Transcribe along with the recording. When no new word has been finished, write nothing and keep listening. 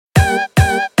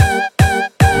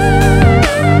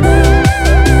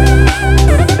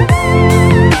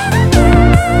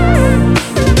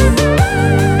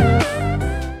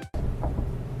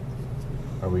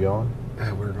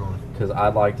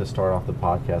I'd like to start off the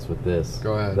podcast with this.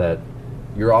 Go ahead. That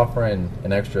you're offering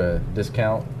an extra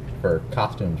discount for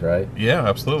costumes, right? Yeah,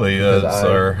 absolutely. Because It's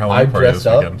our Halloween party this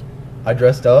weekend. I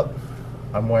dressed up.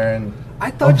 I'm wearing...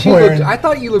 I thought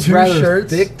you looked two rather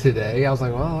shirts. thick today. I was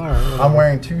like, well, all right. Whatever. I'm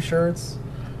wearing 2 shirts.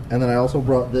 And then I also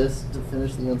brought this to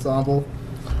finish the ensemble.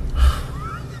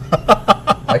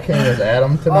 I came as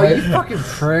Adam Oh, tonight. you fucking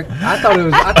prick! I thought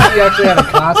you actually had a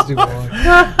costume on.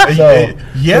 So,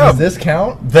 yeah, does this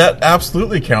count? that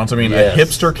absolutely counts. I mean, Yes. a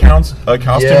hipster counts. A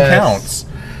costume counts.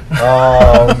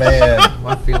 Oh, man.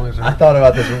 My feelings I are. thought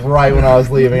about this right when I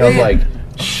was leaving. I was Man. like,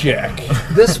 check.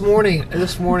 This morning,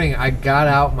 I got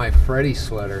out my Freddy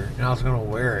sweater and I was gonna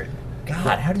wear it.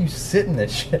 God, how do you sit in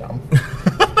this shit? I'm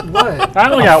What?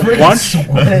 I only got freaking one.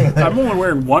 sweating. I'm only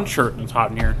wearing one shirt and it's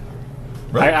hot in here.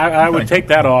 Right. I would take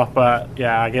that off, but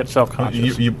yeah, I get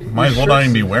self-conscious. You might as well not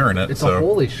even be wearing it. It's so. a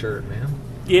holy shirt, man.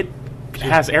 It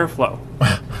has airflow.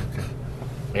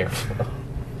 Airflow.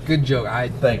 Good joke.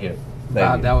 Thank you. Thank you.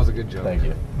 That was a good joke. Thank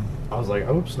you. I was like, I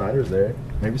hope Snyder's there.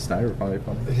 Maybe Snyder would find it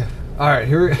funny. Yeah. All right.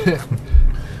 Here.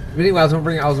 Anyway, I was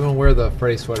gonna wear the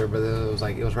Freddy sweater, but then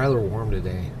it was rather warm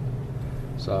today,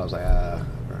 so I was like,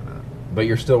 better not. But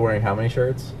you're still wearing how many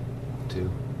shirts? 2.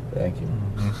 Thank you.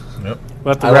 Yep.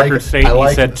 Let the I like record it. state I he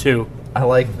like said it. 2. I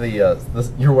like the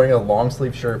you're wearing a long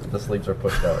sleeve shirt, but the sleeves are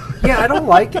pushed up. Yeah, I don't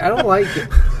like it. I don't like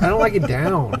it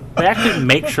down. They actually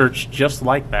make shirts just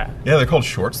like that. Yeah, they're called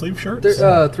short sleeve shirts.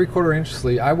 They're 3/4 inch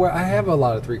sleeve. I have a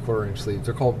lot of 3/4 inch sleeves.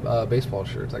 They're called baseball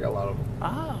shirts. I got a lot of them.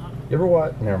 Ah. You ever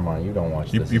watch? Never mind. You don't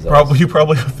watch You This Is probably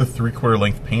have the 3/4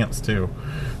 length pants too.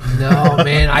 No,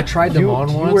 man, I tried them You- on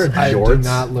you once. wear I do jorts?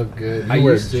 not look good. You I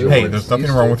wear used to. jorts? Hey, there's nothing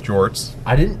Used wrong to. with jorts.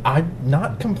 I'm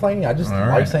not complaining. I just All like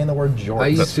right. saying the word jorts. I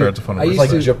used That's to. fair. It's a fun I word.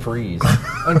 It's used like to. Japrise.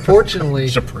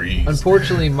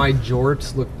 Unfortunately, my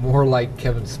jorts look more like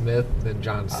Kevin Smith than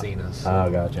John Cena. So, Oh,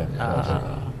 gotcha.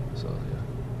 so yeah.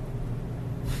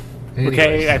 Okay,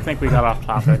 Anyways. I think we got off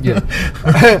topic. Yeah.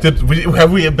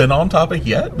 Have we been on topic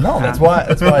yet? No, that's why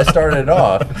I started it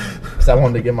off, because I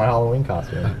wanted to get my Halloween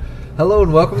costume. Hello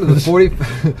and welcome to the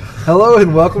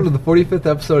 45th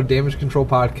episode of Damage Control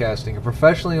Podcasting, a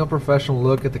professionally unprofessional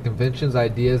look at the conventions,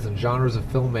 ideas, and genres of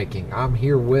filmmaking. I'm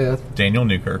here with Daniel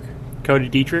Newkirk. Cody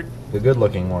Dietrich. The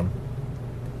good-looking one.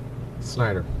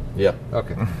 Snyder. Yep.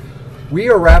 Okay. We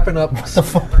are wrapping up.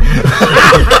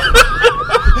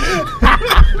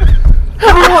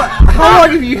 How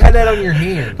long have you had that on your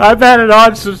hand? I've had it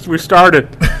on since we started.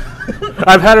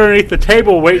 I've had it underneath the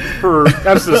table waiting for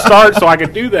us to start so I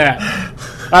could do that.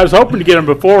 I was hoping to get him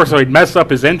before so he'd mess up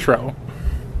his intro.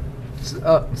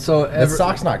 So That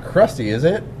sock's not crusty, is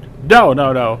it?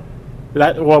 No.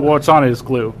 What's on it is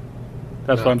glue.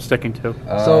 That's what I'm sticking to.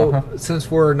 So since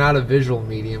we're not a visual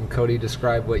medium, Cody,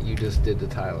 describe what you just did to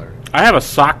Tyler. I have a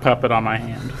sock puppet on my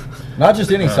hand. Not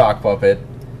just any sock puppet.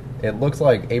 It looks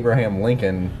like Abraham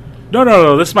Lincoln.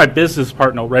 No. This is my business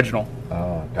partner, Reginald.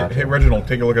 Oh, gotcha. Hey, Reginald,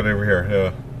 take a look at it over here.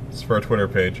 Yeah, it's for our Twitter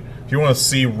page. If you want to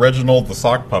see Reginald the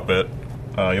sock puppet,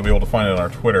 you'll be able to find it on our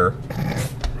Twitter.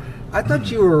 I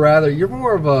thought you were you're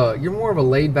more of a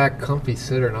laid back, comfy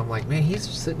sitter, and I'm like, man, he's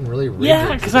sitting really rigid.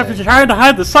 Yeah, because I've today. been trying to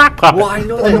hide the sock puppet. Well, I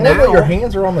know Well, that normally now. your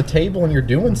hands are on the table and you're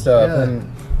doing stuff, Yeah.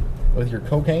 and with your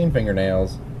cocaine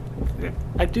fingernails.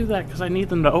 I do that because I need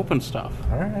them to open stuff.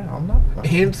 All right, I'm not.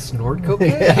 And snort cocaine.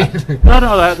 Yeah.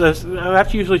 No,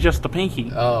 that's usually just the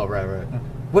pinky. Oh, right.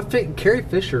 Carrie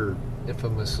Fisher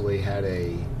infamously had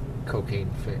a cocaine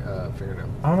fingernail.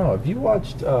 I don't know. Have you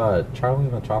watched Charlie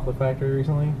and the Chocolate Factory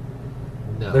recently?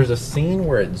 No. There's a scene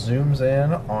where it zooms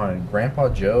in on Grandpa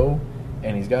Joe,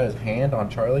 and he's got his hand on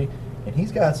Charlie, and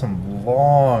he's got some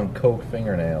long coke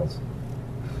fingernails.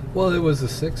 Well, it was the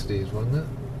 '60s, wasn't it?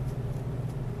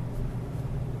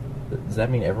 Does that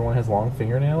mean everyone has long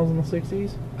fingernails in the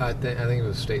 60s? I think it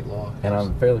was state law. And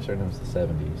I'm fairly certain it was the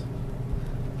 70s.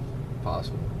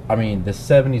 Possible. I mean, the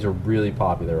 70s are really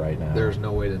popular right now. There's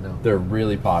no way to know. They're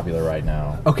really popular right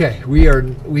now. Okay,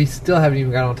 we still haven't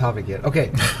even got on topic yet.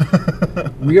 Okay,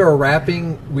 we are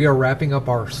wrapping up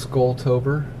our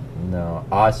Skulltober. No,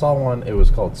 I saw one. It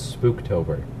was called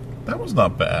Spooktober. That was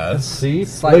not bad. See,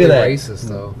 Slightly look at that. racist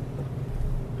though.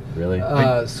 Really?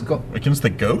 Against the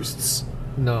ghosts?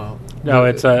 No. No,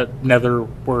 it's another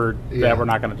word Yeah. that we're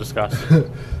not going to discuss.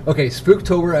 Okay,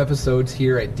 Spooktober episodes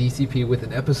here at DCP with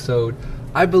an episode,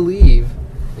 I believe,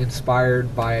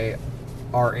 inspired by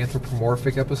our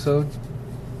anthropomorphic episode.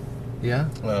 Yeah.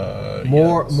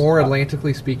 More yes.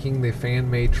 Atlantically speaking, the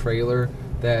fan-made trailer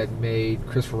that made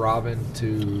Christopher Robin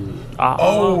to.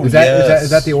 Oh, Is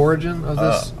that the origin of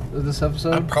this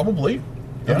episode? Probably.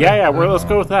 Yeah. Well, let's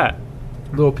go with that.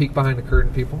 Little peek behind the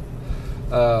curtain, people.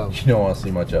 You don't want to see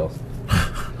much else.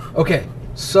 Okay,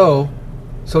 So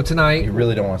tonight... You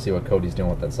really don't want to see what Cody's doing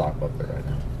with that sock puppet right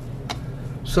now.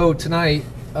 So tonight,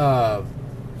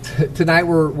 tonight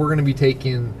we're going to be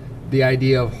taking the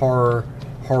idea of horror,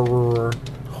 and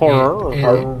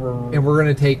we're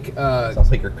going to take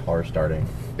Sounds like your car starting.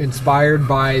 inspired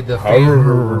by the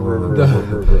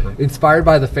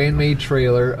fan made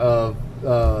trailer of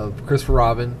Christopher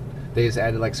Robin. They just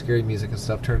added like scary music and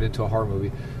stuff, turned it into a horror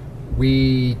movie.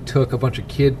 We took a bunch of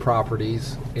kid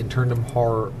properties and turned them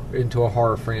into a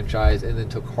horror franchise, and then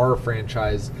took horror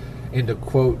franchise. And to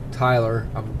quote Tyler,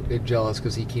 I'm jealous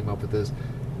because he came up with this,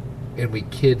 and we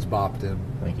kids bopped him.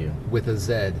 Thank you. With a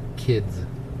Z. Kids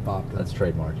bopped him. That's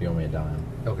trademarked. You owe me a dime.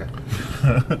 Okay.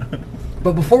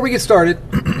 But before we get started,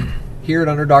 here at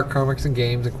Underdog Comics and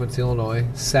Games in Quincy, Illinois,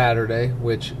 Saturday,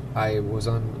 which I was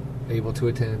unable to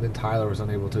attend and Tyler was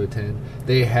unable to attend,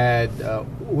 they had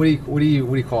what do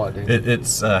you call it, Daniel?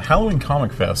 It's Halloween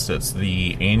Comic Fest. It's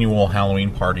the annual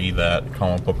Halloween party that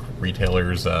comic book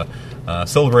retailers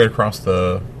celebrate across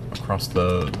the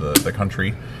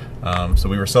country. So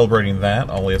we were celebrating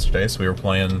that all yesterday. So we were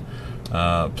playing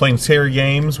scary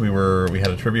games. We had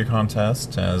a trivia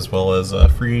contest as well as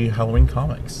free Halloween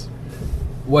comics.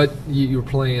 What you were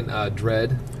playing?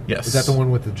 Dread. Yes. Is that the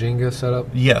one with the Jenga setup?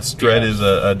 Yes, Dread is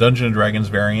a Dungeons & Dragons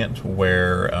variant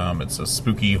where it's a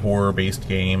spooky horror-based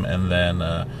game, and then,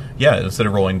 instead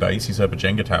of rolling dice, you set up a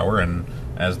Jenga tower, and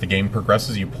as the game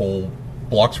progresses, you pull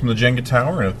blocks from the Jenga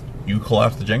tower, and if you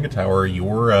collapse the Jenga tower,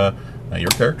 your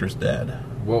character's dead.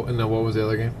 Well, and then what was the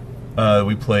other game?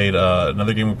 We played,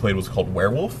 another game we played was called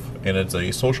Werewolf, and it's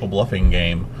a social bluffing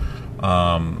game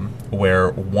where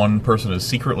one person is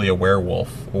secretly a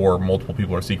werewolf, or multiple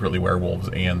people are secretly werewolves,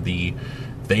 and they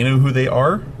know who they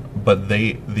are, but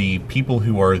the people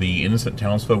who are the innocent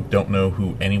townsfolk don't know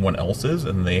who anyone else is,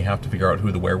 and they have to figure out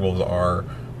who the werewolves are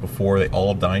before they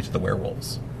all die to the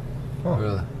werewolves. Oh,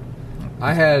 really?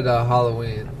 I had a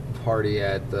Halloween party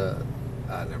at the...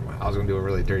 never mind. I was going to do a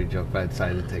really dirty joke, but I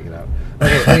decided to take it out.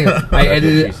 Okay, anyway, I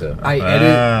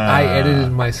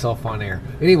edited myself on air.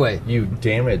 Anyway. You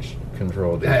damage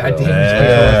controlled I yourself. damage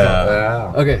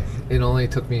Yeah. Okay, it only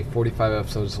took me 45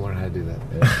 episodes to learn how to do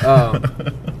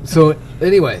that. So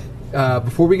anyway,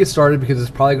 before we get started, because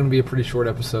it's probably going to be a pretty short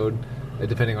episode,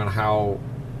 depending on how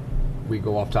we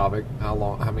go off topic,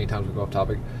 how many times we go off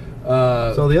topic.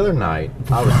 So the other night,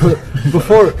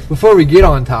 before we get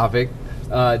on topic,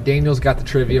 Daniel's got the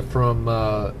trivia from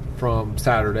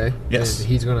Saturday. Yes.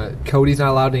 And Cody's not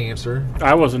allowed to answer.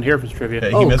 I wasn't here for this trivia.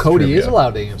 He missed Cody trivia. is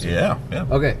allowed to answer. Yeah.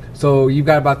 Okay, so you've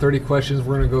got about 30 questions.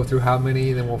 We're going to go through how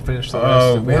many, then we'll finish the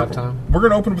rest if we have time. We're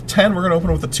going to open with 10. We're going to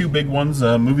open with the two big ones,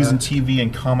 movies and TV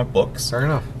and comic books. Fair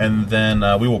enough. And then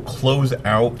we will close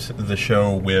out the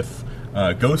show with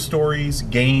ghost stories,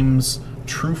 games,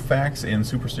 true facts, and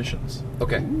superstitions.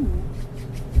 Okay.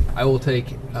 I will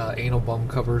take anal bum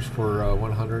covers for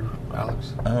 100,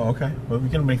 Alex. Oh, okay. Well, we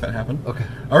can make that happen. Okay.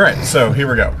 All right, so here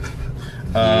we go.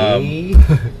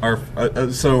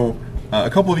 A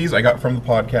couple of these I got from the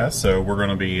podcast, so we're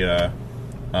going to be...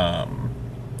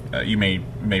 you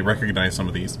may recognize some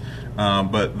of these.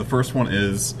 But the first one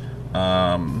is...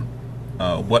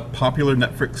 what popular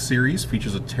Netflix series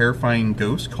features a terrifying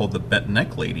ghost called the Bet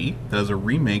Neck Lady that is a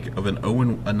remake of a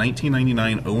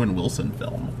 1999 Owen Wilson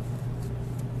film?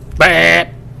 Bah!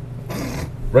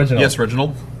 Reginald. Yes,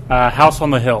 Reginald. House on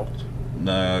the Hill.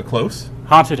 Close.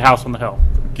 Haunted House on the Hill.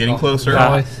 Getting closer.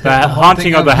 The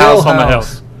Haunting of the House on the Hill.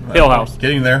 Hill House.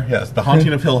 Getting there. Yes, The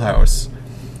Haunting of Hill House.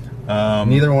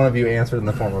 Neither one of you answered in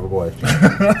the form of a question.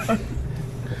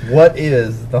 What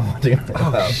is The Haunting of Hill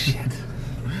House? Shit.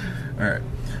 All right.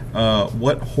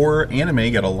 What horror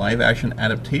anime got a live-action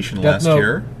adaptation Death last Note.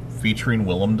 year featuring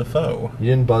Willem Dafoe? You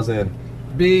didn't buzz in.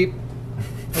 Beep.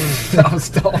 That was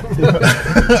dumb.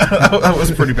 That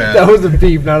was pretty bad. That was a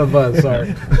beep, not a buzz.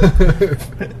 Sorry.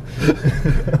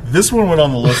 This one went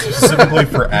on the list specifically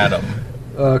for Adam.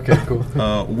 Okay, cool.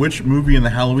 Which movie in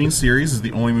the Halloween series is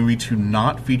the only movie to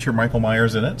not feature Michael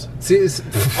Myers in it?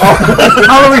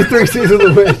 Halloween 3 Seasons of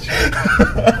the Witch.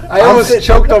 I almost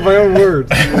choked on my own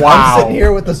words. Wow. I'm sitting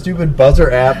here with the stupid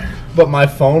buzzer app, but my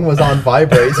phone was on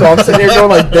vibrate, so I'm sitting here going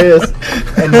like this,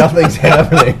 and nothing's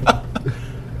happening.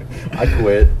 I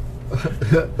quit.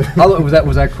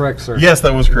 Was that correct, sir? Yes,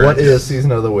 that was correct. What is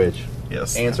Season of the Witch?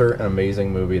 Yes. Answer: an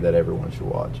amazing movie that everyone should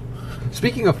watch.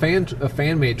 Speaking of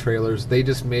fan-made trailers, they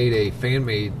just made a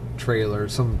fan-made trailer.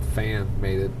 Some fan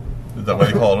made it. Is that what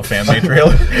they call it, a fan-made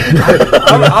trailer?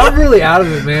 I'm really out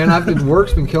of it, man.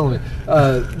 Work's been killing me.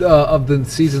 Of the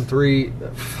season 3,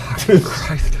 fucking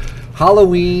Christ,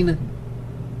 Halloween.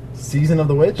 Season of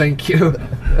the Witch. Thank you.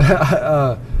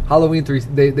 Halloween 3.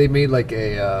 They made like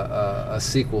a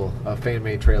sequel, a fan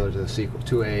made trailer to the sequel,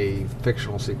 to a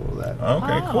fictional sequel to that.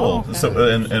 Okay, cool. okay. So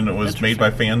and it was made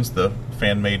by fans. The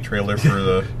fan made trailer for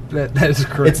the That is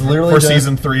correct. It's literally for just,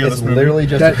 season 3 of this movie. It's literally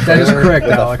just that is a trailer correct,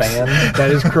 with Alex. a fan.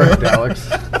 That is correct, Alex.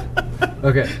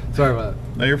 Okay, sorry about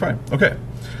that. No, you're fine. Okay.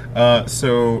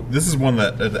 So this is one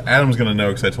that Adam's going to know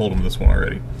because I told him this one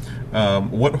already.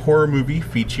 What horror movie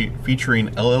featuring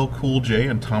LL Cool J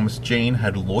and Thomas Jane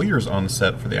had lawyers on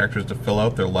set for the actors to fill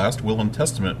out their last will and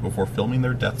testament before filming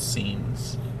their death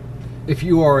scenes? If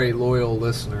you are a loyal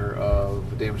listener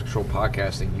of Damage Control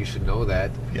Podcasting, you should know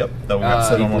that. Yep, that one got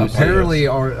set on one of the Apparently,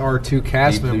 our two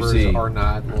cast Deep Blue members Sea. are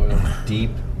not loyal. Deep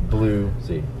Blue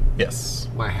Sea. Yes.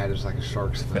 My head is like a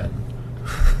shark's fin.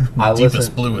 I Deepest,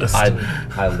 listened- bluest.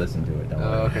 I listened to it. Don't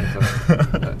worry. Okay,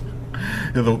 sorry.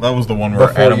 Yeah, that was the one where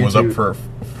Before Adam was up YouTube. for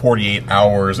 48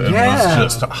 hours and Yeah.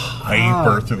 was just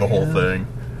hyper through the whole thing.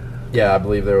 Yeah, I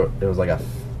believe there was like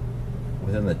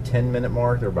within the 10-minute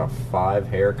mark, there were about 5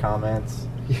 hair comments.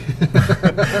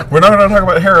 We're not going to talk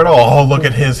about hair at all. Oh, look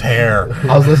at his hair.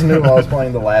 I was listening to it while I was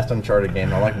playing the last Uncharted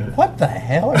game. I'm like, what the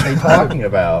hell are they talking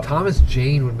about? Thomas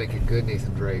Jane would make a good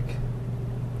Nathan Drake.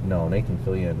 No, Nathan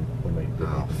Fillion would make good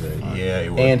Oh, Nathan Drake. Yeah, he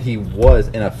would. And he was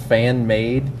in a fan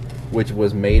made, which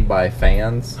was made by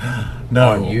fans No.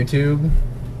 on YouTube.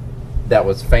 That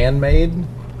was fan made.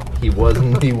 He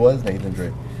wasn't. He was Nathan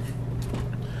Drake.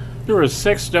 There was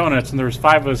 6 donuts, and there was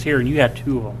 5 of us here, and you had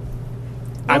 2 of them.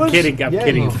 I'm kidding. I'm Yeah,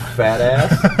 kidding. you fat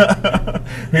ass.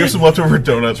 Here's some leftover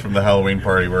donuts from the Halloween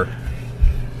party where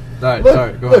All right, Look,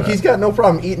 sorry, go look, ahead. he's got no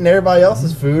problem eating everybody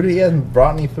else's food. He hasn't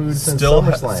brought any food since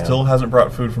SummerSlam. still hasn't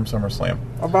brought food from SummerSlam.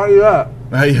 How about you that?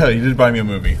 Yeah, you did buy me a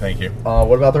movie. Thank you.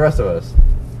 What about the rest of us?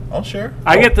 I'll share.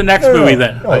 I get the next movie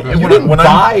then. No, you When didn't when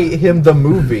buy him the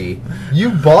movie.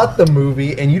 You bought the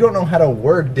movie, and you don't know how to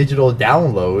work digital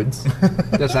downloads.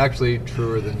 That's actually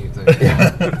truer than you think.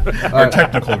 All Our right.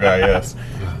 technical guy, yes.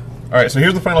 All right, so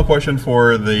here's the final question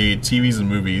for the TVs and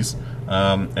movies.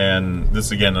 And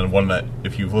this, again, is one that,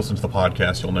 if you've listened to the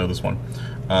podcast, you'll know this one.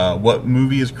 What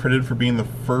movie is credited for being the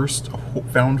first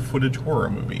found footage horror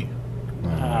movie?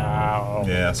 Wow.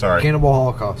 Yeah, sorry. Cannibal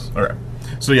Holocaust. Okay.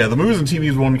 So yeah, the movies and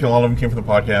TVs one, a lot of them came from the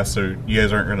podcast, so you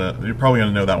guys you're probably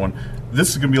gonna know that one. This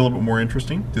is gonna be a little bit more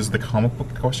interesting. This is the comic book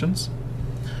questions.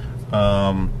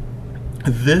 Are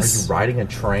you riding a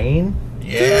train?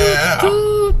 Yeah.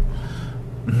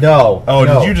 No. Oh,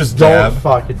 no, did you just don't dab?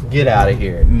 fucking get out of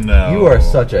here. No. You are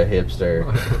such a hipster.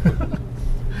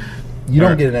 You don't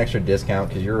Alright. get an extra discount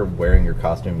because you're wearing your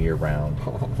costume year round.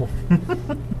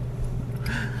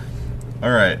 All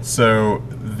right, so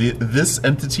this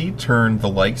entity turned the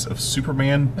likes of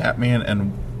Superman, Batman,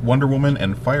 and Wonder Woman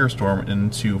and Firestorm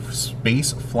into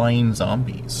space flying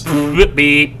zombies.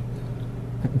 Beep.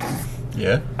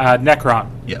 Yeah.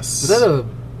 Necron. Yes.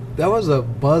 That was a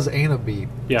buzz and a beep.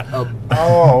 Yeah.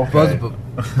 Oh, Buzz,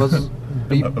 buzz,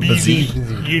 beep, A beep, beep.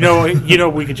 beep. You know,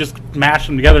 we could just mash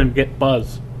them together and get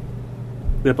Buzz.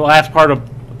 The last part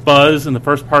of Buzz and the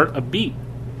first part of Beep.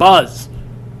 Buzz.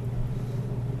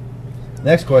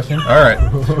 Next question. All right.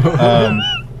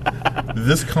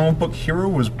 This comic book hero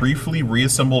was briefly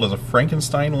reassembled as a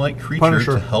Frankenstein-like creature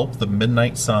Punisher. to help the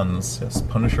Midnight Suns. Yes,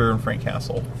 Punisher and Frank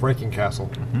Castle. Frankencastle.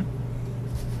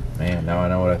 Man, now I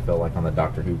know what I felt like on the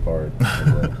Doctor Who part of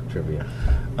the trivia.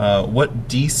 What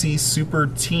DC super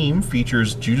team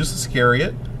features Judas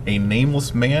Iscariot, a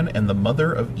nameless man, and the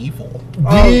mother of evil?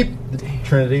 Deep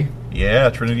Trinity.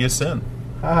 Yeah, Trinity of Sin.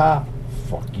 Haha.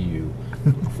 Fuck you.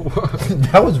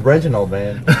 That was Reginald,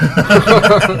 man.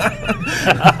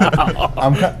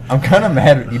 I'm kind of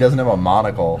mad he doesn't have a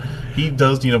monocle. He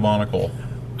does need a monocle.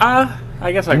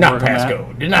 I guess I can work on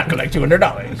that. Did not collect $200.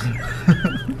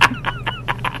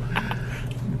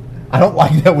 I don't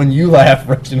like that when you laugh,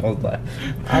 Reginald laugh.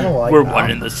 I don't like We're that. one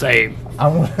and the same. I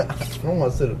don't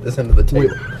want to sit at this end of the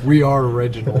table. We are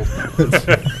Reginald.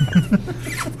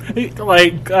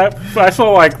 Like I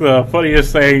saw like the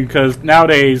funniest thing because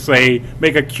nowadays they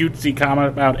make a cutesy comment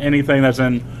about anything that's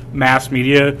in mass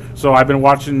media. So I've been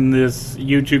watching this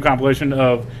YouTube compilation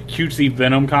of cutesy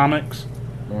Venom comics,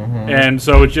 and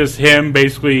so it's just him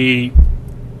basically.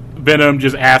 Venom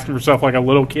just asking for stuff like a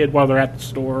little kid while they're at the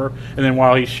store, and then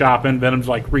while he's shopping, Venom's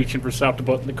like reaching for stuff to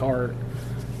put in the cart.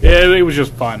 It was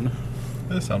just fun.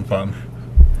 That sounds fun.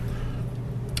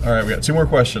 All right, we got 2 more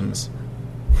questions.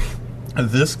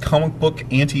 This comic book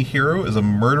anti-hero is a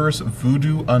murderous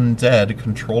voodoo undead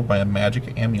controlled by a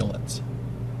magic amulet.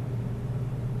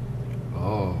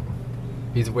 Oh.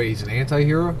 He's an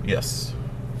anti-hero? Yes.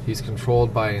 He's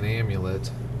controlled by an amulet.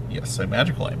 Yes, a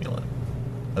magical amulet.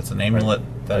 That's an amulet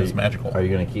that is magical. Are you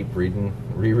going to keep rereading?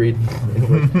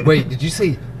 Wait, did you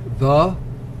say The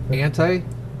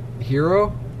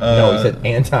anti-hero? No, he said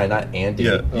anti, not anti.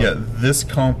 Yeah. This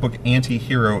comic book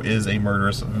anti-hero is a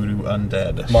murderous voodoo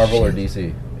undead. Marvel or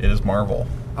DC? It is Marvel.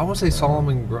 I want to say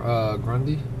Solomon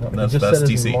Grundy. No, That's he just said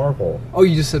it's DC. Marvel. Oh,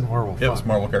 you just said Marvel. Yep, it's Fuck. a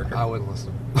Marvel character. I wouldn't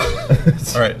listen.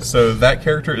 All right, so that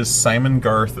character is Simon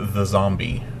Garth the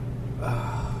Zombie.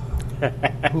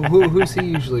 Who's he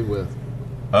usually with?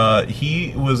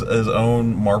 He was his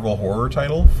own Marvel horror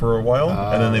title for a while,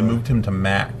 and then they moved him to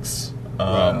Max,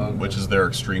 okay. which is their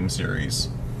Extreme series.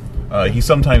 He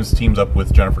sometimes teams up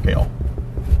with Jennifer Kale,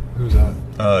 Who's that?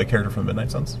 a character from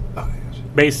Midnight Suns. Oh, gotcha.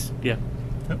 Base, yeah.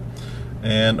 Yep.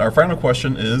 And our final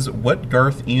question is, what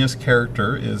Garth Ennis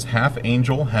character is half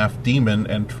angel, half demon,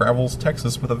 and travels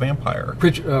Texas with a vampire?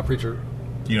 Preacher.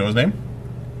 Do you know his name?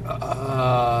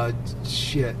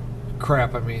 Shit.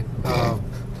 Crap, I mean.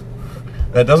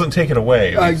 That doesn't take it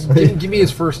away. Give me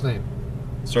his first name.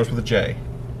 Starts with a J.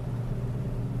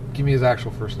 Give me his actual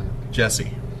first name.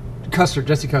 Jesse.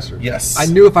 Jesse Custer. Yes. I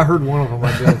knew if I heard one of them,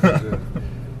 I'd be able to do it.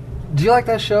 Do you like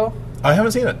that show? I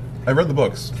haven't seen it. I read the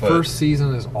books. But First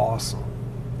season is awesome.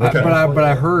 Okay. But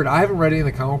I heard, I haven't read any of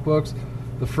the comic books.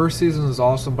 The first season is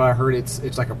awesome, but I heard it's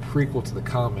like a prequel to the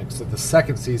comics. That the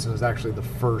second season is actually the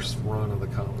first run of the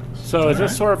comics. So is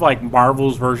this sort of like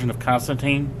Marvel's version of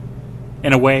Constantine,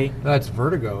 in a way? That's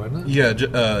Vertigo, isn't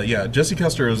it? Yeah, Jesse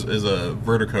Custer is a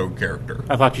Vertigo character.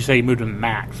 I thought you said he moved to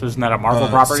Max. Isn't that a Marvel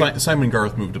property? Simon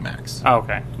Garth moved to Max. Oh,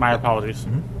 okay. My apologies.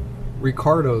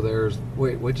 Ricardo there's...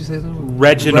 Wait, what'd you say?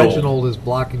 Reginald. Reginald is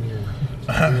blocking you.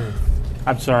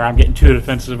 I'm sorry, I'm getting too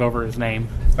defensive over his name.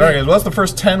 All right, guys. Well, that's the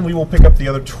first 10. We will pick up the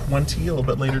other 20 a little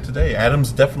bit later today.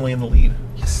 Adam's definitely in the lead.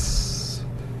 Yes.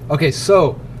 Okay,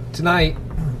 so tonight,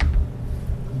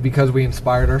 because we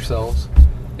inspired ourselves,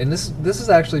 and this has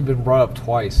actually been brought up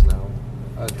twice now.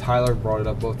 Tyler brought it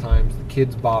up both times. The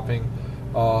Kids Bopping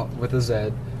with a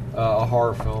Z, a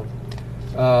horror film.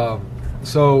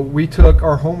 So we took,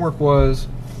 our homework was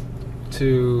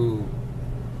to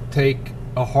take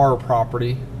a horror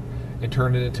property and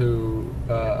turn it into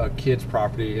a kid's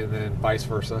property, and then vice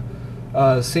versa.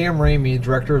 Sam Raimi,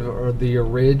 director of the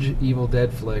original Evil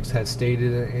Dead flicks, has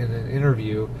stated in an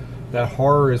interview that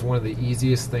horror is one of the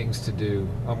easiest things to do.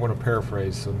 I'm going to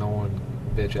paraphrase, so no one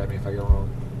bitch at me if I get wrong.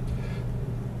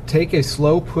 Take a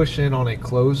slow push in on a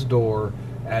closed door,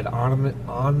 add anonymous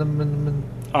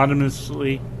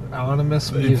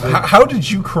music. How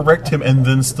did you correct him and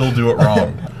then still do it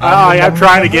wrong? I'm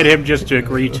trying to get him just to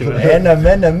agree to it.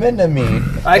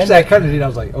 Actually, I kind of did. I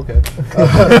was like, okay.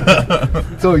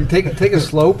 So you take a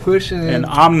slow push in. And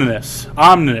ominous.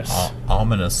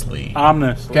 Ominously.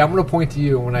 Okay, I'm going to point to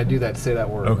you, and when I do that, say that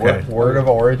word. Okay. Word of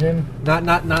origin?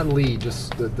 Not Lee,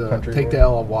 just the take word? the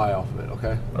L-Y off of it,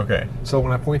 okay? Okay. So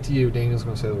when I point to you, Daniel's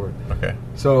going to say the word. Okay.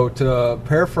 So to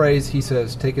paraphrase, he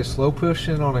says, take a slow push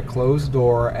in on a closed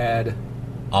door, add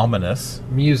Ominous.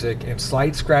 music and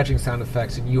slight scratching sound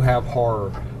effects, and you have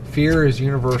horror. Fear is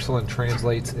universal and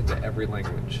translates into every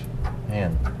language.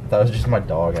 Man, that was just my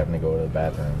dog having to go to the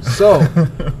bathroom.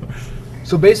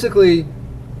 So basically,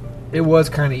 it was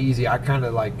kind of easy. I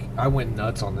went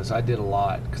nuts on this. I did a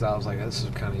lot because I was like, this is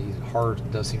kind of easy. Horror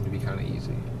does seem to be kind of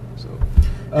easy. So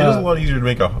It is a lot easier to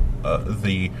make the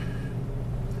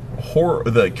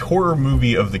horror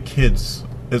movie of the kids.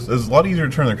 It's a lot easier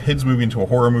to turn the kids movie into a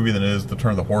horror movie than it is to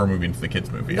turn the horror movie into the kids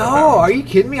movie. No, are you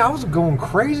kidding me? I was going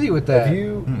crazy with that.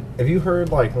 Have you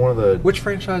heard like one of the... Which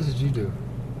franchise did you do?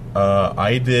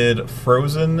 I did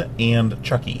Frozen and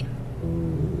Chucky.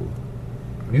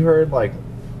 Have you heard like...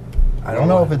 I don't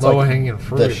know if it's low hanging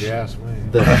fruit, the if you ask me.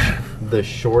 the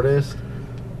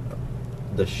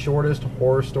shortest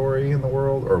horror story in the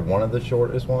world, or one of the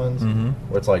shortest ones,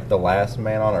 where it's like the last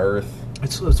man on Earth.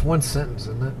 It's one sentence,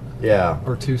 isn't it? Yeah.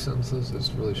 Or two sentences.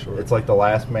 It's really short. It's like the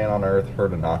last man on Earth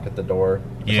heard a knock at the door. or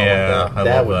something Yeah, like I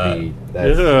that.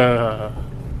 love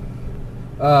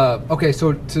That's, okay,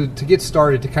 so to get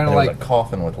started, to kind of there was like a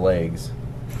coffin with legs.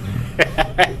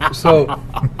 so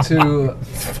to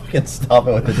Fucking stop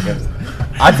it with the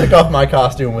damn... I took off my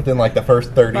costume within like the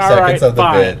first 30 seconds of the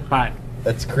bit. Fine.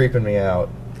 That's creeping me out.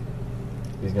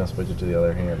 He's gonna switch it to the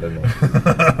other hand, isn't he?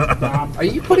 are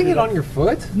you putting it on your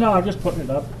foot? No, I'm just putting it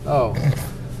up. Oh,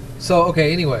 so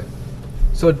okay. Anyway,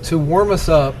 so to warm us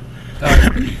up,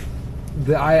 I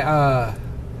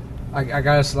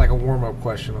got us like a warm up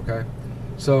question. Okay,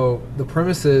 so the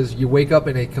premise is you wake up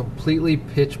in a completely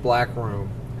pitch black room,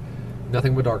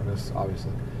 nothing but darkness,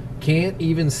 obviously. Can't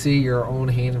even see your own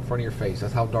hand in front of your face.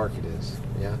 That's how dark it is.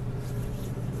 Yeah.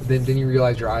 Then you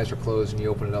realize your eyes are closed and you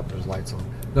open it up. There's lights on.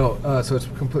 No, so it's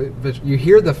complete. You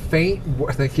hear the faint.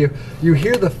 Thank you. You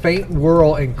hear the faint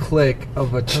whirl and click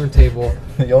of a turntable.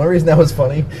 The only reason that was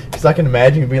funny is I can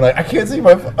imagine you being like, I can't see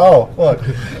my. Oh, look,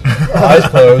 eyes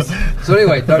closed. So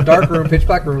anyway, dark room, pitch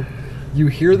black room. You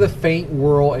hear the faint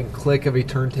whirl and click of a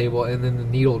turntable, and then the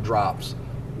needle drops.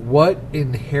 What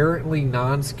inherently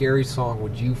non-scary song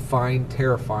would you find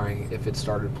terrifying if it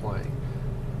started playing?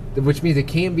 Which means it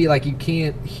can't be like you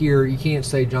can't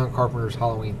say John Carpenter's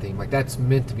Halloween theme. Like, that's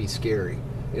meant to be scary.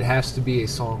 It has to be a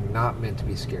song not meant to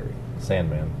be scary.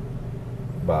 Sandman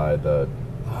by the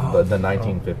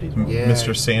 1950s movie. Yeah.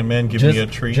 Mr. Sandman, give me a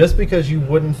treat. Just because you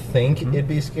wouldn't think it'd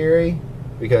be scary,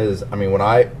 because, I mean, when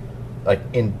I, like,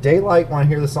 in daylight, when I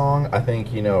hear the song, I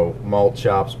think, Malt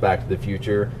Shop's Back to the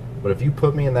Future. But if you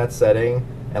put me in that setting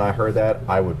and I heard that,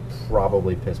 I would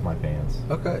probably piss my pants.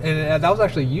 Okay, and that was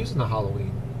actually used in the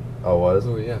Halloween. Oh, was?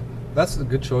 Oh, yeah. That's a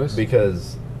good choice.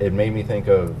 Because it made me think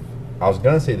of, I was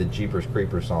going to say the Jeepers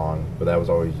Creepers song, but that was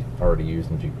always already used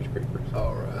in Jeepers Creepers.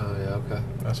 Oh, right. Oh, yeah, okay.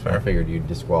 That's I fair. figured you'd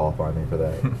disqualify me for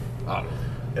that. I don't know.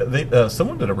 Yeah,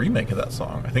 someone did a remake of that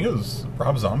song. I think it was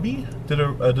Rob Zombie did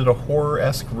a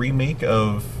horror-esque remake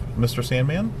of Mr.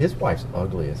 Sandman. His wife's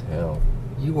ugly as hell.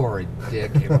 You are a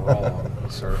dick and wrong,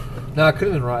 sir. No, it could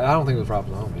have been right. I don't think it was Rob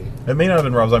Zombie. It may not have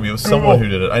been Rob Zombie. It was someone who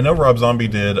did it. I know Rob Zombie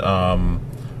did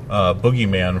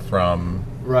Boogeyman from...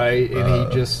 Right,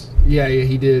 and he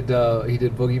did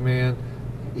Boogeyman.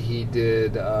 He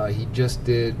just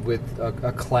did with a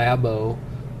collabo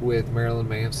with Marilyn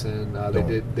Manson.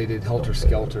 They did Helter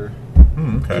Skelter.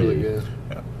 Okay. Really good.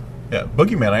 Yeah,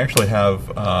 Boogeyman I actually have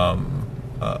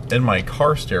in my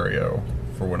car stereo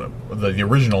for when the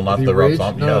original, not the Rob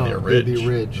Zombie. No, yeah, the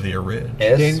Orig. The Orig.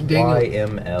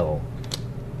 SYML.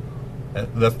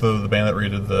 That's the band that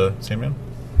redid the Sandman?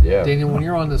 Yeah. Daniel, when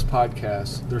you're on this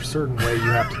podcast, there's a certain way you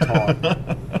have to talk.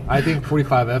 I think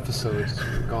 45 episodes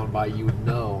gone by, you would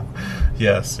know.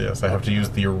 Yes, I have to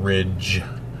use the Orig.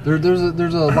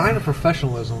 There's a line of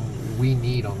professionalism we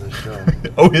need on this show.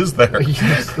 Oh, is there?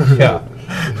 Yes. Yeah.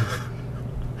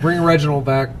 Bring Reginald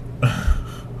back.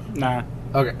 Nah.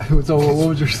 Okay, so what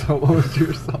was your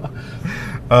song?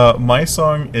 My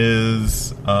song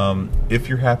is If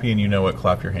You're Happy and You Know It,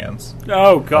 Clap Your Hands.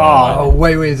 Oh, God. Oh,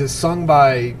 wait, is it sung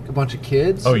by a bunch of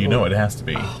kids? Oh, you know it has to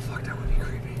be. Oh, fuck, that would be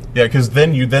creepy. Yeah, because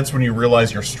that's when you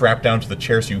realize you're strapped down to the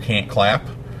chair so you can't clap.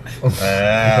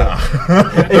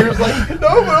 And you're just like, no,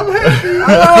 but I'm happy.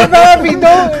 I'm happy,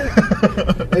 no.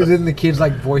 And then the kids'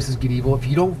 voices get evil. If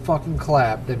you don't fucking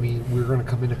clap, that means we're gonna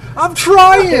come in. I'm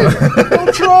trying.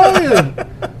 I'm trying.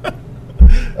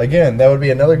 Again, that would be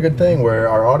another good thing where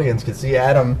our audience could see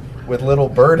Adam with little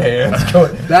bird hands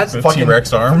going. That's With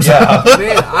T-Rex arms. Yeah.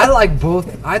 Man, I like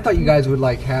both. I thought you guys would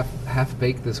half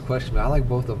bake this question, but I like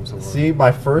both of them so much. See,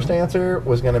 my first answer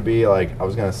was going to be I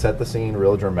was going to set the scene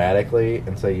real dramatically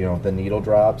and say, the needle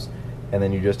drops, and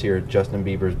then you just hear Justin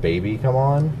Bieber's Baby come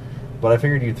on. But I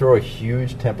figured you'd throw a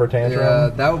huge temper tantrum.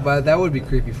 Yeah, that would be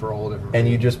creepy for a whole different. And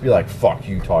you'd just be like, fuck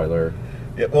you, Tyler.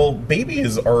 Yeah, well, Baby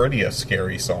is already a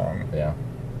scary song. Yeah.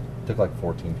 Took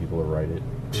 14 people to write it.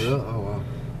 Really? Oh, wow.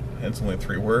 It's only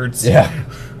 3 words. Yeah.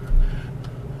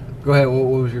 Go ahead, what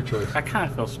was your choice? I kind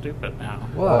of feel stupid now.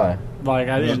 Why? Like,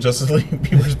 I It was didn't... Justice League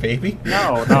Bieber's Baby?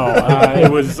 No.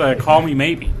 It was Call Me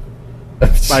Maybe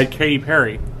by Katy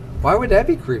Perry. Why would that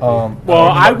be creepy? Well,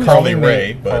 I was Carly thinking-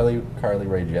 Rae, but Carly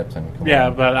Rae Jepsen. Come Yeah,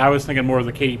 on. but I was thinking more of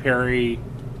the Katy Perry...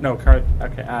 No, Carly...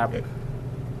 Okay,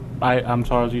 I'm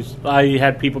sorry. I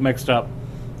had people mixed up.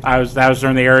 That was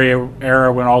during the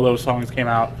era when all those songs came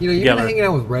out. You've been together. hanging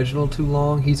out with Reginald too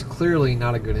long. He's clearly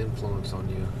not a good influence on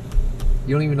you.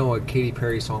 You don't even know a Katy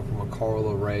Perry song from a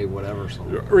Carla Rae whatever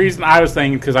song. Reason I was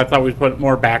thinking because I thought we'd put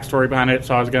more backstory behind it,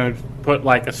 so I was going to put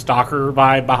a stalker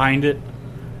vibe behind it.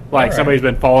 Right. Somebody's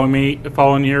been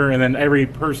following here, and then every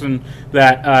person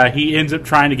that he ends up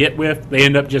trying to get with, they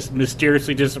end up just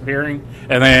mysteriously disappearing,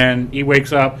 and then he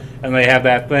wakes up, and they have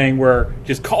that thing where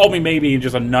just call me maybe, and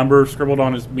just a number scribbled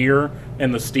on his mirror,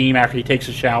 and the steam after he takes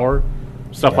a shower,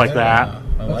 stuff like that.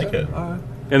 I like it. All right.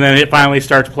 And then it finally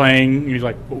starts playing, and he's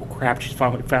like, oh crap, she's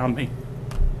finally found me.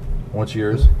 What's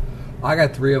yours? I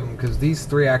got 3 of them because these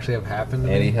 3 actually have happened to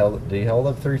And me. did he hold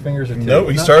up 3 fingers or 2? No,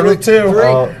 he started with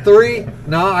 2. 3.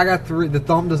 No, I got 3. The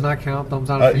thumb does not count. Thumb's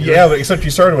not a finger. Yeah, but except you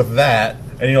started with that,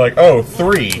 and you're like, oh,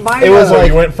 3. Mine It was So like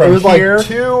you went from it was here 2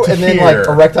 to and then here.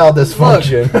 erectile Look,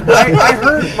 dysfunction. I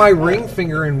hurt my ring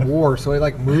finger in war, so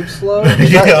it moves slow.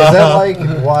 Is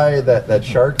that why that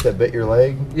shark that bit your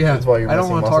leg? Yeah, That's why you're I don't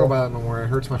missing want to muscle? talk about it no more. It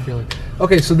hurts my feelings.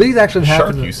 Okay, so these actually Shark,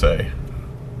 happened. you say?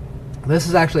 This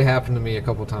has actually happened to me a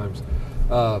couple times.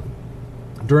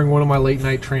 During one of my late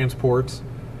night transports,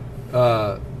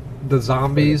 the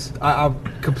zombies. I'm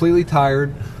completely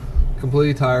tired.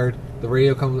 Completely tired. The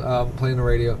radio comes, playing the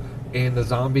radio, and the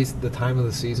zombies. The time of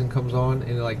the season comes on,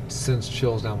 and it like sends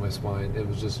chills down my spine. It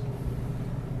was just,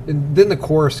 and then the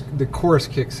chorus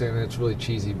kicks in, and it's really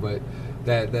cheesy, but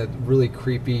that really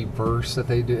creepy verse that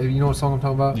they do. You know what song I'm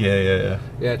talking about? Yeah.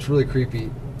 Yeah, it's really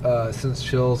creepy. Sends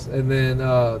chills, and then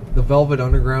the Velvet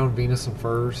Underground, Venus and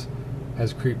Furs,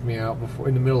 has creeped me out before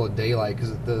in the middle of daylight.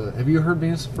 Have you heard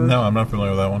Venus and Furs? No, I'm not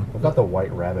familiar with that one. What about the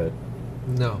White Rabbit?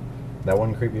 No. That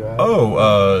one creep you out?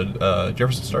 Oh,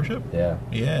 Jefferson Starship? Yeah.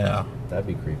 Yeah. That'd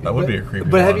be creepy. That would be a creepy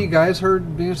But have one. you guys heard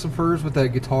Venus and Furs with that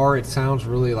guitar? It sounds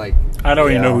really like... I don't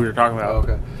even Yeah. know who you're talking Oh, about.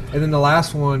 okay. And then the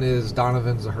last one is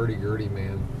Donovan's The Hurdy-Gurdy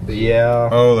Man. Yeah.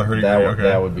 Oh, the Hurdy that Gurdy, would, okay.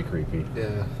 That would be creepy. Yeah.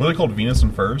 What are they called? Venus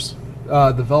and Furs?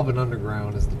 The Velvet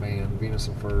Underground is the band. Venus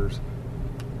and Furs.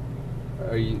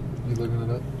 Are you looking it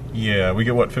up? Yeah, we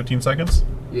get what, 15 seconds?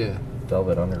 Yeah.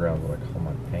 Velvet Underground would like, hold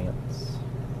my pants.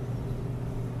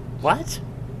 What?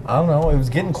 I don't know. It was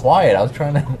getting quiet. I was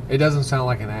trying to. It doesn't sound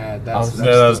like an ad. I That's, was-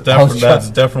 No, that's, I was that's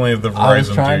trying- definitely the I was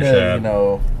Verizon trying douche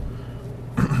to,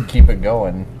 ad. keep it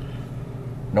going.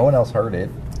 No one else heard it.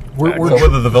 we're So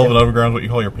whether the Velvet Underground is what you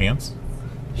call your pants?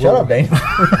 Shut up, Dane.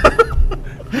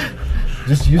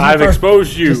 Just using I've it for,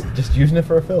 exposed you. Just using it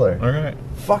for a filler. All right.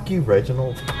 Fuck you,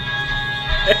 Reginald.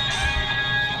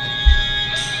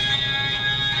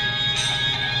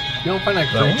 You don't find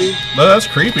that That one? creepy? No, that's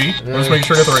creepy. I'm just making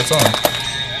sure I got the right song.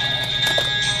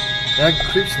 That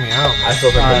creeps me out, man. I still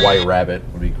think Alright. the White Rabbit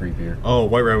would be creepier. Oh,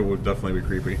 White Rabbit would definitely be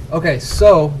creepy. Okay,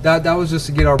 so that was just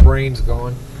to get our brains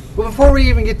going. But before we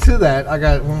even get to that, I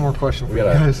got one more question for We you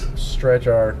gotta guys. stretch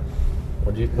our.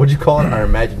 What'd you call it? Our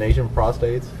imagination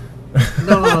prostates.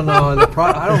 No.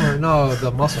 I don't know the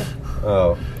muscle.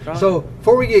 Oh, So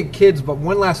before we get kids, but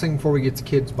one last thing before we get to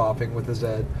kids bopping with the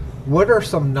Zed, what are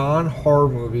some non-horror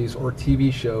movies or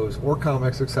TV shows or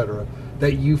comics, etc.,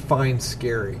 that you find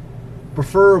scary?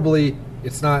 Preferably,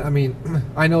 it's not. I mean,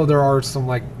 I know there are some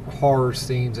like horror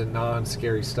scenes and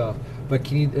non-scary stuff, but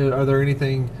are there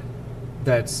anything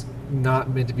that's not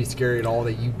meant to be scary at all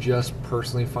that you just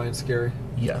personally find scary?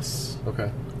 Yes.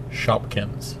 Okay.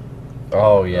 Shopkins.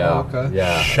 oh yeah. Oh, okay.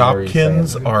 Yeah. I remember you saying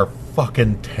Shopkins that. are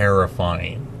fucking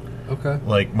terrifying. Okay.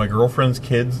 Like, my girlfriend's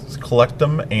kids collect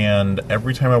them, and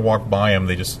every time I walk by them,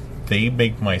 they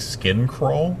make my skin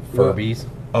crawl. Furbies.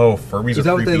 Oh, Furbies Is are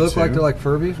that what they creepy, look like? too. They're like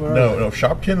Furbies? What are No, they? no.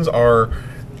 Shopkins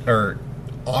are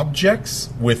objects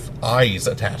with eyes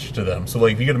attached to them. So,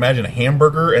 like, if you could imagine a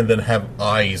hamburger and then have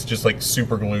eyes just like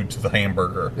super glued to the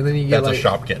hamburger, And then you get that's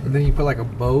like a Shopkin. And then you put like a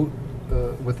boat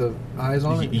with the eyes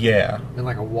on it, Yeah, and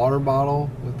like a water bottle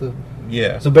with the.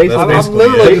 yeah. So basically- That's I'm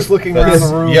literally it. just looking That's- around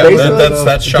the room. Yeah, Basically, that's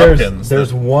There's, Shopkins.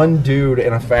 there's one dude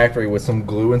in a factory with some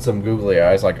glue and some googly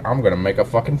eyes. Like, I'm gonna make a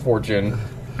fucking fortune.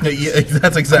 Yeah,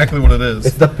 that's exactly what it is.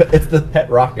 It's the pet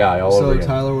rock guy all So over again.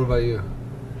 Tyler, what about you?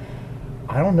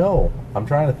 I don't know. I'm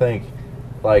trying to think.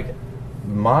 Like,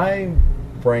 my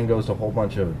brain goes to a whole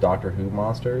bunch of Doctor Who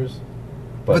monsters,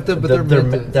 but But they're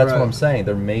meant to- that's what right. I'm saying.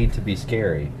 They're made to be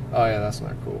scary. Oh yeah, that's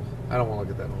not cool. I don't want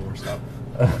to look at that no more. Stop.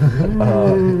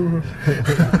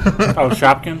 Oh,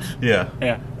 Shopkins? Yeah.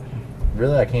 Yeah.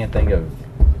 Really, I can't think of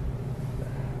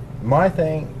my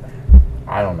thing.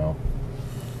 I don't know.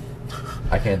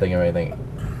 I can't think of anything.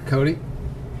 Cody.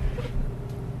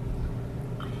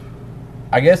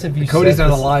 I guess if you Cody's said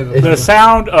not this- alive. if- The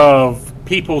sound of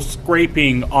people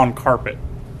scraping on carpet.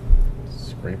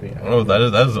 Scraping. Oh, that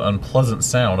is an unpleasant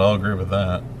sound. I'll agree with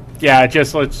that. Yeah,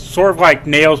 it's sort of like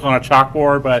nails on a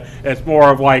chalkboard, but it's more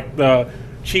of like the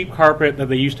cheap carpet that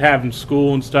they used to have in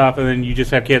school and stuff, and then you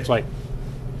just have kids like,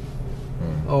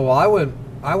 Oh, well,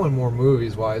 I went more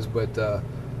movies wise, but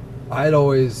I'd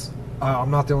always.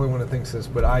 I'm not the only one that thinks this,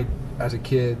 but as a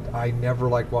kid, I never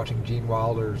liked watching Gene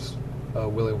Wilder's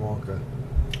Willy Wonka.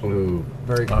 Ooh,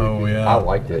 Very creepy. Oh, yeah. I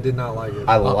liked I it. did not like it.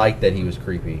 I liked that he was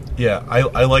creepy. Yeah,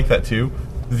 I like that too.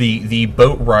 The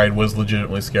boat ride was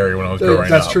legitimately scary when I was growing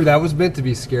That's up. true. That was meant to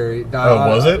be scary. Oh,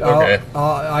 was it? Okay.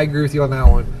 I agree with you on that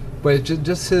one. But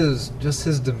just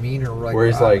his demeanor, like, Where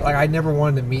he's like- I never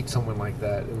wanted to meet someone like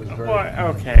that. It was very. well,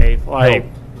 okay, like,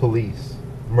 Help, police,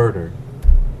 murder.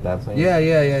 That's it.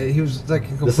 Yeah. He was like a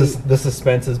complete. The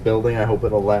suspense is building. I hope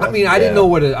it'll last. I mean, I didn't know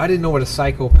what a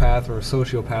psychopath or a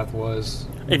sociopath was.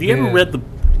 have you ever then. read the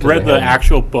they have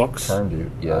actual books? Termed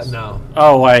you. Yes. No.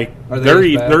 Oh, like Are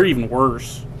they as bad? they're even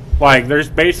worse. Like, there's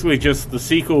basically just the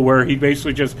sequel where he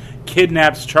basically just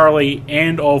kidnaps Charlie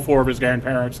and all four of his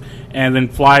grandparents, and then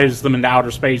flies them into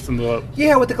outer space in the.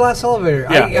 Yeah, with the glass elevator.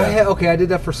 Yeah. I did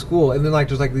that for school, and then like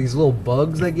there's like these little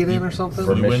bugs that get in or something.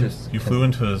 For- You Vicious. flew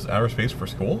into outer space for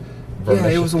school? Yeah,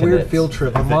 it was a weird field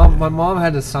trip. My mom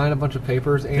had to sign a bunch of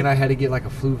papers, and I had to get like a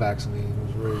flu vaccine. It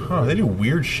was really. Huh, they do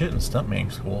weird shit in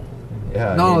stuntman school.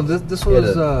 Yeah. No, this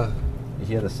was.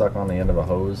 He had to suck on the end of a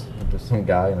hose to some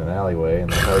guy in an alleyway,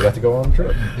 and that's how he got to go on the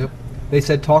trip. Yep. They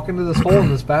said talk into this hole in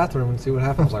this bathroom and see what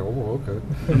happens. I was like, oh, okay.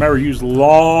 Remember, use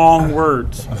long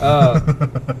words.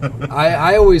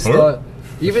 I always thought,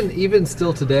 even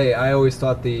still today, I always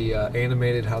thought the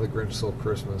animated How the Grinch Stole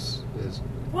Christmas is.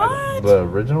 What? The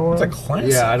original one? It's a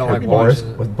classic. Yeah, I don't like Boris,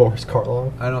 watching it. with Boris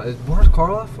Karloff. I don't. Is Boris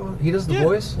Karloff on? He does the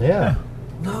voice? Yeah.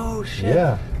 No shit.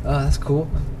 Yeah. That's cool.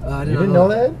 I You didn't know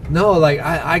that? No, like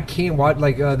I can't watch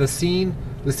like the scene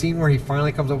where he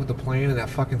finally comes up with the plan and that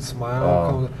fucking smile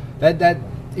comes. That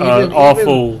even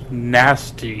awful,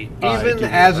 nasty. Even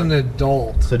as an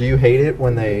adult. So do you hate it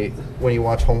when you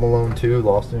watch Home Alone 2,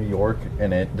 Lost in New York,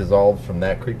 and it dissolves from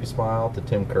that creepy smile to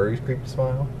Tim Curry's creepy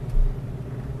smile?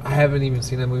 I haven't even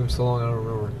seen that movie in so long I don't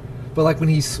remember. But like when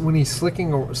he's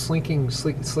slithering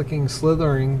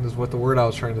is what the word I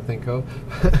was trying to think of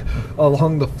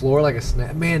along the floor like a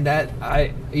snap. Man, that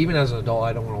even as an adult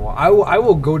I don't want to watch. I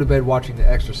will go to bed watching The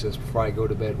Exorcist before I go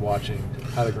to bed watching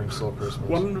How the Grinch Stole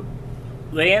Christmas.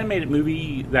 The animated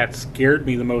movie that scared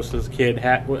me the most as a kid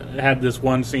had this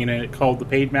one scene in it called The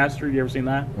Page Master. You ever seen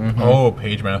that? Mm-hmm. Oh,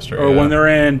 Page Master. Or when they're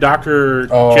in Dr.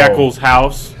 Jekyll's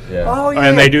house. Yeah. Oh yeah,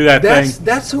 and they do thing.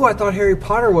 That's who I thought Harry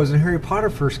Potter was when Harry Potter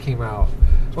first came out.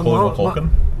 Macaulay Culkin?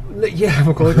 Yeah,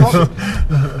 Macaulay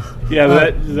Culkin.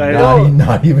 Yeah,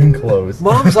 not even close.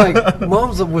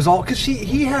 Mom's was all because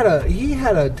he had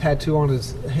a tattoo on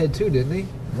his head too, didn't he?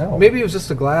 No. Maybe it was just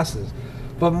the glasses.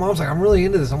 But Mom's like, I'm really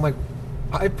into this. I'm like,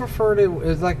 I preferred it.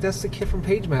 It's like that's the kid from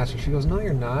Page Master. She goes, no,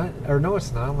 you're not, or no,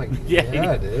 it's not. I'm like, yeah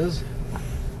it is.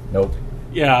 Nope.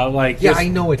 Yeah, like yeah, I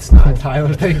know it's not,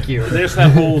 Tyler. Thank you. There's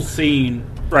that whole scene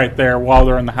right there while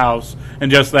they're in the house, and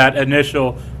just that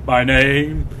initial, my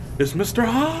name is Mr.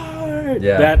 Hyde.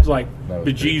 Yeah, that's like that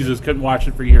bejesus. Couldn't watch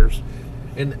it for years.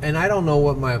 And I don't know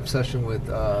what my obsession with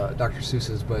Dr. Seuss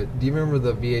is, but do you remember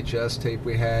the VHS tape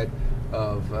we had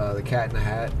of The Cat in the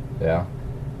Hat? Yeah.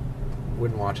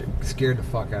 Wouldn't watch it. Scared the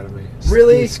fuck out of me.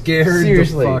 Really? Scared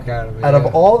Seriously? the fuck out of me. Out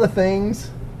of all the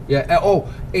things... Yeah.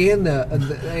 And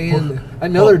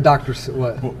another Dr.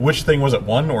 What? Which thing was it,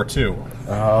 1 or 2?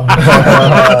 No.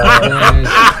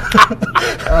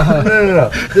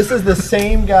 This is the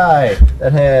same guy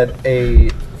that had a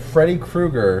Freddy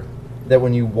Krueger that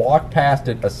when you walked past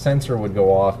it, a sensor would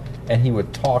go off and he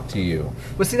would talk to you.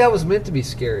 But see, that was meant to be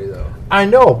scary, though. I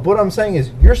know, but what I'm saying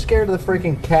is you're scared of the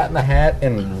freaking Cat in the Hat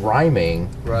and rhyming.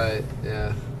 Right,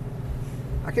 yeah.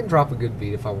 I can drop a good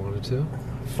beat if I wanted to.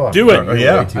 Fuck. Do it. You're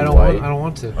Yeah. way too I white. don't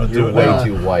want to. You're way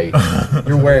too white.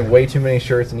 You're wearing way too many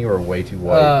shirts and you are way too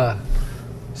white.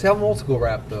 See, I'm old school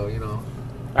rap, though, you know.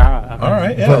 All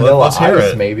right, yeah, Vanilla let's hear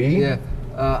Ice, it. maybe. Yeah.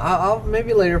 I'll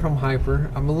maybe later if I'm hyper.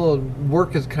 I'm a little...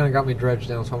 Work has kind of got me dredged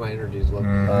down, so my energy is low.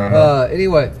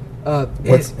 Anyway...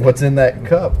 What's in that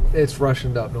cup? It's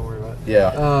Russianed up. Don't worry about it.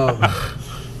 Yeah.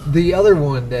 The other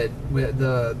one the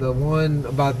one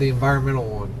about the environmental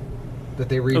one that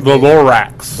they remade. The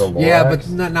Lorax. Yeah, but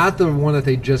not the one that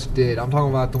they just did. I'm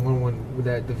talking about the one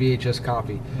that the VHS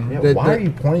copy. Yeah, why are you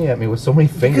pointing at me with so many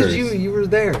fingers? Because you were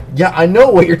there. Yeah, I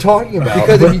know what you're talking about.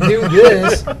 Because if you do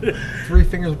this, 3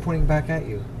 fingers are pointing back at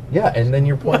you. Yeah, and then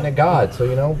you're pointing at God, so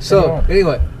you know. So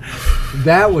anyway,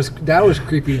 that was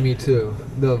creepy to me too.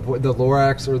 The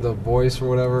Lorax or the voice or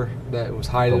whatever that was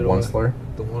hiding. The Onceler?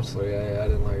 The Onceler, yeah, I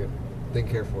didn't like it. Didn't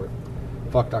care for it.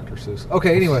 Fuck Dr. Seuss.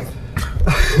 Okay, anyway.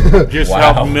 Just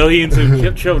Wow. help millions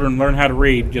of children learn how to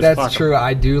read. Just That's true.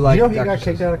 I do like. You know he Dr. got Seuss.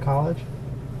 kicked out of college?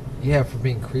 Yeah, for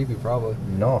being creepy, probably.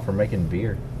 No, for making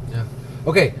beer. Yeah.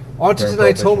 Okay, on to During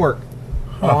tonight's Prohibition. homework.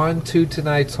 On to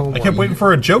tonight's homework. I kept waiting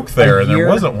for a joke there, and there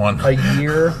wasn't one. A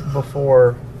year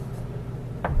before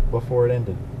it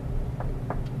ended.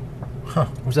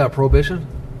 Was that Prohibition?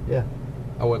 Yeah.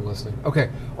 I wasn't listening. Okay,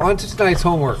 on to tonight's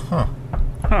homework. Huh.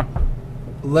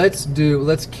 Let's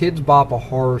kids bop a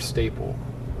horror staple.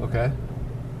 Okay.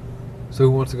 So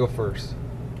who wants to go first?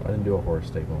 I didn't do a horror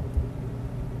staple.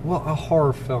 Well, a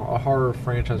horror film, a horror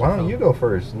franchise. Why don't film. you go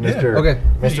first, Mr. Okay.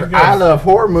 Mr. You go. I love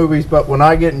horror movies, but when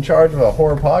I get in charge of a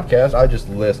horror podcast, I just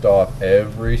list off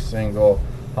every single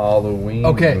Halloween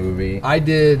movie. I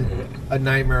did A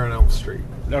Nightmare on Elm Street.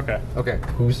 Okay. Okay.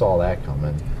 Who saw that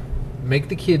coming? Make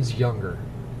the kids younger,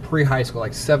 pre-high school,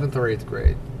 like 7th or 8th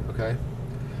grade. Okay.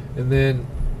 And then,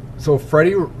 so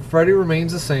Freddy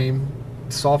remains the same.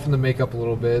 Soften the makeup a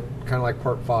little bit, kind of like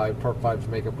Part 5. Part 5's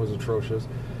makeup was atrocious.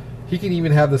 He can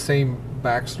even have the same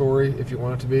backstory if you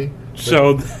want it to be.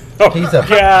 So He's a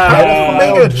How do you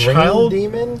make a dream child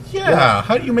demon? Yeah.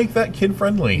 How do you make that kid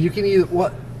friendly? You can either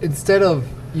what instead of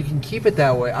you can keep it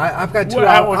that way. I've got two.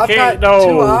 Well, I've got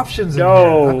two options in here.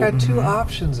 I've got two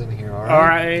options in here. All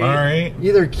right. All right.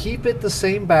 Either keep it the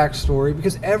same backstory,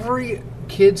 because every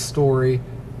kid story,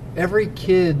 every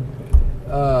kid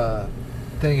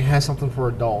thing has something for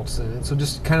adults in it. So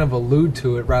just kind of allude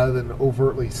to it rather than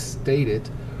overtly state it.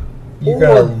 You're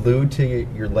gonna allude to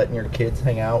you're letting your kids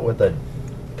hang out with a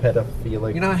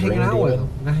pedophilic. You're not hanging out with them.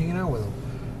 You're not hanging out with them.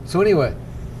 So anyway,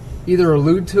 either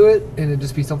allude to it and it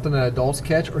just be something that adults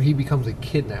catch, or he becomes a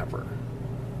kidnapper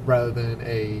rather than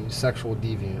a sexual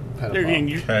deviant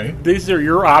pedophile. Okay. These are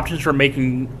your options for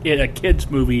making it a kids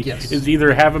movie. Yes. Is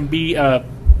either have him be a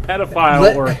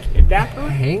pedophile or a kidnapper.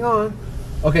 Hang on.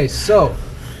 Okay, so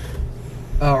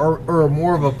or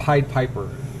more of a Pied Piper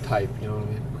type. You know what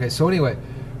I mean? Okay, so anyway.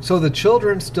 So the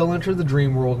children still enter the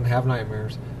dream world and have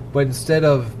nightmares, but instead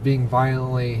of being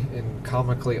violently and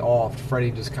comically off,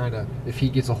 Freddy just kind of, if he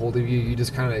gets a hold of you, you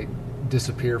just kind of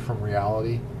disappear from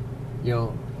reality, you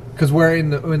know? Because where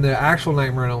in the actual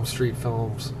Nightmare on Elm Street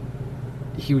films,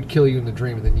 he would kill you in the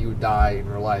dream and then you would die in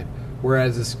real life.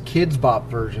 Whereas this Kidz Bop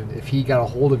version, if he got a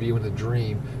hold of you in the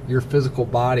dream, your physical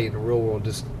body in the real world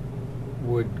just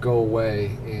would go away,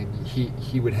 and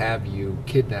he would have you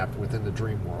kidnapped within the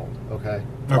dream world. Okay.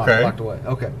 Locked away.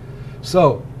 Okay.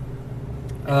 So.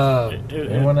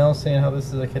 Anyone else saying how this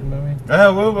is a kid movie?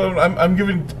 Well, I'm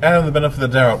giving Adam the benefit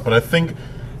of the doubt, but I think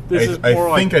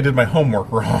I did my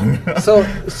homework wrong. so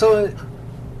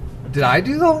did I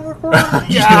do the homework wrong?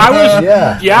 Yeah, I was.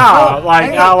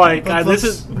 Yeah. This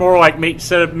is more like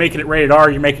instead of making it rated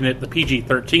R, you're making it the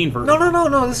PG-13 version.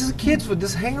 No. This is kids with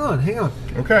this. Hang on.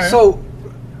 Okay.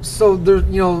 So there's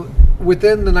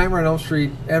within the Nightmare on Elm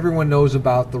Street, everyone knows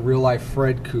about the real life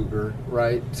Fred Cougar,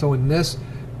 right? So in this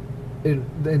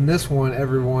one,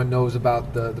 everyone knows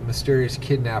about the mysterious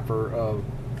kidnapper of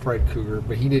Fred Cougar,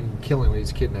 but he didn't kill him when he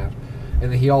was kidnapped,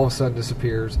 and then he all of a sudden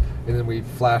disappears, and then we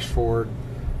flash forward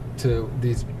to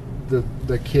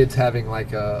the kids having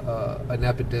like an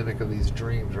epidemic of these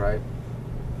dreams, right?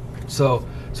 So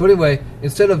anyway,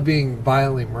 instead of being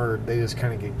violently murdered, they just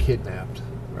kind of get kidnapped,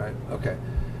 right? Okay.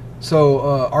 So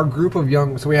our group of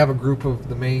so we have a group of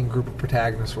the main group of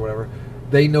protagonists or whatever.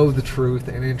 They know the truth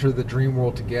and enter the dream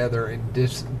world together and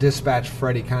dispatch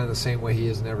Freddy kind of the same way he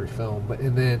is in every film.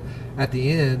 And then at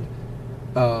the end,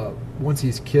 once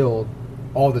he's killed,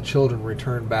 all the children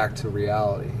return back to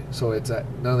reality. So it's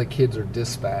none of the kids are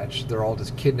dispatched; they're all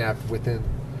just kidnapped within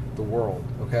the world.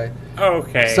 Okay.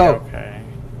 Okay.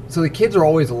 So the kids are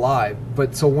always alive,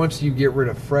 but so once you get rid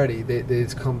of Freddy, they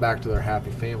just come back to their happy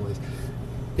families.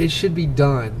 It should be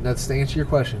done. That's to answer your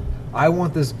question. I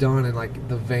want this done in like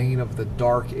the vein of the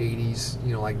dark 80s,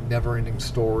 like Never-Ending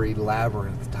Story,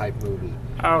 Labyrinth type movie.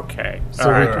 Okay. So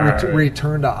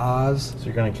Return to Oz. So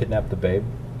you're going to kidnap the babe?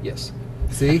 Yes.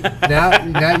 See? now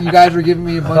you guys are giving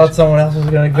me a bunch. I thought someone else was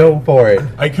going to go for it.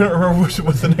 I couldn't remember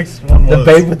what the next one was. The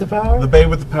babe with the power? The babe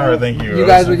with the power, thank you. You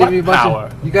guys were giving me a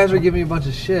bunch of. You guys were giving me a bunch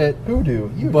of shit. Who do?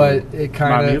 You but do. It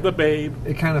kind of the babe.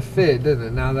 It kind of fit, didn't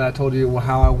it? Now that I told you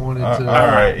how I wanted to. All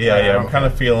right, yeah, I'm kind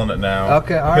of feeling it now.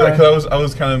 Okay, all right. Because I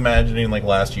was kind of imagining like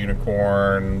Last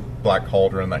Unicorn, Black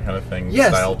Cauldron, that kind of thing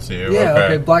style too. Yeah,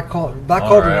 okay. Black Cauldron.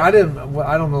 Right. I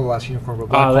don't know the Last Unicorn, but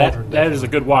Black Cauldron. That is a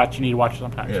good watch. You need to watch it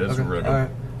sometime. Yeah, it's really good. All right.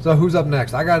 So who's up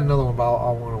next? I got another one, but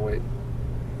I want to wait.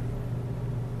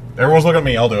 Everyone's looking at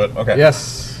me. I'll do it. Okay.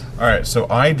 Yes. All right. So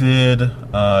I did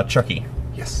Chucky.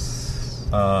 Yes.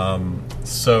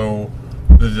 So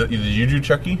did you do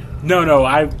Chucky? No.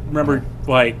 I remember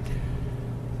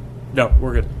No,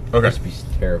 we're good. Okay. Just be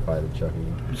terrified of Chucky.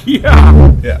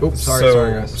 Yeah. Oops,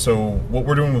 sorry, guys. So what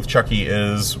we're doing with Chucky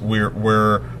is we're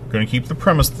going to keep the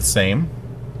premise the same.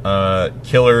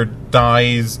 Killer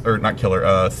dies, or not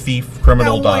killer, thief,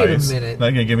 criminal dies. Wait a minute.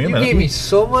 Not gonna give me a minute. You gave me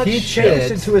so much He shit.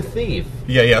 changed into a thief.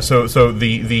 Yeah. So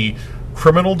the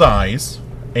criminal dies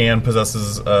and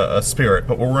possesses a spirit,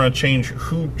 but we're going to change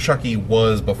who Chucky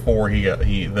was before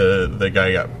the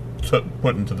guy got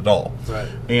put into the doll. Right.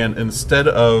 And instead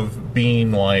of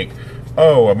being like,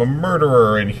 oh, I'm a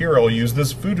murderer, and here I'll use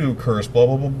this voodoo curse, blah,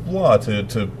 blah, blah, blah,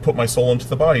 to put my soul into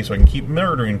the body so I can keep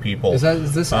murdering people. Is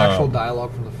this actual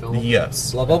dialogue from the film?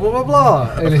 Yes. Blah, blah, blah, blah,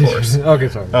 blah. Of course. Okay,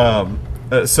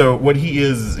 sorry. So what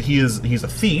he's a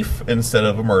thief instead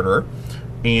of a murderer,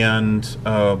 and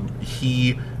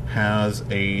he has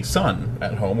a son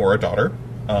at home, or a daughter,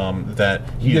 that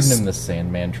You're giving him the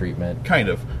Sandman treatment. Kind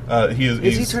of.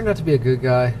 Is he turned out to be a good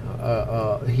guy?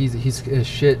 He's a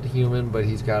shit human, but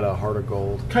he's got a heart of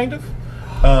gold. Kind of.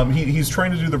 He's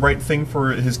trying to do the right thing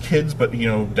for his kids, but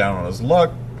down on his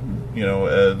luck.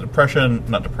 Not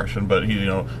depression, but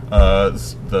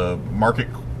the market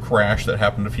crash that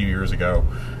happened a few years ago.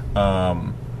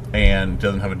 and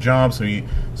doesn't have a job,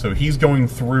 so he's going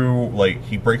through, like,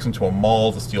 he breaks into a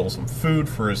mall to steal some food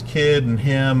for his kid and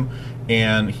him,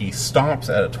 and he stops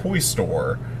at a toy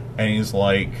store, and he's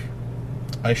like,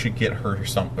 I should get her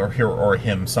or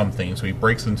him something. So he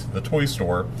breaks into the toy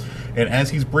store, and as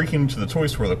he's breaking into the toy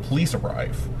store, the police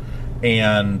arrive,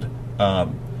 and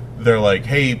they're like,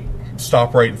 hey,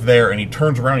 stop right there, and he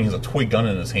turns around and he has a toy gun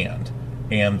in his hand,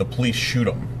 and the police shoot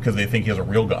him because they think he has a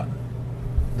real gun.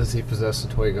 Does he possess a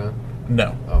toy gun?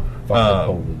 No. Oh, Fuck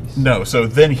the police. No, so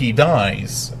then he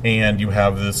dies, and you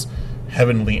have this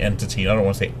heavenly entity. I don't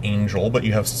want to say angel, but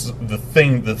you have the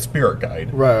thing, the spirit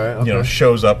guide. Right. Okay. You know,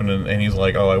 shows up and he's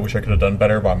like, "Oh, I wish I could have done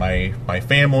better by my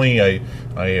family. I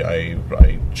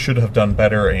should have done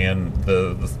better." And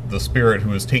the spirit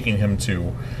who is taking him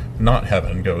to not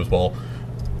heaven goes, "Well,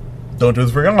 don't do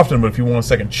this very often, but if you want a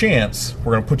second chance,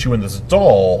 we're going to put you in this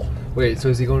doll." Wait, so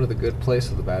is he going to the good place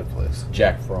or the bad place?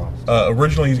 Jack Frost.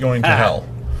 Originally, he's going to hell.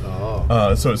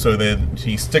 Oh. So then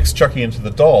he sticks Chucky into the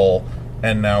doll,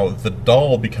 and now the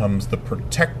doll becomes the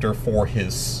protector for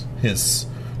his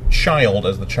child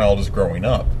as the child is growing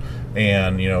up.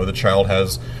 And, you know, the child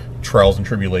has trials and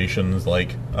tribulations,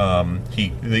 like he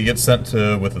gets sent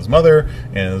to with his mother,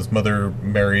 and his mother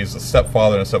marries a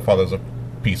stepfather, and the stepfather's a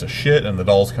piece of shit, and the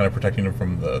doll's kind of protecting him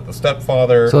from the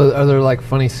stepfather. So are there, like,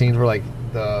 funny scenes where, like,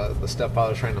 the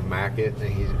stepfather's trying to mack it,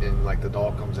 and like the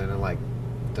doll comes in and, like,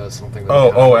 does something?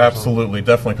 Oh, absolutely,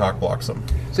 definitely cock blocks him.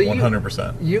 So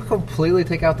 100%. You completely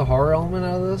take out the horror element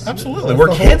out of this? Absolutely,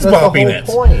 we're kids bopping it.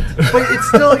 Point. But it's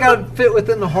still got to fit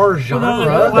within the horror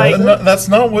genre. That's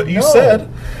not what you said.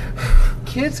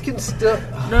 Kids can still.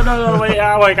 No. Wait,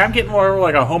 like, I'm getting more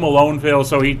like a Home Alone feel.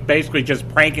 So he basically just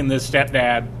pranking this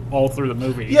stepdad all through the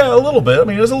movie. Yeah, a little bit. I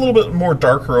mean, there's a little bit more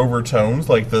darker overtones,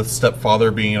 like the stepfather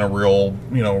being a real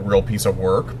piece of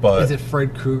work. But Is it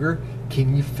Fred Krueger?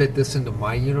 Can you fit this into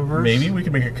my universe? maybe we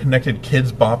can make a connected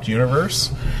kids bopped universe.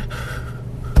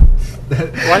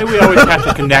 Why do we always have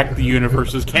to connect the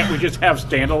universes? Can't we just have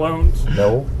standalones?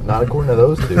 No, not according to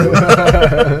those two.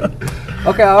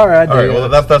 Okay, all right. All right, well,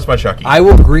 that's my Chucky. I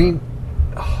will green.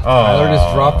 Tyler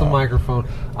just dropped the microphone.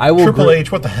 I will. Triple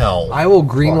H, what the hell? I will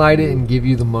greenlight it and give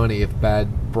you the money if Brad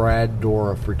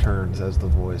Dourif returns as the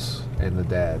voice and the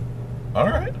dad. All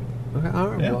right. Okay, all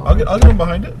right. Yeah, well, I'll get him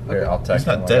behind it. Here, I'll text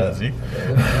He's him not like dead, that. is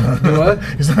he? Do what?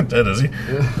 He's not dead, is he?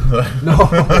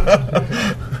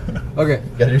 No. Okay.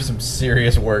 Gotta do some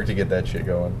serious work to get that shit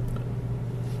going.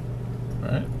 All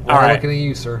right. We're All right. looking at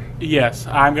you, sir. Yes,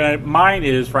 mine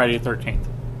is Friday the 13th.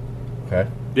 Okay.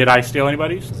 Did I steal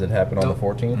anybody's? Does it happen on No. the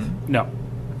 14th? No.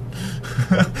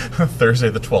 Thursday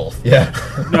the 12th. Yeah.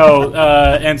 No,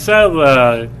 instead of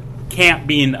the camp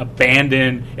being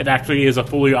abandoned, it actually is a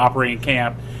fully operating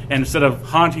camp. And instead of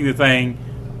haunting the thing,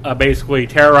 basically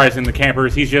terrorizing the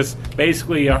campers, he's just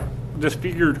basically a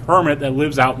disfigured hermit that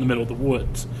lives out in the middle of the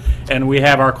woods. And we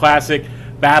have our classic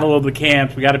battle of the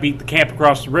camps. We got to beat the camp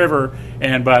across the river,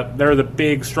 but they're the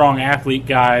big, strong athlete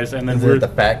guys. And then Is we're it the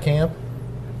fat camp?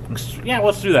 yeah,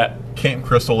 let's do that. Camp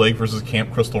Crystal Lake versus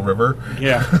Camp Crystal River.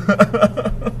 Yeah.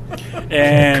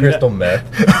 And Crystal meth.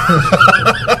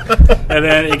 and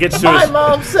then it gets to My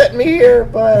mom sent me here,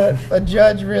 but a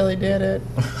judge really did it.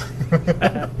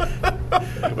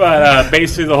 But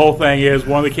basically, the whole thing is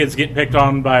one of the kids getting picked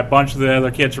on by a bunch of the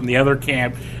other kids from the other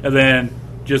camp, and then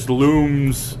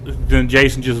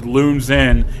Jason just looms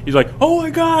in. He's like, "Oh my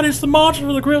God, it's the monster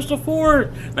of the Crystal Fort!"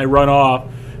 And they run off,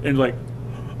 and he's like,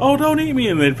 "Oh, don't eat me!"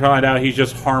 And then find out he's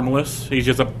just harmless. He's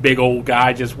just a big old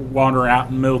guy just wandering out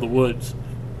in the middle of the woods.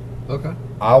 Okay.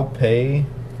 I'll pay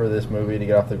for this movie to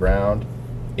get off the ground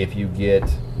if you get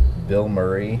Bill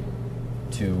Murray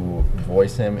to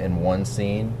voice him in one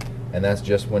scene, and that's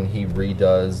just when he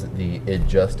redoes the "It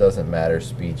Just Doesn't Matter"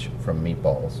 speech from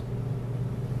Meatballs.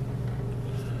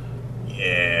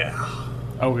 Yeah.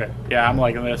 Okay, yeah, I'm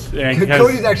liking this. And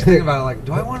Cody's actually thinking about it, like,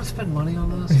 do I want to spend money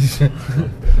on this?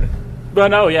 but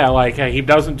no, yeah, like he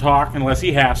doesn't talk unless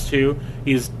he has to.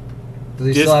 He's Do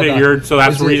they still have disfigured, so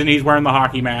that's is the it- reason he's wearing the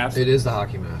hockey mask. It is the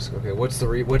hockey mask. Okay, what's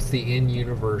the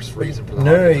in-universe reason for the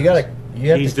No, hockey you mask?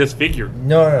 have He's to, disfigured.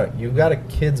 no, you gotta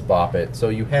kids bop it. So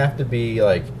you have to be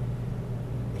like,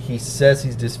 he says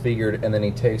he's disfigured, and then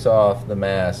he takes off the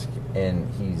mask, and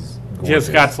he's gorgeous.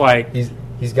 Just got like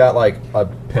He's got like a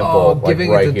pimple, Oh, like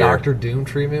giving right it the here. Doctor Doom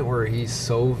treatment where he's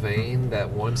so vain that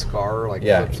one scar like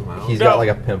Yeah, flips him out. he's No. got like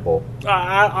a pimple.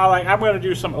 I'm going to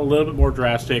do something a little bit more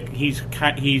drastic. He's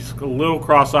a little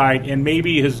cross-eyed, and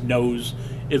maybe his nose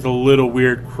is a little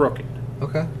weird, crooked.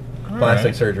 Okay. Plastic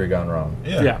right. surgery gone wrong.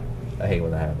 Yeah. I hate when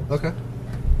that happens. Okay.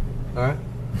 All right.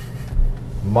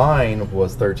 Mine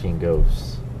was 13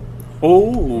 Ghosts.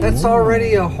 Oh, That's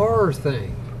already a horror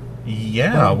thing.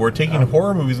 Yeah, we're taking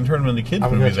horror movies and turning them into kids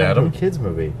movies, Adam. A kids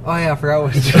movie. Oh yeah, I forgot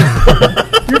what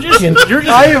You're just.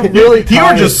 I am really tired. You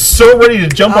were just so ready to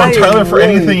jump on I am Tyler for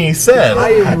really- anything he said. I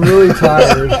am really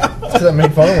tired. Because I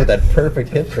made fun with that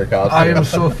perfect hipster costume. I am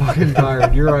so fucking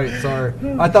tired. You're right. Sorry.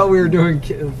 I thought we were doing.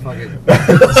 Fuck it.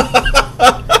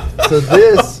 So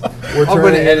this, we're I'm gonna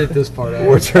turning, edit this part out.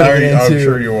 we're turning I'm into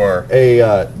sure you are.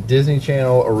 a Disney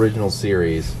Channel original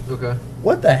series. Okay.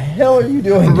 What the hell are you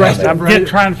doing? Right, down there? I'm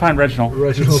trying to find Reginald.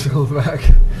 Reginald's coming back.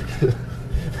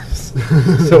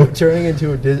 So we're turning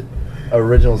into a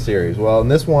original series. Well, in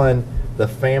this one, the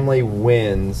family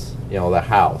wins, the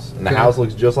house, and the Okay. house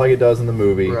looks just like it does in the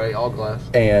movie. Right, all glass.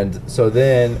 And so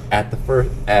then at the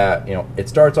first, it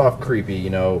starts off creepy.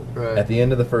 Right. At the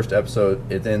end of the first episode,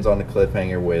 it ends on a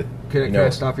cliffhanger with. Can I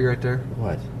stop you right there?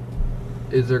 What?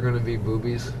 Is there going to be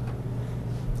boobies?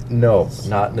 No,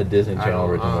 not in the Disney I Channel don't-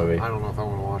 original movie. I don't know if I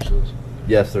want to watch this.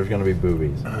 Yes, there's going to be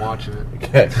boobies. I'm watching it.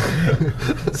 Okay.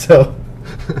 So.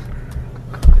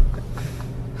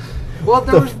 Well,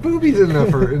 there was boobies in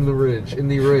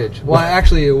the Ridge. Well,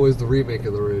 actually, it was the remake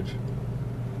of the Ridge.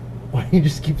 Why do you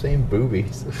just keep saying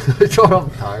boobies? I'm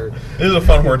tired. This is a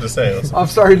fun word to say. I'm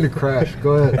starting to crash.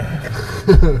 Go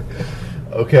ahead.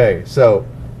 Okay, so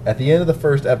at the end of the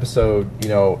first episode,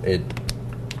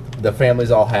 the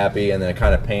family's all happy, and then it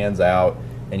kind of pans out,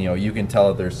 and you can tell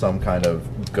that there's some kind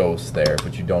of ghost there,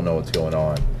 but you don't know what's going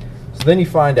on. So then you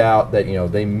find out that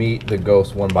they meet the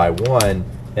ghosts one by one,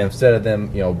 and instead of them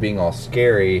being all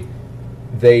scary,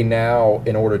 they now,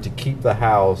 in order to keep the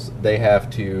house, they have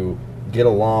to get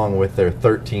along with their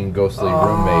 13 ghostly roommates.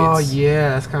 Oh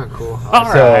yeah, that's kind of cool. All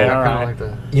So- right, I all kind right. of like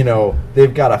that.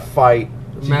 They've got to fight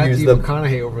to use Matthew the.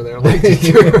 McConaughey over there, like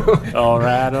the All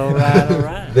right, all right, all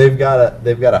right. They've got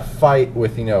to fight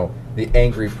with the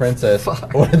angry princess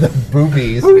Fuck. or the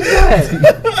boobies. Who's that?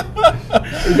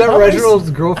 Is that How many- Reginald's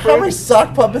How girlfriend? many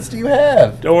sock puppets do you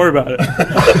have? Don't worry about it.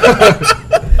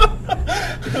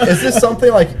 Is this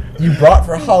something like you brought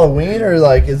for Halloween, or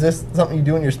is this something you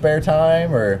do in your spare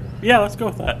time, or? Yeah, let's go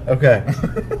with that. Okay.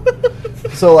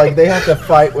 So they have to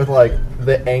fight with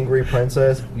the angry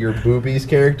princess, your boobies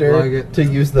character, Like it. to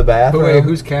use the But bathroom. wait,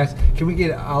 who's cast? Can we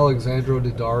get Alexandro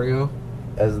Daddario?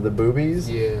 as the boobies?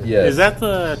 Yeah. Yes. Is that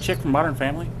the chick from Modern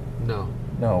Family? No,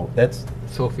 No, that's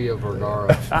Sofia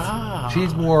Vergara. Ah.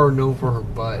 She's more known for her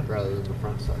butt rather than the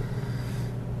front side.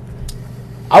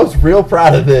 I was real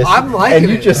proud of this. I'm liking and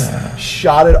you it. just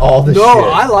shot it all the shit. No,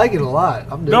 I like it a lot.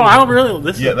 I'm No, I don't really.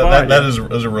 This is Yeah, a fun that idea.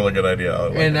 is a really good idea. I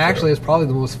like And it, actually, too. it's probably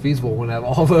the most feasible one out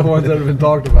of all the ones that have been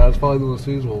talked about. It's probably the most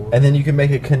feasible one. And then you can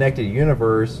make a connected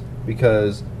universe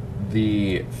because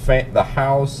the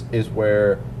house is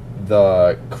where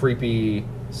the creepy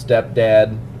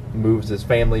stepdad moves his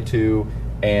family to,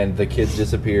 and the kids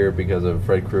disappear because of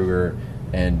Fred Krueger,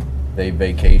 and they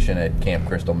vacation at Camp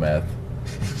Crystal Meth.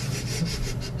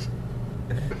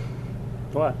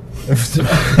 What?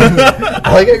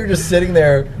 I like how you're just sitting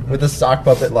there with a sock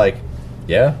puppet,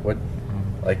 yeah, what?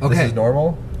 This Okay. is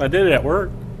normal. I did it at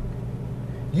work.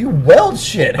 You weld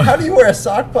shit. How do you wear a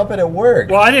sock puppet at work?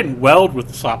 Well, I didn't weld with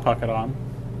the sock pocket on.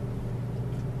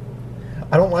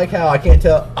 I don't like how I can't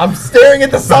tell. I'm staring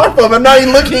at the sock puppet. I'm not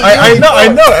even looking at I you.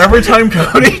 know. Every time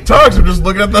Cody talks, I'm just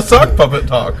looking at the sock puppet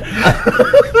talk.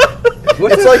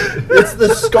 It's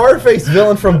the Scarface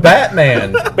villain from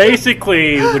Batman.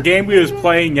 Basically, the game we was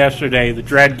playing yesterday, the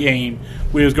Dread game,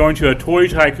 we was going to a toy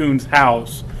tycoon's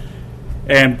house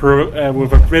and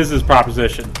with a business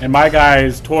proposition, and my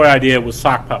guy's toy idea was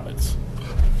sock puppets.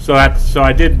 So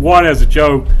I did one as a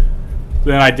joke,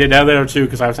 then I did the other two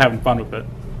because I was having fun with it.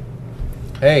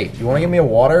 Hey, you want to give me a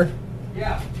water?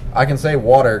 Yeah. I can say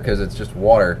water because it's just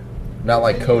water, not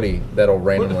like Cody that'll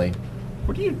randomly.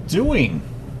 What are you doing?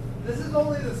 This is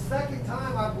only the second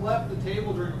time I've left the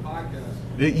table during a podcast.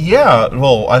 Yeah,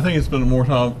 well, I think it's been more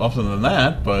often than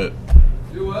that, but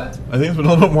Do what? I think it's been a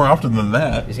little bit more often than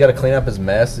that. He's got to clean up his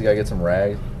mess. He's got to get some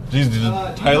rags. Jeez,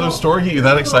 did Tyler's story get you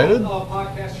that excited?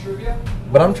 Podcast trivia.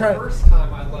 But I'm trying. First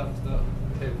time I left the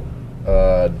table.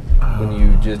 When you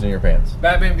jizzed in your pants.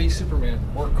 Batman v Superman.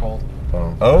 Work called.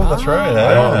 Oh, that's right.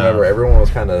 I don't yeah. remember. Everyone was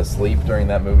kind of asleep during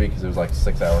that movie because it was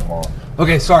 6 hours long.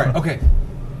 Okay, sorry. Okay.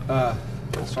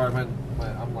 Sorry, man.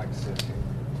 I'm sick.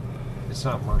 It's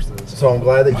not worse than this. So I'm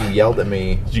glad that you yelled at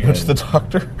me. Did you go to the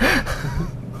doctor?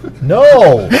 No!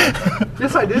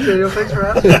 Yes, I did, Daniel. Thanks for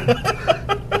asking.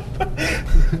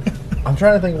 I'm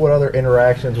trying to think what other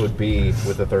interactions would be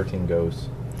with the 13 ghosts.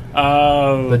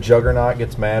 The Juggernaut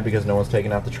gets mad because no one's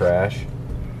taking out the trash.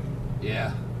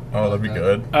 Yeah. Oh, that'd be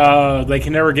good. They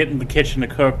can never get in the kitchen to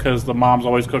cook because the mom's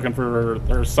always cooking for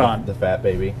her son. The fat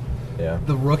baby. Yeah.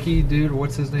 The rookie dude,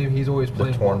 what's his name? He's always The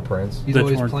playing Torn ball. Prince. He's The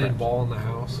always Torn playing Prince. ball in the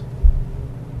house.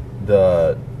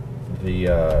 The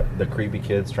creepy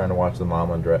kids trying to watch the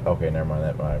mom undress. Okay, never mind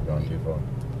that. I've gone too far.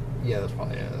 Yeah, that's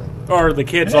probably Or the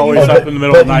kid's Yeah, always but- up in the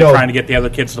middle of the but, night you know, trying to get the other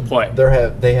kids to play.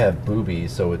 They have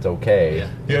boobies, so it's okay. Yeah.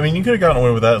 Yeah, I mean, you could have gotten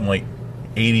away with that in like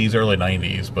 80s, early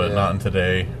 90s, but Yeah. not in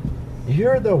today. You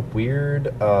hear the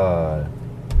weird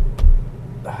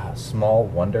Small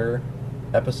Wonder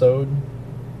episode?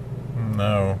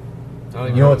 No. I don't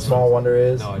even You know what it's- Small Wonder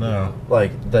is? No, I No. don't.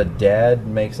 Like the dad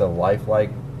makes a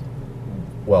lifelike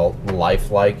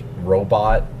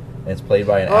robot, and it's played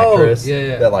by an Oh, actress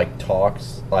yeah. that like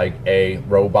talks like a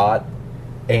robot,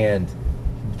 and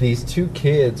these two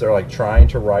kids are like trying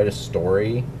to write a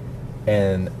story,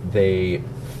 and they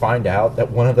find out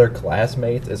that one of their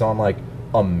classmates is on like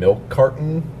a milk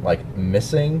carton, like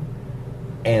missing,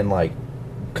 and like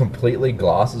completely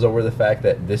glosses over the fact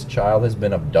that this child has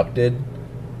been abducted,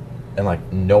 and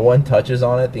like no one touches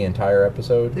on it the entire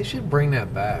episode. They should bring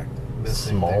that back.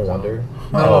 Missing Small things Wonder?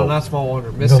 on. No, Oh. no, not Small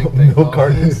Wonder. Missing Milk- things. milk on.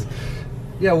 cartons?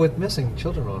 Yeah, with missing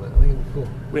children on it. I think it'd be cool.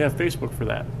 We have Facebook for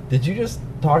that. Did you just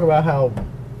talk about how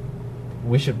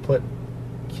we should put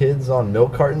kids on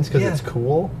milk cartons because Yeah. it's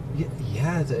cool?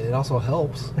 Yeah, it also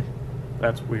helps.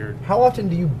 That's weird. How often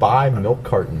do you buy milk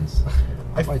cartons?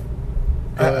 I, Like,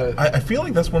 I feel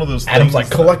like that's one of those Adam's things. like,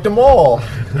 collect them all.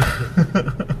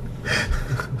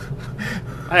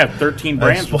 I have 13 That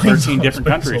brands from explains- 13 different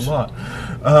explains countries. a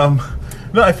lot.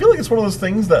 No, I feel like it's one of those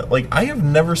things that like I have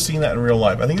never seen that in real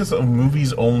life. I think it's a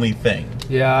movies only thing.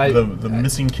 yeah, The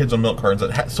missing kids on milk cartons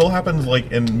that still happens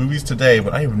like in movies today,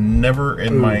 but I have never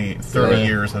in my 30 yeah.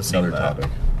 years have seen Another that.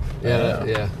 topic.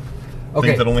 yeah. Okay,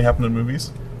 Things that only happen in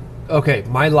movies. okay.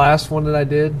 My last one that I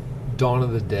did, Dawn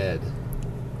of the Dead.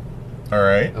 All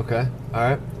right. Okay, all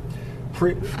right.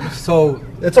 So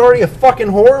It's already a fucking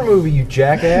horror movie, you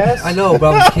jackass. I know,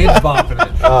 but I'm kids bumping it.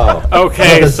 Oh.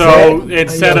 Okay, The so Zed?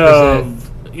 instead I know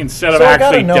the of So I gotta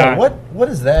actually know dying, what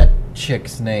is that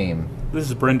chick's name? this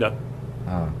is Brenda.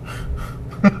 Oh.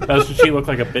 Doesn't she look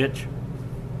like a bitch?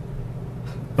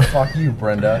 Fuck you,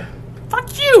 Brenda. Fuck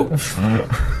you!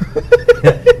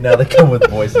 Now they come with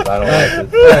voices. I don't like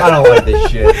this. I don't like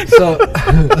this shit. So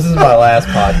This is my last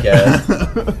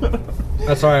podcast.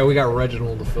 that's all right. We got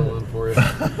Reginald to fill in for you.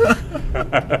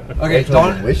 Okay, Rachel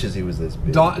Dawn, wishes he was this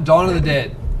big. Dawn of the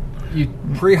Dead. You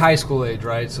pre-high school age,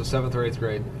 right? So 7th or 8th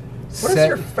grade. What is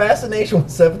your fascination with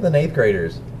 7th and 8th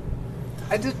graders?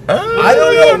 I did. I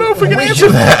don't know if we can We answer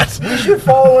should- that. We should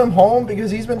follow him home because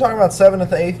he's been talking about 7th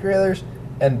and 8th graders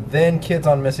and then kids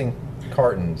on missing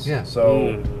cartons. Yeah.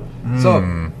 So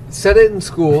So set it in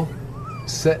school.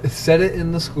 Set it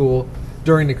in the school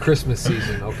during the Christmas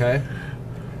season. Okay.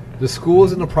 The school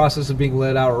is in the process of being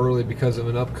let out early because of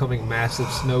an upcoming massive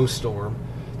snowstorm.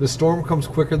 The storm comes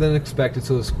quicker than expected,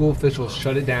 so the school officials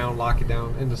shut it down, lock it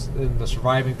down, and the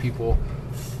surviving people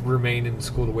remain in the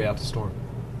school to wait out the storm.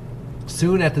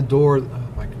 Soon at the door,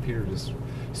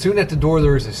 Soon at the door,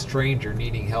 there is a stranger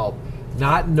needing help.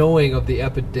 Not knowing of the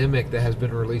epidemic that has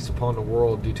been released upon the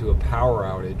world due to a power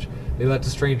outage, they let the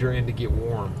stranger in to get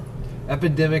warm.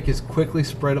 Epidemic is quickly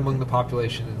spread among the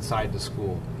population inside the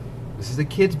school. This is the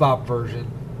Kids Bop version,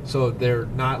 so they're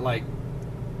not like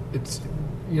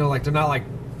they're not like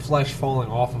flesh falling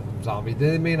off of them zombies.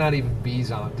 They may not even be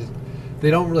zombies. They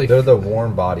don't really. they're the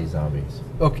warm body zombies.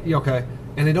 Okay,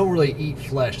 and they don't really eat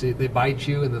flesh. They bite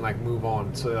you and then like move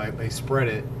on. So like they spread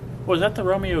it. Was that the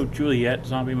Romeo Juliet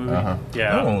zombie movie? Uh-huh.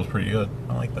 Yeah. That one was pretty good.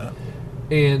 I like that.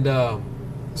 And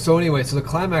so anyway, so the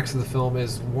climax of the film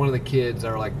is one of the kids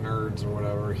that are like nerds or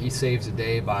whatever. He saves the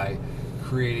day by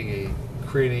creating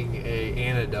a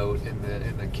antidote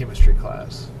in the chemistry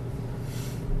class.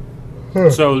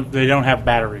 So they don't have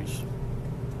batteries.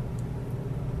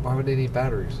 Why would they need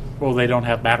batteries? Well, they don't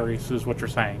have batteries, is what you're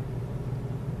saying.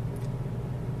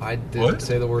 I didn't What?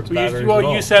 say the words batteries. at Well,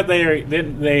 all. you said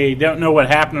they don't know what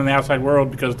happened in the outside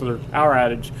world because of their power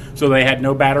outage, so they had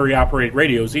no battery-operated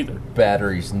radios either.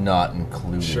 Batteries not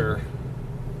included. Sure.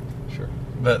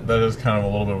 That is kind of a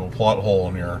little bit of a plot hole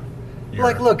in your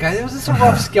Like, look, guys, it was just a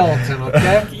rough skeleton,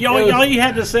 okay? All you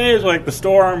had to say is like the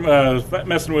storm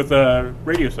messing with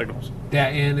radio signals. Yeah,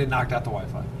 and it knocked out the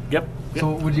Wi-Fi. Yep.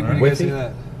 So, what do you guys Witty? think of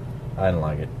that? I didn't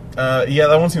like it. Yeah,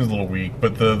 that one seems a little weak,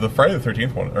 but the Friday the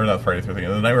 13th one, or not Friday the 13th,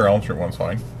 the Nightmare on Elm Street one's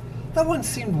fine. That one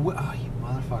seemed. Oh, you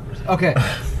motherfuckers. Okay.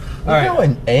 Look All right.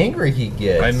 how angry he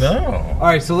gets. I know. All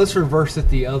right, so let's reverse it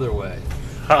the other way.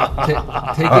 Take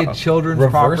a children's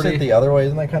Reverse property. it the other way.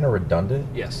 Isn't that kind of redundant?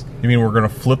 Yes. You mean we're gonna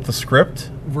flip the script?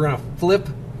 We're going to flip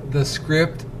the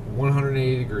script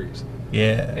 180 degrees.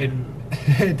 Yeah. And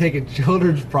and taking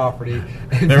children's property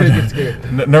and make it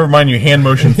scary. Never mind, you hand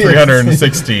motion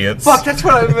 360. It's Fuck, that's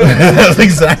what I meant. that's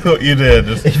exactly what you did.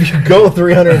 Just, If you go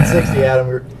 360, Adam,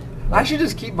 you're... I should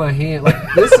just keep my hand, like,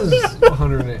 this is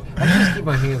 108. I should just keep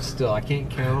my hand still. I can't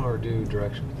count or do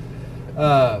directions.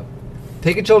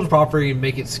 Take a children's property and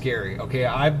make it scary. Okay,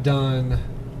 I've done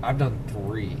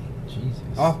 3. Jesus.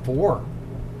 Oh, 4.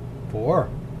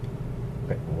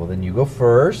 Okay, well, then you go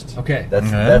first. Okay.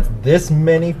 That's this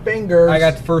many fingers. I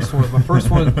got the first one. My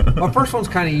first one's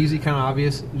kind of easy, kind of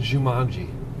obvious. Jumanji.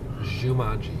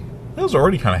 that was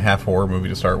already kind of half horror movie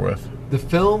to start with. The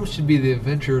film should be the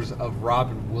adventures of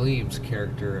Robin Williams'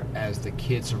 character as the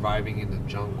kid surviving in the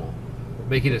jungle.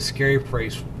 Make it a scary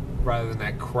place rather than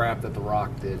that crap that The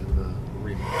Rock did in the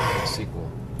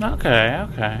sequel. Okay.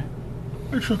 I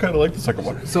actually kind of like the second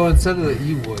one. So instead of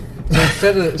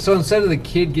the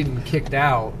kid getting kicked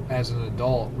out as an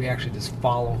adult, we actually just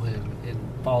follow him and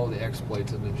follow the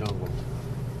exploits in the jungle.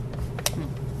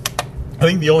 I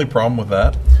think the only problem with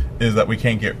that is that we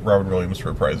can't get Robin Williams to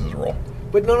reprise his role.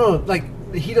 But no, like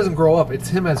he doesn't grow up. It's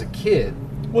him as a kid.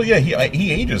 Well, yeah,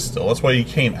 he ages still. That's why he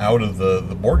came out of the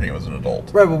board game as an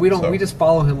adult. Right, but we don't. So- We just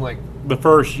follow him like. The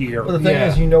first year. Well, the thing Yeah.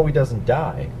 is, he doesn't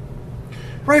die.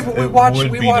 Right, but we It watched would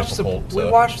the be difficult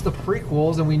to-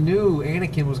 prequels, and we knew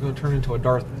Anakin was going to turn into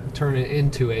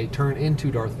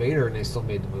Darth Vader, and they still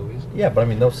made the movies. Yeah, but I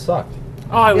mean, those sucked.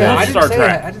 Oh, I Yeah, love Star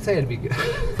Trek. I didn't say it'd be good.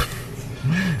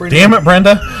 Damn it,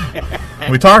 Brenda!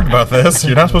 We talked about this.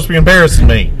 You're not supposed to be embarrassing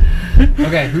me.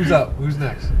 Okay, who's up? Who's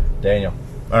next? Daniel.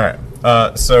 All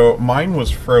right. So mine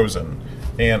was Frozen,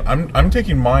 and I'm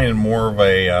taking mine in more of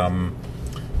a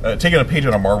taking a page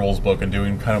out of Marvel's book and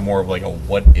doing kind of more of like a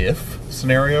what if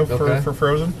scenario Okay. for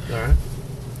Frozen. All right.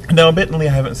 Now, admittedly,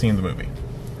 I haven't seen the movie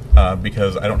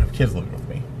because I don't have kids living with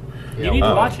me. You need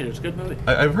to watch it. It's a good movie.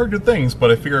 I've heard good things,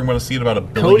 but I figure I'm going to see it about a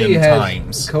billion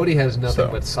times. Cody has nothing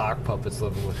So. but sock puppets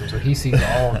living with him, so he sees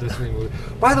all Disney movies.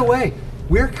 By the way,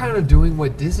 we're kind of doing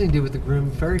what Disney did with the Grimm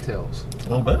fairy tales. A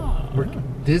little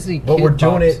bit. Disney, But kid we're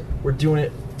doing pops. it. We're doing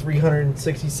it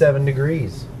 367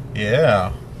 degrees.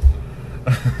 Yeah.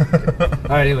 All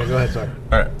right. Anyway, go ahead. Sorry.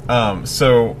 All right.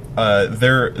 So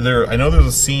there. I know there's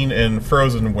a scene in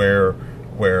Frozen where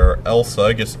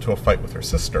Elsa gets into a fight with her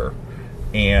sister,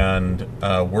 and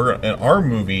we're in our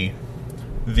movie.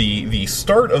 The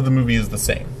start of the movie is the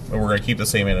same. We're going to keep the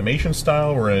same animation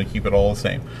style. We're going to keep it all the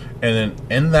same. And then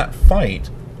in that fight,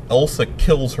 Elsa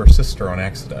kills her sister on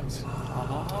accident.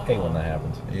 I hate when that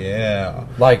happens. Yeah.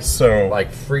 Like So-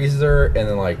 like freezes her and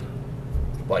then like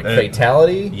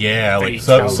fatality. Yeah, like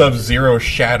Fatality. Sub-Zero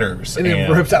shatters. And it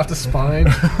rips out the spine.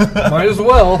 Might as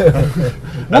well.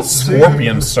 That's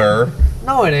Scorpion, sir.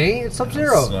 No, it ain't. It's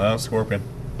Sub-Zero. It's not Scorpion.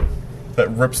 That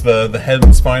rips the head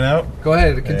and spine out. Go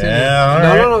ahead. Continue.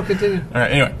 Yeah, all no, right. continue. All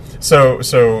right. Anyway,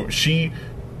 so she,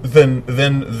 then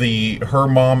her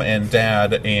mom and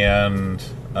dad and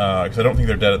because I don't think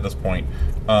they're dead at this point,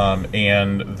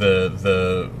 and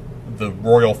the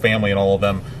royal family and all of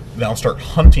them now start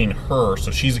hunting her.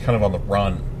 So she's kind of on the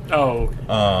run. Oh,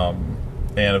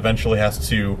 And eventually has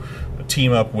to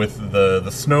team up with the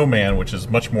snowman, which is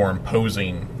much more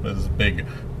imposing. This big,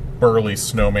 burly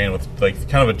snowman with like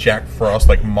kind of a Jack Frost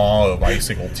like maw of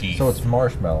icicle teeth. So it's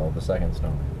Marshmallow, the second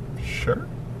snowman. Sure.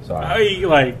 So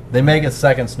like they make a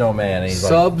second snowman. And he's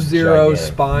Sub-Zero like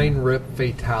gigantic. spine rip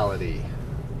fatality.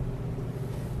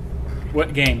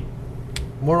 what game?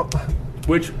 More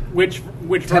Which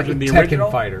version? The Tekken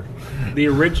original? Fighter. The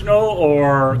original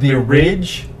or The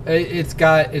Ridge. It's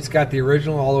got the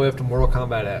original all the way up to Mortal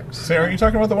Kombat X. So are you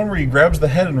talking about the one where he grabs the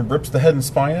head and rips the head and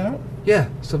spine out? Yeah,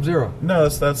 Sub-Zero. No,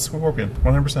 that's Scorpion,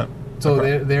 100%. So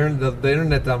the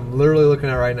internet that I'm literally looking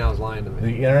at right now is lying to The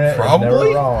me. internet Probably? is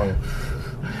never wrong.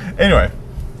 Anyway,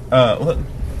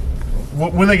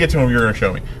 when they get to him, you're going to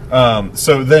show me.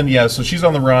 So she's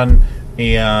on the run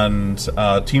and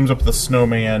teams up with the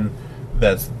snowman.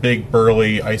 That's big,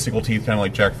 burly, icicle teeth, kind of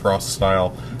like Jack Frost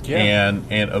style. Yeah. And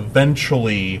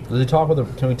eventually, Can we talk with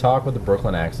the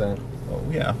Brooklyn accent oh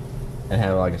yeah, and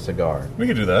have like a cigar? we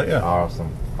could do that. Yeah.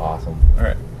 Awesome. All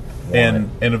right.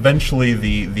 And eventually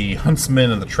the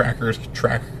huntsmen and the trackers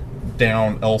track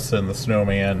down Elsa and the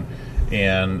snowman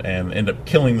and end up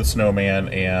killing the snowman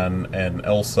and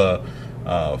Elsa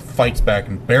fights back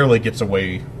and barely gets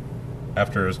away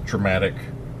after his dramatic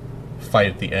fight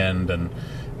at the end and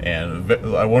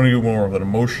I want to do more of an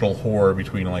emotional horror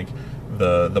between like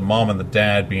the mom and the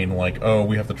dad being like, oh,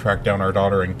 we have to track down our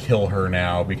daughter and kill her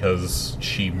now because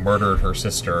she murdered her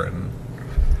sister and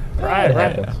Right.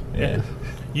 happens. yeah.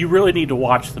 You really need to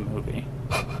watch the movie.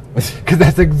 Because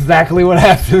that's exactly what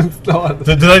happens.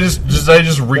 Did I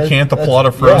just recant the plot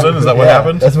of Frozen? Is that what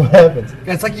happened? That's what happens.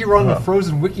 It's like you're on the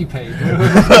Frozen wiki page.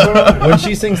 When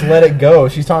she sings "Let It Go,"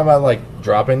 she's talking about like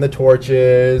dropping the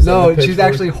torches. No, and the she's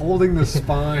pitchfork. actually holding the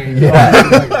spine. Yeah.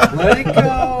 Like, let it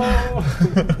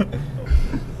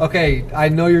go. Okay, I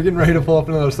know you're getting ready to pull up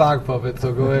another sock puppet,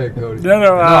 so go ahead, Cody.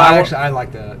 No, I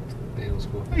like that. Daniel's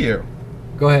cool. You.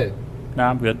 Go ahead. No,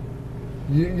 I'm good.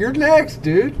 You're next,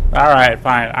 dude. All right,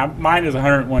 fine. Mine is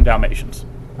 101 Dalmatians.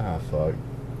 Ah, fuck.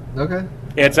 Okay.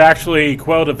 It's actually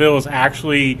Cruella de Vil is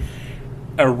actually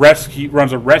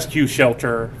runs a rescue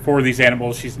shelter for these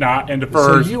animals. She's not into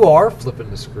furs. So you are flipping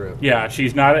the script. Yeah,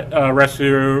 she's not a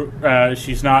rescuer.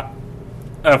 She's not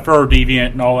a fur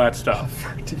deviant and all that stuff.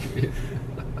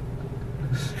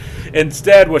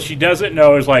 Instead, what she doesn't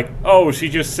know is like, oh, she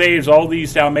just saves all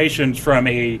these Dalmatians from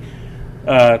a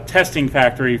testing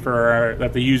factory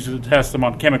that they use to test them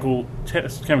on chemicals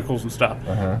and stuff.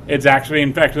 Uh-huh. It's actually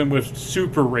infected them with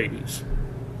super rabies.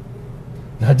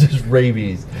 Not just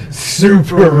rabies,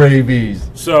 super rabies.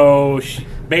 So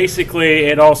basically,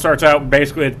 it all starts out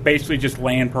basically just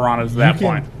land piranhas at that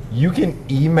point. You can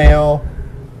email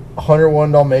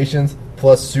 101 Dalmatians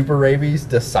plus super rabies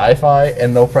to sci-fi,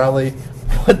 and they'll probably,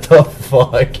 what the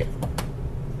fuck?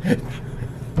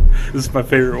 This is my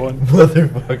favorite one.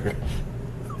 Motherfucker.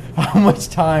 How much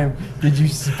time did you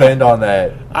spend on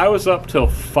that? I was up till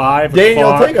 5 Daniel,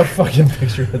 o'clock. take a fucking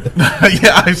picture of that.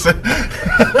 Yeah, I said.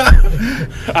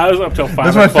 I was up till 5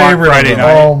 That's my o'clock favorite of Friday them.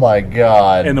 night Oh my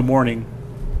god. in the morning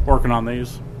working on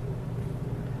these.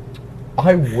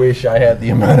 I wish I had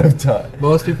the amount of time.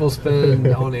 Most people spend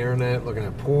on the internet looking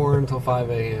at porn till 5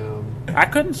 a.m. I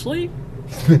couldn't sleep.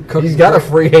 He's got a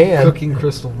free hand. Cooking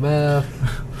crystal meth.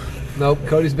 Nope,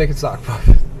 Cody's making sock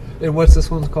puppets. And what's this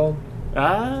one's called?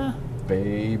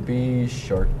 Baby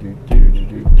shark doo doo doo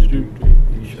doo doo doo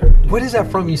baby shark. What is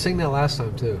that from? You sang that last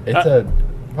time too. It's a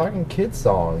fucking kid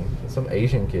song. Some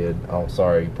Asian kid. Oh,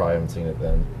 sorry, you probably haven't seen it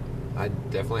then. I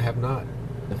definitely have not.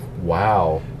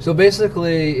 Wow. So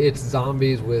basically, it's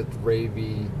zombies with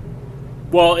rabies.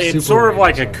 Well, it's Super sort of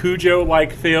like rabies, a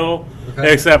Cujo-like feel,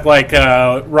 Okay. except like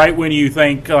right when you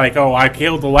think like, oh, I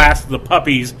killed the last of the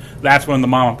puppies, that's when the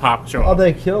mom and pop show Oh, up.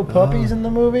 they kill puppies in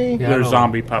the movie? Yeah. I They're know.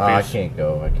 zombie I puppies. can't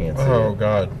go. I can't see Oh it.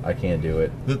 God, I can't do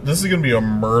it. this is gonna be a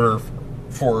murder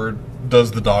for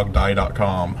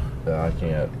doesthedogdie.com. I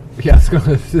can't. Yeah, it's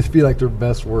gonna just be like their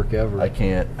best work ever. I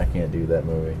can't do that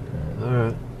movie. All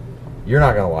right. You're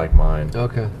not gonna like mine.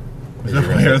 Okay.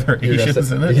 Are there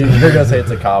Asians in it? You're gonna say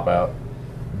it's a cop out.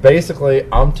 Basically,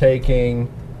 I'm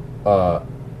taking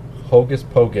Hocus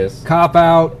Pocus. Cop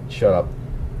out. Shut up.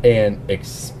 And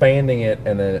expanding it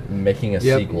and then making a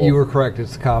Yep, sequel. you were correct.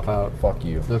 It's cop out. Fuck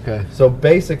you. Okay. So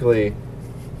basically,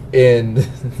 in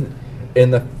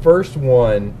the first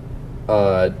one,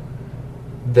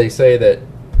 they say that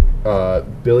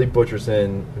Billy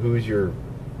Butcherson, who's your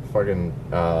fucking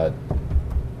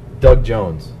Doug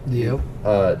Jones, Yep.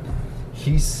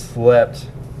 he slept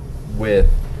with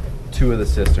two of the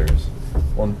sisters.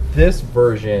 On this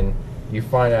version, you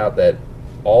find out that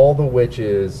all the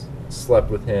witches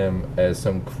slept with him as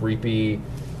some creepy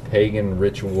pagan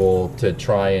ritual to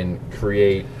try and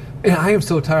create. And I am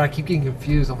so tired. I keep getting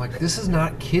confused. I'm like, this is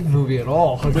not a kid movie at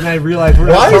all. And then I realize we're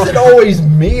Why is it always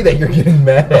me that you're getting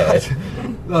mad at?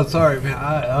 Oh, sorry, man.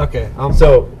 Okay.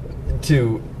 So,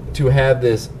 to have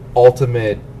this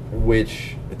ultimate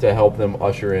witch to help them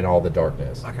usher in all the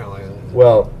darkness. I kind of like that.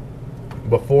 Well,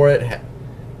 before it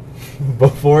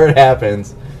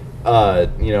happens,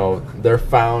 they're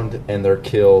found and they're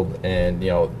killed, and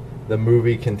the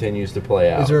movie continues to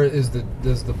play out.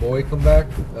 Does the boy come back?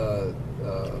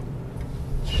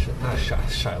 Not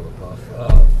Shia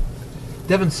LaBeouf.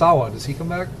 Devin Sawa, does he come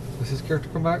back? Does his character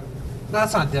come back? No,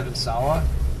 that's not Devin Sawa.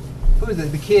 Who is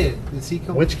it? The kid? Does he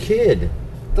come? Which kid?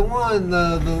 The one,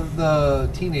 the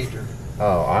teenager.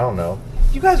 Oh, I don't know.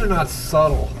 You guys are not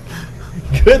subtle.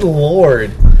 Good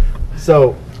lord.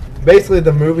 So, basically,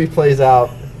 the movie plays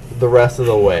out the rest of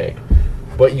the way,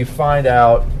 but you find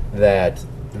out that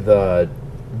the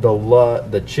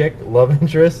chick love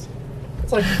interest.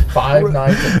 It's like Five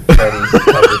Nights at Freddy's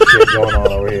type of shit going on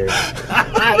over here.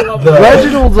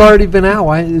 Reginald's already been out.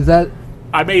 Why is that?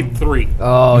 I made 3.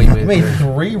 Oh, you You made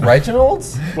 3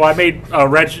 Reginalds? Well, I made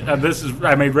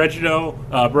I made Reginald,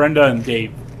 Brenda, and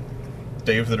Dave.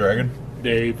 Dave the Dragon.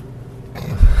 Dave.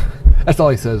 That's all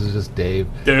he says is just Dave.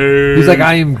 Dave. He's like,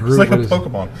 I am Groot. It's like a What is-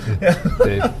 Pokemon.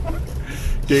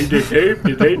 Dave.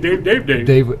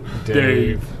 Dave.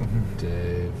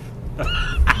 Dave.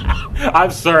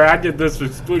 I'm sorry, I did this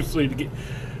exclusively to get.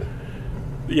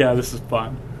 Yeah, this is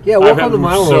fun. Yeah, welcome to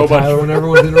my world, Tyler, when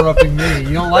everyone's interrupting me.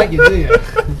 You don't like it, do you?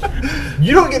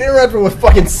 You don't get interrupted with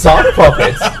fucking sock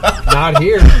puppets. Not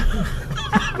here.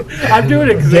 I'm doing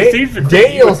it because it seems to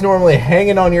Daniel's normally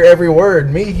hanging on your every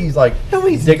word. Me, he's like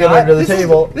digging under the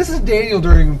table. This is Daniel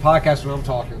during the podcast when I'm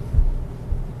talking.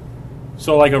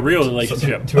 So like a real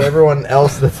relationship. To everyone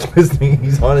else that's listening,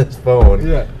 he's on his phone.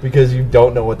 Yeah. Because you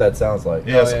don't know what that sounds like.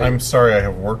 Yes, I'm sorry, I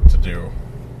have work to do.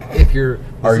 If you're...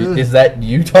 Is that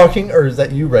you talking, or is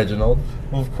that you, Reginald?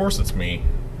 Well, of course it's me.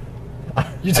 I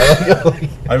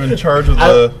I'm in charge of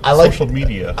the like social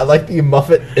media. I like the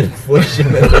Muppet inflation.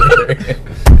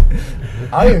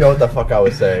 I don't even know what the fuck I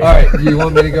was saying. All right, you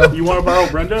want me to go? You want to borrow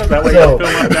Brenda? That way So- you can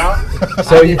fill them out.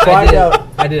 So you find out.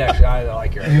 I did actually. I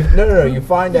like your... No. You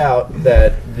find out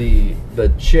that the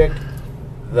chick,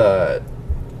 the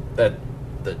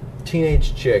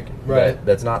teenage chick, Right.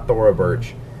 that's not Thora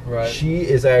Birch. Right. She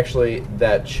is actually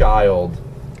that child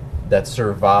that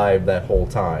survived that whole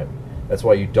time. That's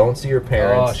why you don't see her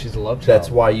parents. Oh, she's a love child. That's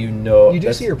why you know. You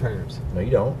do see her parents. No, you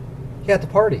don't. Yeah, at the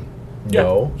party.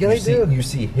 No. Yeah, you they see, do. You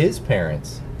see his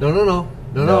parents.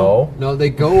 No, they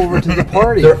go over to the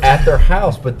party. They're at their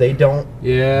house, but they don't.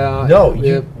 Yeah. No,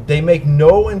 yeah. they make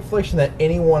no infliction that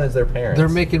anyone is their parents. They're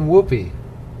making whoopee.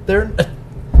 They're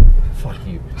fuck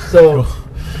you. So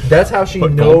that's how she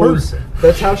But knows. Goldberg?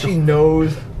 That's how she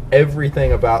knows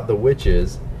everything about the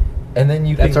witches, and then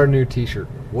you. That's can, our new T-shirt.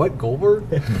 What, Goldberg?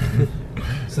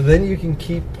 So then you can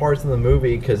keep parts of the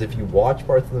movie, because if you watch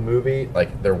parts of the movie,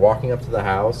 like they're walking up to the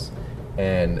house,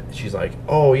 and she's like,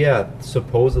 "Oh yeah,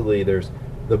 supposedly there's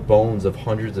the bones of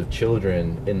hundreds of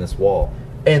children in this wall,"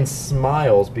 and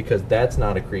smiles, because that's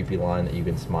not a creepy line that you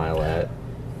can smile at.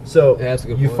 So Yeah, that's a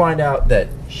good you point. find out that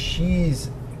she's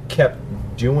kept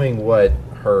doing what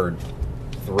her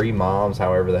 3 moms,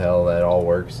 however the hell that all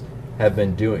works, have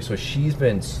been doing. So she's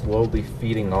been slowly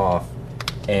feeding off,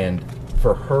 and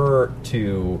for her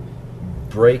to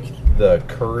break the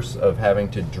curse of having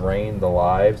to drain the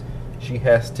lives, she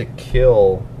has to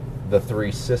kill the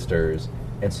 3 sisters.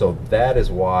 And so that is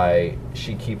why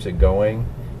she keeps it going,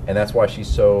 and that's why she's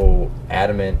so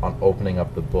adamant on opening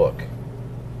up the book,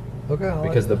 Okay. I like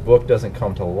because the that. book doesn't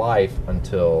come to life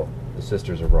until the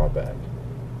sisters are brought back.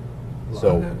 So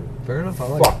Okay, fair enough. I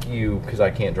like fuck you, because I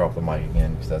can't drop the mic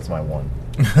again, because that's my one.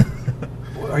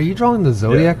 it. Are you drawing the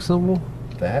zodiac symbol?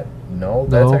 That no,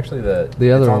 that's No. actually the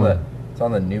other it's on one. It's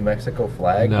on the New Mexico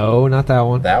flag. No, not that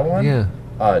one. That one? Yeah.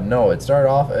 No, it started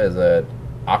off as a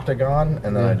octagon,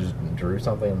 and then I Yeah. just drew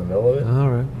something in the middle of it. All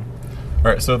right.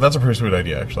 All right, so that's a pretty sweet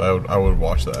idea. Actually, I would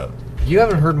watch that. You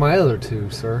haven't heard my other 2,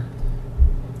 sir.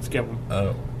 Skip them. Oh,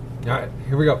 All right,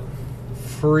 here we go.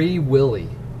 Free Willy.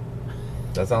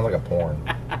 That sounds like a porn.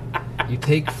 You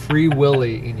take Free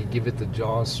Willy and you give it the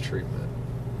Jaws treatment.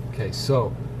 Okay,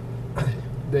 so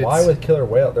Why with killer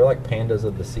whale? They're like pandas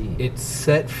of the sea. it's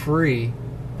set free,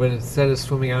 but instead of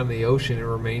swimming out in the ocean, it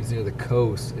remains near the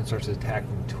coast and starts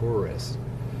attacking tourists.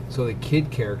 So the kid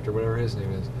character, whatever his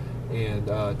name is,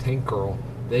 and Tank Girl,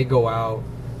 they go out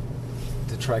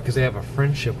to try, because they have a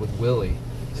friendship with Willie.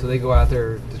 So they go out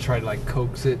there to try to like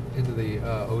coax it into the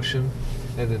ocean,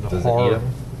 and then Does it eat 'em?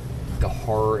 the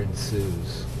horror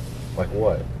ensues. Like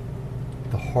what?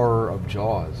 The horror of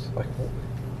Jaws.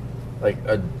 Like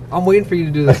a. I'm waiting for you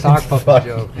to do the sock puppet Fuck.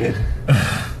 joke.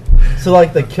 So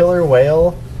like the killer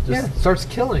whale Yeah, just. starts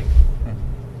killing.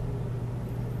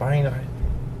 I mean,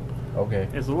 okay.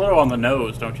 It's a little on the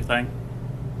nose, don't you think?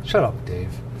 Shut up, Dave.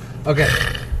 Okay,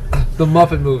 the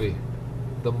Muppet movie.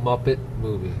 The Muppet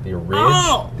movie. The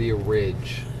ridge. The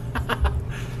Ridge.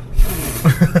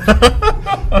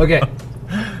 Okay.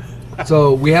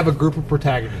 So we have a group of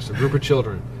protagonists, a group of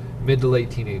children, mid to late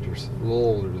teenagers, a little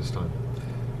older this time.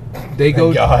 They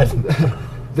go. God.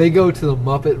 They go to the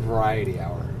Muppet Variety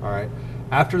Hour. All right.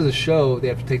 After the show, they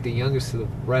have to take the youngest to the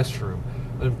restroom.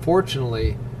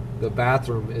 Unfortunately, the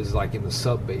bathroom is like in the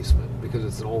sub basement because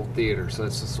it's an old theater, so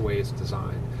that's just the way it's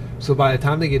designed. So by the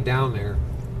time they get down there,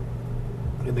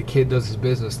 and the kid does his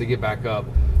business, they get back up.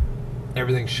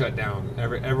 Everything's shut down.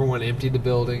 Everyone emptied the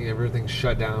building. Everything's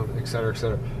shut down, et cetera, et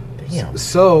cetera. Damn.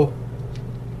 So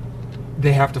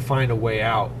they have to find a way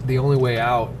out. The only way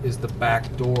out is the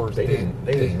back doors. They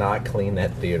did not clean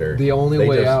that theater. The only they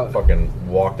way just out- fucking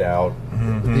walked out.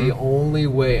 The only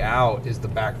way out is the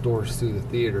back doors through the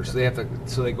theater. So they have to.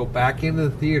 So they go back into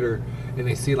the theater, and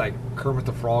they see like Kermit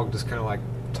the Frog just kind of like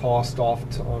tossed off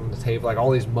on the table. Like all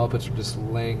these Muppets are just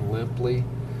laying limply,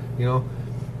 you know.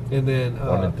 And then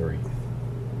 1 and 3.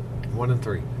 1 and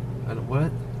 3. And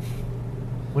what?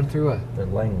 Went through what? They're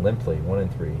laying limply. 1 in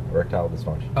 3. Erectile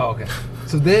dysfunction. Oh, okay.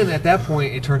 So then at that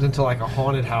point, it turns into like a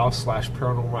haunted house /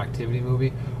 paranormal activity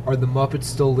movie. Are the Muppets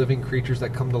still living creatures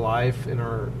that come to life and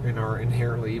are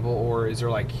inherently evil, or is there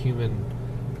like human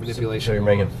manipulation? So you're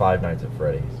going making on? Five Nights at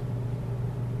Freddy's.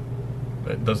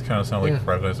 It does kind of sound like Yeah.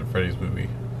 Friday Nights at Freddy's movie.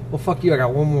 Well, fuck you. I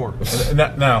got one more.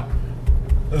 Now,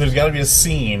 there's got to be a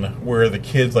scene where the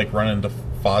kids like run into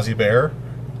Fozzie Bear,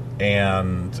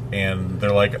 and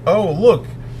they're like, "Oh, look,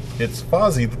 it's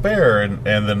Fozzie the bear," and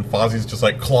then Fozzie's just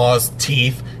like claws,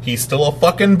 teeth. He's still a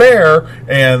fucking bear,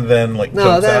 and then like No,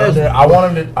 jumps that out. is- I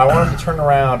want him to turn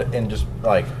around and just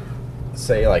like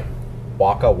say like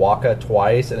 "waka waka"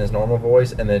 twice in his normal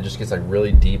voice, and then it just gets like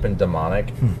really deep and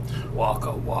demonic.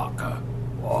 Waka waka,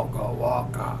 waka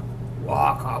waka,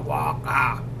 waka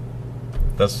waka.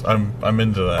 That's I'm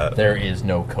into that. There is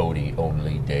no Cody,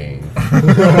 only Dave.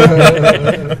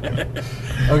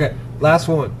 Okay, last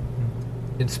one.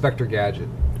 Inspector Gadget.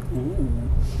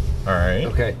 All right.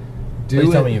 Okay.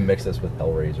 Please tell me you mix this with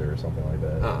Hellraiser or something like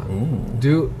that.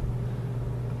 Ooh.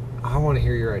 I want to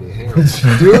hear your idea. Hang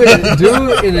on.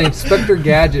 do an Inspector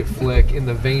Gadget flick in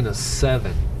the vein of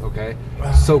Seven. Okay.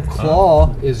 So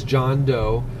Claw is John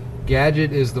Doe,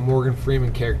 Gadget is the Morgan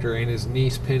Freeman character, and his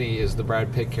niece Penny is the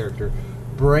Brad Pitt character.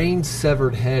 Brain's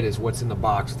severed head is what's in the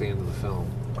box at the end of the film.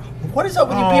 What is up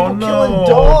with you Oh, people no. killing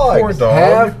dogs? Poor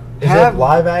dog. Is it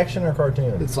live action or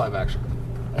cartoon? It's live action.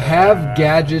 Have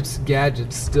gadgets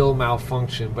still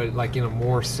malfunction, but like in a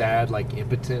more sad, like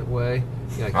impotent way.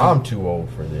 Like I'm too old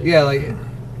for this. yeah, like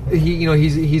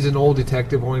he's an old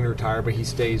detective wanting to retire, but he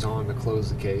stays on to close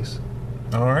the case.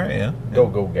 All right. Yeah.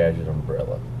 Go Gadget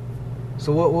Umbrella.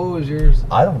 So what was yours?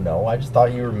 I don't know. I just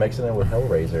thought you were mixing it with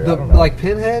Hellraiser. I don't know. Like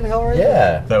Pinhead Hellraiser?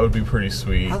 Yeah. That would be pretty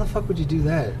sweet. How the fuck would you do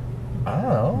that? I don't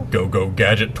know. Go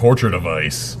gadget torture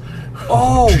device.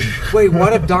 Oh, wait,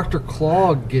 what if Dr.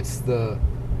 Claw gets the...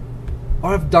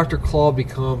 What if Dr. Claw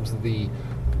becomes the...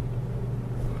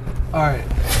 Alright.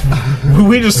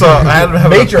 We just saw Adam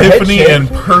have an Made your head epiphany shake. in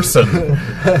person.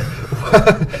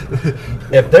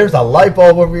 If there's a light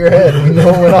bulb over your head, we know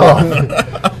it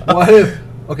off. What if...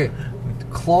 Okay,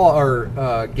 Claw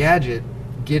or Gadget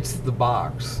gets the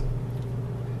box,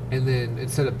 and then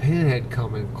instead of Pinhead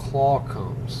coming, Claw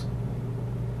comes.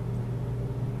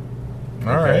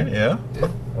 All right. Yeah.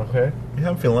 Okay. Yeah,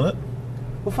 I'm feeling it.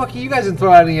 Well, fuck you guys didn't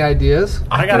throw out any ideas.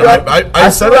 I got I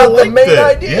said threw I out the liked main it.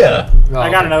 idea. Yeah. Oh, I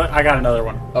got okay. another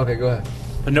one. Okay, go ahead.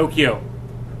 Pinocchio.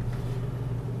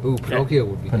 Ooh, Pinocchio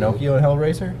would be Pinocchio and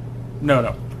Hellraiser? No. A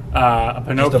Just a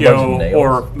bunch of Pinocchio nails.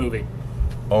 horror movie.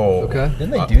 Oh. Good. Okay.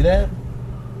 Didn't they do that?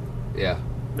 Yeah,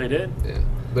 They did. yeah.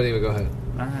 But anyway, go ahead.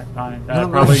 All right, fine. No,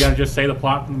 Probably no. gonna just say the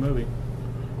plot from the movie.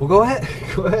 Well, go ahead.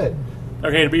 Go ahead.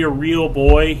 Okay, to be a real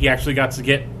boy, he actually got to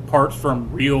get parts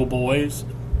from real boys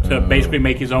to basically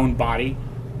make his own body.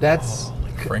 That's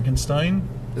Like Frankenstein.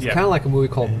 it's Yeah. kind of like a movie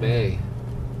called May.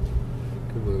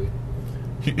 Good movie.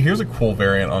 Here's a cool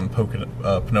variant on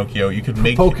Pinocchio. You could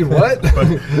make Poking what?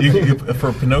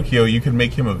 for Pinocchio, you could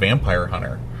make him a vampire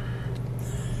hunter.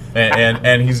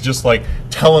 And he's just like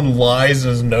telling lies,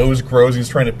 and his nose grows. He's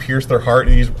trying to pierce their heart,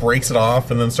 and he just breaks it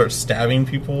off, and then starts stabbing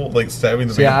people, like stabbing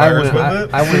the Yeah, vampires with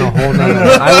it. I went a whole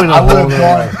nother.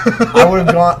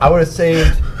 I would have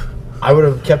saved. I would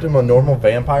have kept him a normal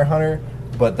vampire hunter,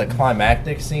 but the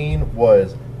climactic scene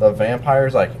was the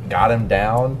vampires like got him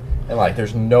down, and like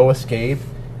there's no escape,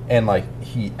 and like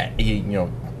he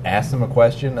asks him a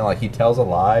question, and like he tells a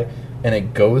lie, and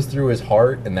it goes through his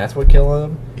heart, and that's what kills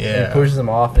him. And Yeah. it pushes him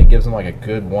off, and it gives him like a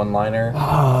good one-liner. You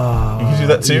can do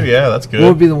that too. Yeah, that's good. What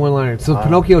would be the one-liner? So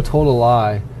Pinocchio told a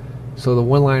lie, so the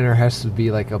one-liner has to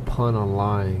be like a pun on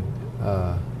lying.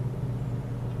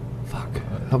 Fuck.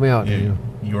 Help me out, Daniel.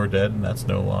 You're dead, and that's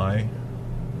no lie.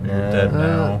 You're Nah. dead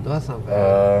now. That's not bad.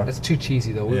 Uh, That's too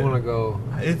cheesy, though. We yeah. want to go...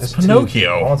 It's that's too- I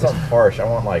Pinocchio. want something harsh. I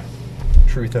want like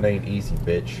truth it ain't easy,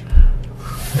 bitch.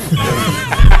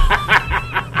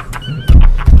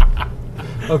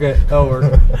 Okay, that'll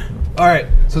work. All right,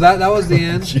 so that was the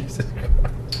end. Jesus.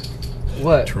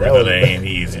 What? Truth That was- it ain't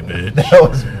easy, bitch. That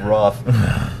was rough.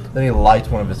 Then he lights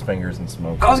one of his fingers and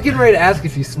smokes. I was getting ready to ask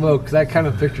if he smoked, because I kind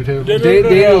of pictured him. No.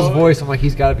 Daniel's voice, I'm like,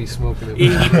 he's got to be smoking He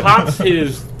it. pops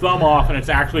his thumb off, and it's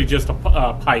actually just a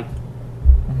pipe.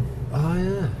 Oh,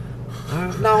 yeah.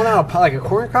 No, not a pipe, like a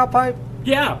corncob pipe?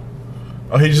 Yeah.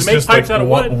 Oh, he just Make just like pipes out of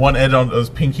one, wood. one edge on his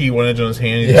pinky, one edge on his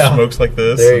hand. He Yeah. just smokes like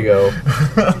this. There you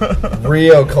go.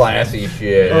 Real classy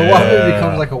shit. Or what if it Yeah.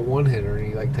 becomes like a one-hitter and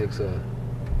he like takes a...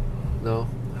 No?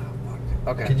 Oh,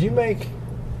 fuck. Okay. Could you make...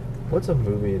 What's a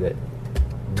movie that...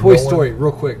 Toy no one- Story,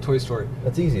 real quick, Toy Story.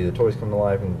 That's easy. The toys come to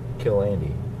life and kill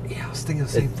Andy. Yeah, I was thinking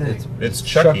the same thing. It's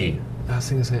Chucky. I was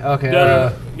thinking the same. Okay.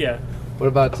 Yeah. What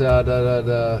about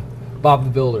the Bob the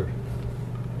Builder?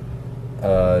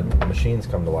 Machines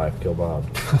come to life. Kill Bob.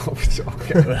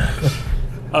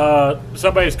 Okay.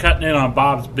 Somebody's cutting in on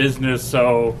Bob's business,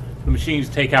 so the machines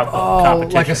take out the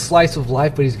competition. Like a slice of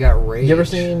life, but he's got rage. You ever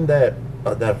seen that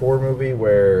horror movie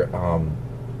where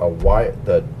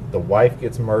the wife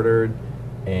gets murdered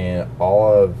and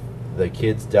all of the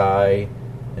kids die,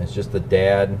 and it's just the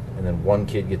dad, and then one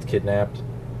kid gets kidnapped,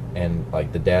 and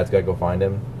like the dad's got to go find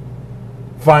him?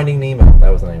 Finding Nemo. That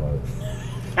was the name of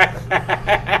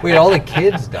it. Wait, all the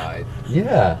kids died.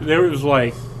 Yeah. There was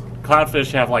like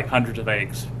clownfish have like hundreds of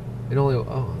eggs. It only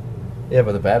Yeah,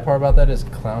 but the bad part about that is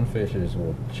clownfishes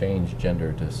will change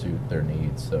gender to suit their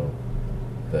needs, so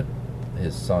that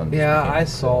his son. Yeah, became I a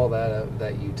saw kid.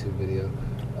 that YouTube video.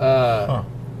 Huh.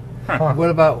 What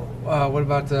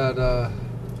about the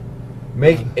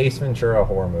Make Ace Ventura a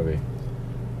horror movie.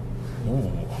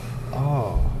 Ooh.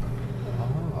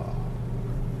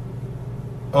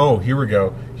 Oh, here we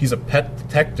go. He's a pet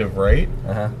detective, right?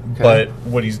 Uh-huh. Okay. But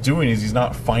what he's doing is he's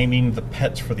not finding the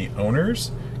pets for the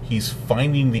owners. He's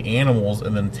finding the animals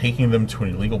and then taking them to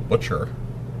an illegal butcher.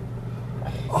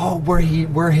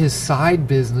 where his side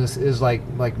business is like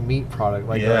meat product,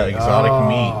 like exotic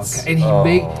meats.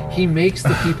 okay. And he makes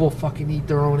the people fucking eat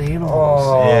their own animals.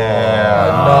 Oh,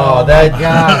 Yeah. no, that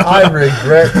God, I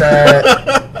regret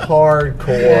that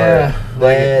hardcore. Yeah.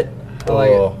 That. I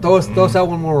like it. Throw us out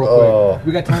one more real quick.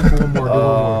 We got time for one more. Do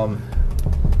one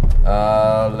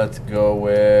more. Let's go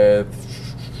with.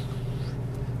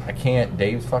 I can't.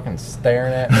 Dave's fucking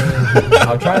staring at me.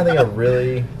 I'm trying to think of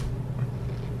really.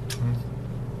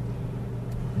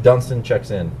 Dunstan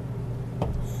checks in.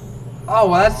 Oh,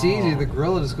 well, that's easy. The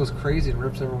gorilla just goes crazy and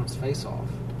rips everyone's face off.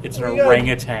 It's an You gotta-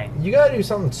 orangutan. You gotta do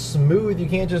something smooth. You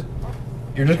can't just.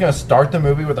 You're just gonna start the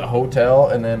movie with a hotel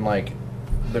and then like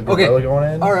the gorilla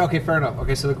going in. All right. Okay. Fair enough.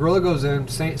 Okay. So the gorilla goes in.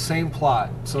 Same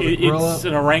plot. So the gorilla, It's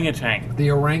an orangutan.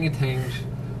 the orangutan,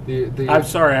 the. I'm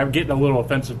sorry, I'm getting a little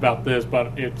offensive about this,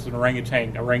 but it's an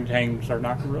orangutan. Orangutans are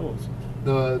not gorillas.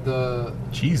 The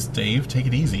Jeez, Dave, take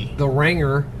it easy. the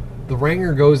Ranger. The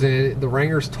Ranger goes in. The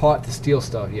Ranger's taught to steal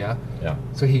stuff. Yeah. Yeah.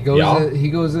 So he goes. Yeah. In, he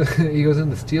goes. He goes in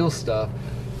to steal stuff.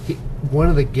 One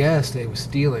of the guests that he was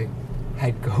stealing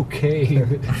had cocaine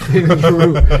in his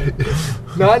room.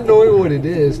 Not knowing what it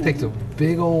is, takes a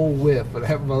big old whiff of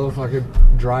that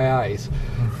motherfucking dry ice,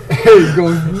 and he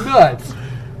goes nuts.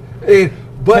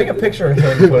 But Take a picture of him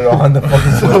and put it on the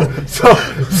fucking.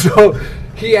 so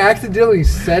he accidentally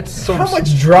sets some. How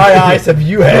much dry ice have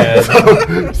you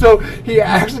had? So he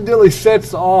accidentally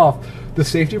sets off the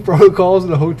safety protocols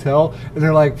in the hotel, and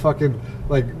they're like fucking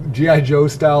like G.I. Joe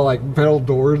style, like metal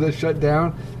doors that shut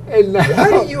down. And now,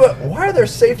 Why are there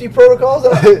safety protocols?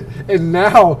 and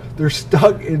now they're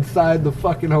stuck inside the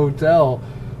fucking hotel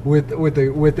with a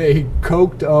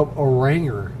coked up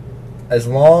oranger. As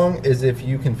long as if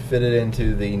you can fit it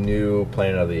into the new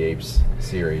Planet of the Apes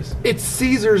series. It's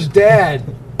Caesar's dad.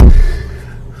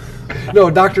 No,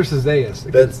 Dr. Seuss.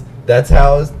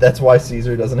 That's why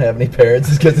Caesar doesn't have any parents,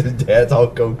 is because his dad's all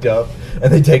coked up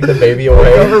and they take the baby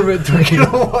away. The government took it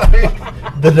away.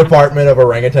 The Department of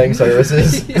Orangutan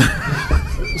Services.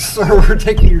 Sir, we're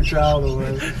taking your child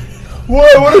away.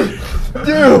 What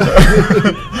dude?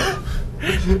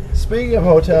 Speaking of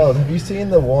hotels, have you seen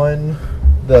the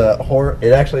horror?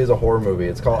 It actually is a horror movie.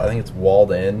 It's called, I think it's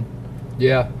Walled In.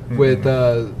 Yeah, with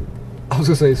I was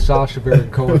gonna say Sacha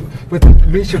Baron Cohen, with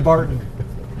Misha Barton,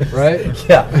 right?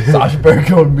 Yeah, Sacha Baron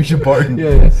Cohen, Misha Barton.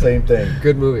 Yeah. Same thing.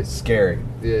 Good movie. Scary.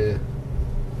 Yeah.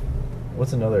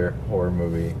 What's another horror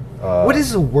movie? What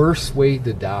is the worst way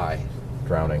to die?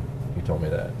 Drowning? You told me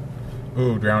that.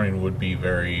 Ooh, drowning would be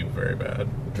very, very bad.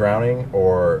 Drowning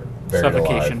or buried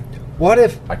Suffocation. alive? What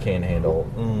if? I can't handle.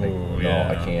 Ooh, no,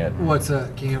 yeah. I can't. What's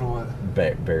a can what?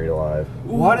 Buried alive.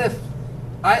 What if?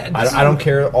 I don't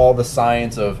care all the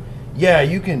science of. Yeah,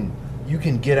 you can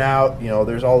get out. You know,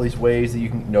 there's all these ways that you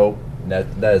can. Nope,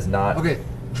 that is not. Okay,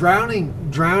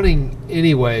 drowning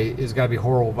anyway is gotta be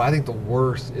horrible. But I think the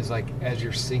worst is like as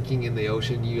you're sinking in the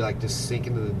ocean, you like just sink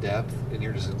into the depth, and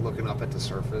you're just looking up at the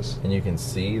surface. And you can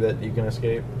see that you can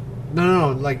escape.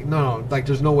 No, like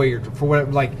there's no way you're for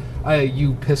whatever. Like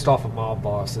you pissed off a mob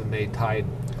boss, and they tied.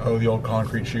 Oh, the old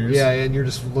concrete shoes? Yeah, and you're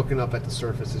just looking up at the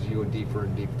surface as you go deeper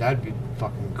and deeper. That'd be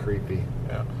fucking creepy.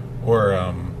 Yeah. Or,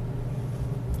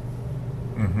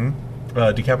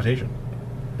 decapitation.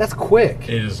 That's quick.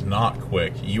 It is not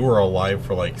quick. You are alive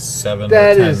for like 7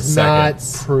 That or 10 is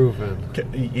seconds. not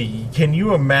proven. Can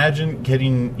you imagine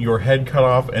getting your head cut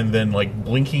off and then like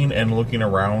blinking and looking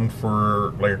around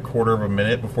for like a quarter of a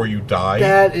minute before you die?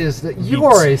 That is you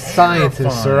are a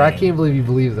scientist, sir. I can't believe you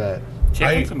believe that.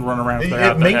 Chickens can run around.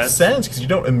 It makes sense because you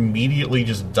don't immediately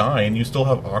just die, and you still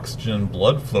have oxygen and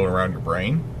blood flowing around your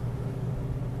brain.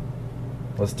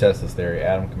 Let's test this theory.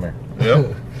 Adam, come here.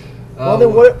 Yep. Well,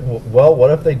 then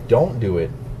what if they don't do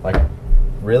it? Like,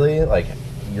 really? Like,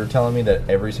 you're telling me that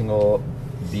every single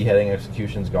beheading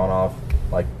execution's gone off,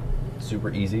 like,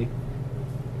 super easy?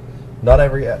 Not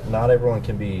everyone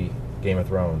can be Game of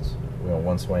Thrones,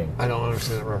 one swing. I don't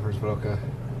understand that reference, but okay.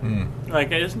 Like,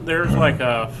 there's like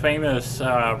a famous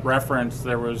reference.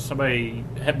 There was somebody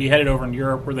beheaded over in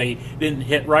Europe where they didn't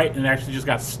hit right and actually just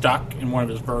got stuck in one of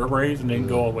his vertebrae and didn't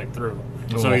go all the way through.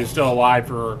 So he's still alive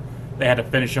they had to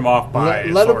finish him off by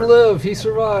let him live. He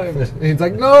survived. And he's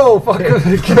like, no, fuck,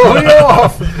 kill me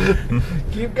off.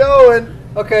 Keep going.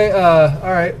 Okay,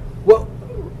 all right. Well,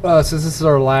 since this is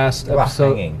our last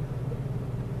episode, hanging?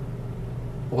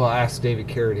 Well, ask David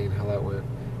Carradine how that went,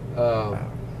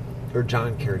 or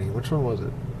John Carradine. Which one was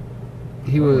it?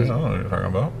 He was. I don't know what you're talking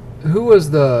about. Who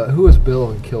was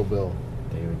Bill in Kill Bill?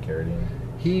 David Carradine.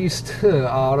 He used to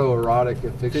autoerotic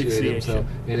asphyxiate himself,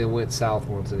 and it went south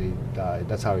once, and he died.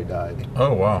 That's how he died.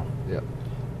 Oh wow. Yep.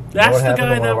 That's the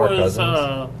guy that was.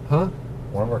 Huh?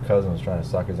 One of our cousins was trying to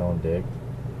suck his own dick.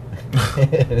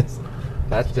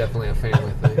 That's definitely a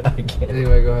family thing. I can't,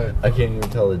 anyway, go ahead. I can't even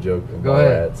tell the joke of Go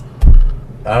ahead.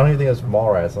 Mallrats. I don't even think it was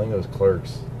Mallrats. I think it was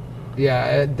Clerks.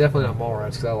 Yeah, definitely not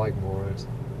Mallrats, because I like Mallrats.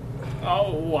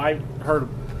 Oh, I heard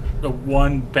the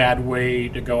one bad way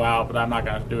to go out, but I'm not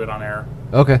going to do it on air.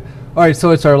 Okay. All right,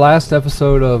 so it's our last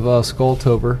episode of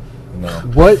Skulltober. No.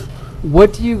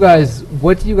 What do you guys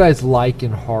like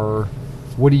in horror?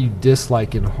 What do you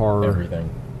dislike in horror?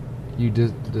 Everything. You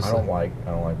dislike.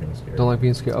 I don't like being scared. Don't like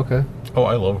being scared. Okay. Oh,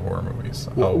 I love horror movies.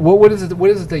 What is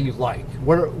it that you like?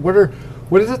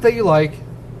 What is it that you like?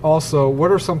 Also,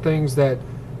 what are some things that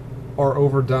are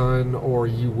overdone, or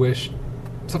you wish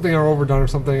something are overdone, or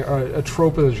something, or a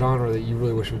trope of the genre that you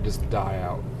really wish would just die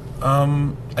out?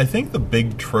 I think the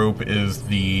big trope is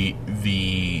the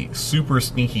super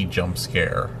sneaky jump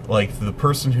scare. Like the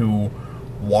person who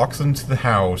walks into the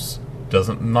house,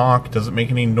 doesn't knock, doesn't make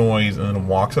any noise, and then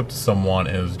walks up to someone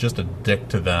and is just a dick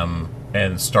to them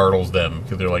and startles them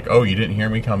because they're like, "Oh, you didn't hear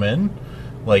me come in?"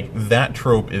 Like that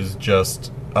trope is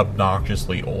just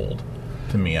obnoxiously old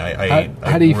to me. I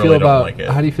how do you really feel don't about like it.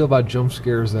 how do you feel about jump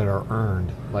scares that are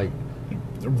earned? Like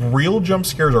real jump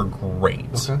scares are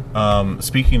great. Okay.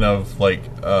 Speaking of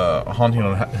like Haunting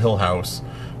on Hill House,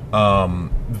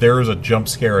 there is a jump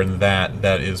scare in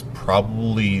that is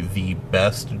probably the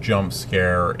best jump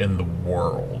scare in the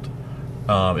world.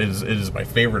 It is my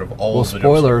favorite of all. Well, of the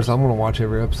spoilers. I'm going to watch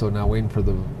every episode now, waiting for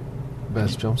the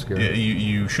best jump scare.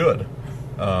 You should.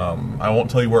 I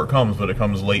won't tell you where it comes, but it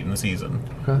comes late in the season.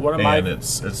 Okay.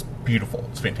 It's beautiful.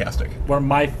 It's fantastic. One of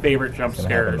my favorite jump It's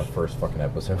gonna happen in scares. the first fucking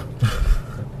episode.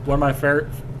 One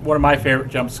of my favorite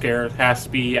jump scares has to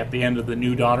be at the end of The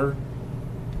New Daughter.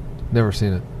 Never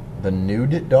seen it. The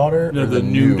Nude Daughter? No, Or The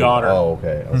New Daughter. Oh,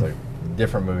 okay. I was like,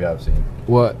 different movie I've seen.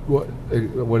 What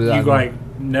did I? You like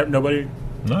nobody?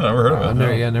 No, I never heard of it.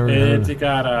 Never heard of It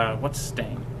got what's his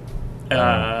name?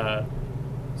 Sacha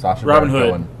Robin Baron Hood.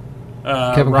 Cohen.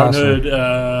 Kevin Robin Costner.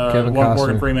 Hood. Kevin Morgan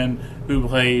Costner. Freeman, who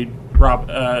played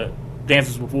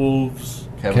Dances with Wolves.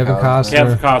 Kevin Costner.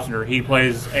 Kevin Costner. He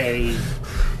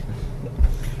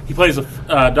plays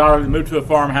a daughter that moved to a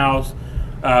farmhouse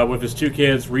with his 2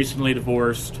 kids, recently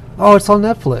divorced. Oh, it's on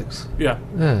Netflix. Yeah,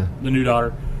 Yeah. The New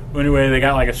Daughter. Anyway, they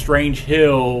got like a strange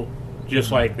hill,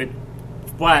 just like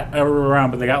flat everywhere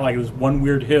around, but they got like this one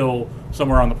weird hill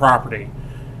somewhere on the property.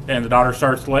 And the daughter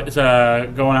starts going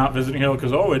out visiting hill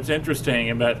because, it's interesting.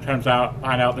 And but it turns out,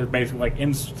 find out there's basically like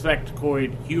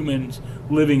insectoid humans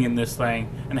living in this thing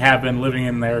and have been living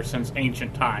in there since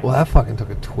ancient times. Well, that fucking took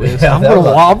a twist. Yeah, I'm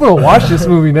gonna watch this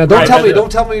movie now. Don't Right, tell me. but-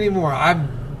 Don't tell me anymore. I'm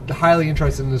highly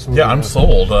interested in this movie. Yeah, I'm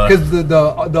sold. Because the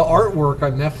artwork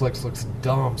on Netflix looks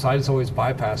dumb, so I just always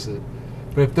bypass it.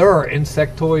 But if there are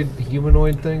insectoid,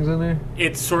 humanoid things in there,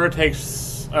 It sort of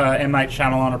takes M. Night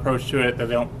Shyamalan approach to it that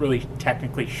they don't really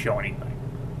technically show anything.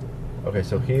 Okay,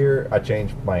 so here I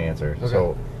changed my answer. Okay.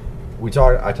 So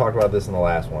I talked about this in the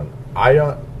last one.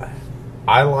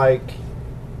 I like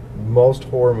most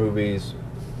horror movies.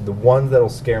 The ones that'll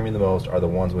scare me the most are the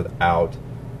ones without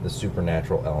the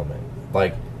supernatural element.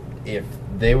 Like if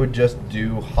they would just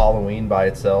do Halloween by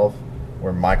itself,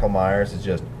 where Michael Myers is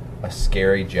just a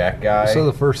scary Jack guy. so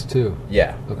the first two.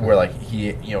 Yeah, Okay. where like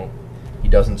he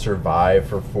doesn't survive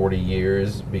for 40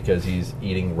 years because he's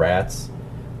eating rats,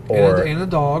 or And a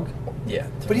dog. yeah,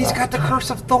 But he's got the curse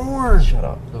of thorn. Shut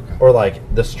up. Okay. Or like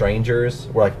The Strangers,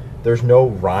 where like there's no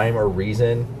rhyme or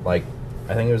reason. Like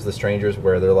I think it was The Strangers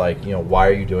where they're like, why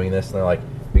are you doing this? And they're like,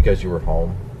 because you were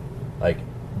home.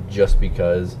 just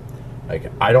because,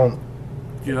 like, I don't.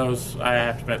 Those, I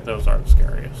have to admit, those are the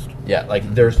scariest. Yeah,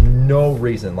 like, there's no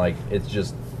reason. Like, it's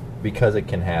just because it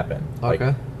can happen. Like,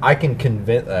 Okay. I can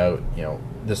convince,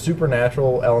 the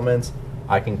supernatural elements,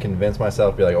 I can convince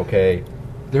myself, be like, okay,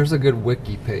 There's a good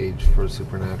wiki page for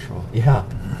Supernatural. yeah,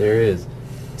 there is.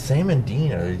 Sam and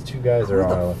Dean are these two guys Who are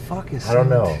the on. fuck is I don't Sam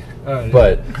know, and Dean?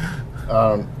 but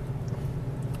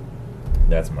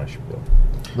that's my spiel.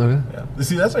 Okay. Yeah.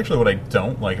 See, that's actually what I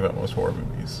don't like about most horror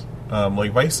movies.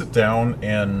 Like, if I sit down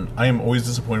and I am always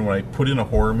disappointed when I put in a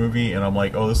horror movie and I'm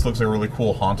like, oh, this looks like a really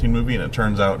cool haunting movie, and it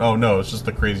turns out, oh no, it's just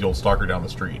the crazy old stalker down the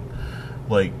street.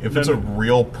 Like, if it's a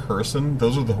real person,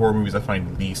 those are the horror movies I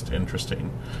find least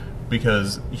interesting.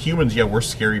 Because humans, yeah, we're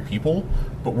scary people,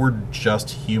 but we're just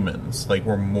humans. Like,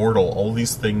 we're mortal. All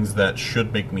these things that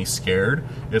should make me scared,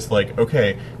 it's like,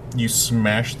 okay, you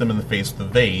smash them in the face with a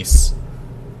vase.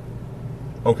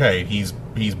 Okay, he's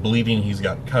bleeding, he's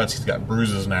got cuts, he's got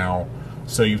bruises now,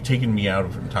 so you've taken me out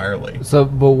of it entirely. So,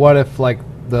 but what if like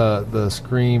the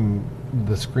Scream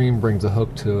brings a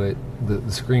hook to it?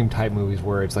 The Scream type movies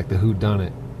where it's like the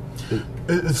whodunit.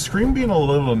 Scream being a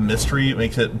little mystery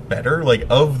makes it better. Like,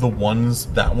 of the ones,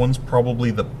 that one's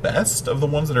probably the best of the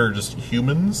ones that are just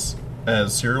humans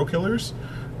as serial killers.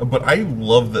 But I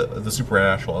love the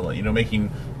supernatural element,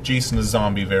 making Jason a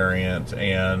zombie variant,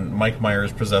 and Mike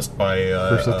Myers possessed by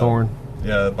Curse of Thorn.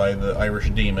 Yeah, by the Irish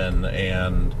demon,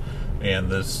 and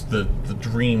the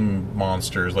dream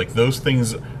monsters. Like, those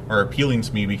things are appealing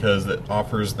to me because it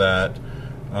offers that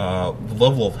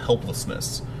level of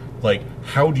helplessness. Like,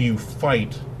 how do you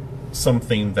fight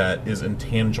something that is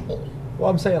intangible? Well,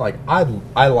 I'm saying, like,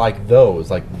 I like those.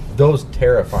 Like, those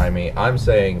terrify me. I'm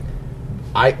saying,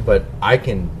 but I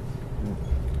can,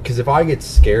 because if I get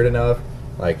scared enough,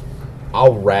 like,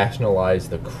 I'll rationalize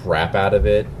the crap out of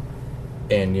it,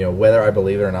 and, whether I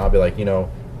believe it or not, I'll be like,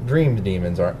 dream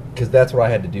demons aren't, because that's what I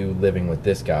had to do living with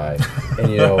this guy,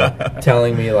 and,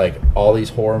 telling me, like, all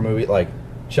these horror movies, like,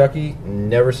 Chucky,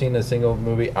 never seen a single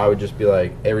movie. I would just be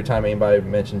like, every time anybody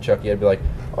mentioned Chucky, I'd be like,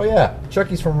 oh yeah,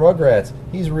 Chucky's from Rugrats.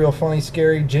 He's a real funny,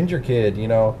 scary ginger kid,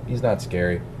 he's not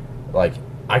scary. Like,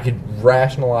 I could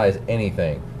rationalize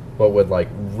anything, but with, like,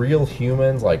 real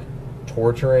humans, like,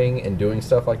 torturing and doing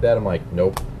stuff like that, I'm like,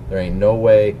 nope, there ain't no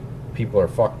way people are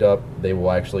fucked up. They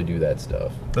will actually do that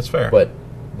stuff. That's fair. But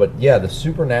yeah, the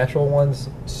supernatural ones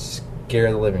scare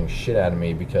the living shit out of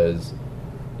me because,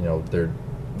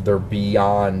 they're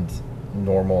beyond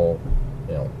normal,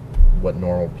 what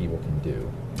normal people can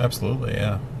do. Absolutely,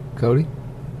 yeah. Cody,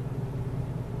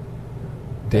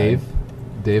 David,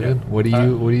 Yeah. what do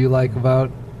you like about?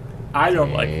 I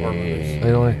don't like horror movies. I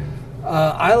don't like.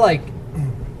 I like.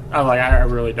 I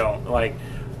really don't. Like,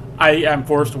 I am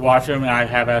forced to watch them, and I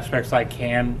have aspects I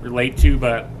can relate to,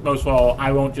 but most of all,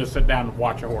 I won't just sit down and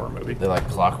watch a horror movie. They like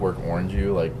Clockwork Orange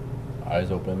you, like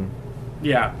eyes open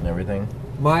Yeah. and everything.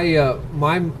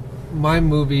 My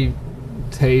movie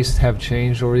tastes have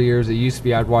changed over the years. It used to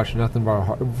be I'd watch nothing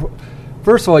but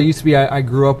first of all, it used to be I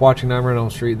grew up watching Nightmare on Elm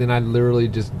Street. Then I'd literally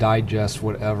just digest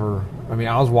whatever. I mean,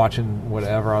 I was watching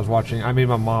whatever. I made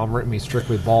my mom rent me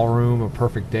Strictly Ballroom, A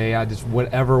Perfect Day. I just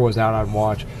whatever was out, I'd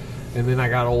watch. And then I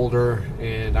got older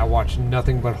and I watched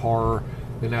nothing but horror.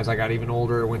 Then as I got even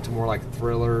older, it went to more like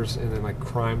thrillers and then like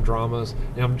crime dramas.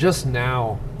 And I'm just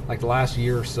now, like the last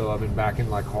year or so, I've been back in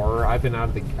like horror. I've been out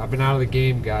of the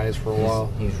game, guys, for a while.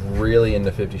 He's really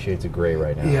into 50 Shades of Grey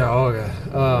right now. Yeah, oh yeah.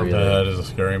 Really? That is a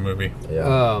scary movie.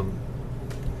 Yeah.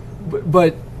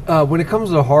 But when it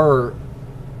comes to horror,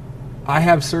 I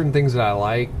have certain things that I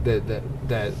like that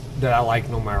I like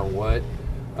no matter what.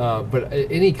 But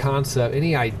any concept,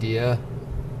 any idea,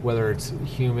 whether it's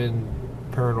human,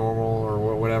 paranormal,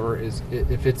 or whatever,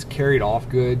 if it's carried off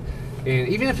good, and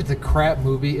even if it's a crap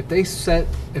movie, if they set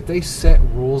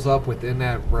rules up within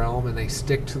that realm and they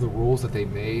stick to the rules that they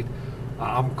made,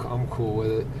 I'm cool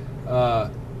with it.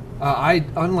 I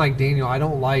unlike Daniel, I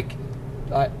don't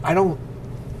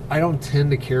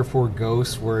tend to care for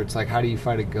ghosts where it's like, how do you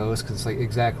fight a ghost? Because it's like,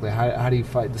 exactly, how do you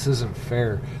fight? This isn't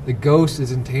fair. The ghost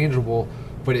is intangible,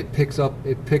 but it picks up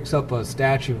a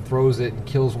statue and throws it and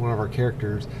kills one of our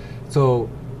characters. So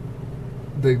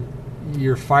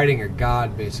you're fighting a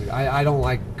god, basically. I don't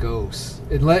like ghosts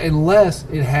unless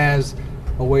it has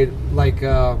a way to, like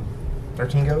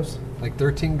 13 Ghosts? like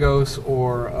 13 Ghosts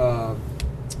or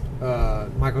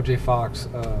Michael J. Fox,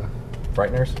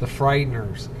 Frighteners? The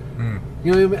Frighteners.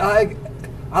 You know what I mean?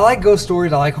 I like ghost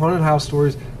stories. I like haunted house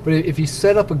stories. But if you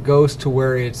set up a ghost to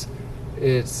where it's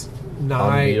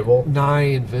Unbeatable? nigh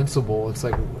invincible, it's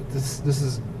like this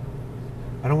is.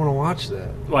 I don't want to watch that.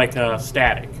 Like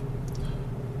Static.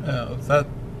 That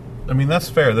I mean, that's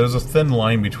fair. There's a thin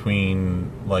line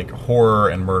between like horror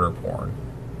and murder porn.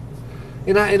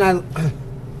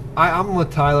 I'm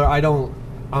with Tyler.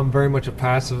 I'm very much a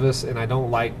pacifist, and I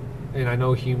don't like. And I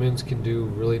know humans can do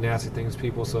really nasty things to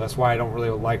people, so that's why I don't really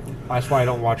like. That's why I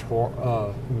don't watch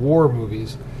war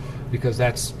movies, because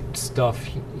that's stuff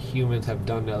humans have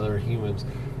done to other humans.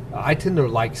 I tend to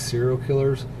like serial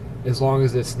killers as long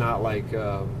as it's not like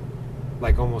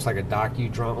almost like a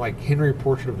docudrama. Like Henry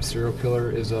Portrait of a Serial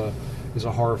Killer is a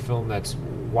horror film that's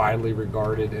widely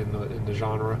regarded in the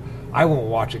genre. I won't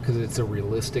watch it because it's a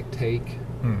realistic take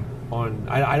on.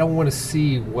 I don't want to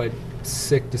see what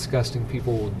sick, disgusting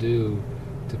people will do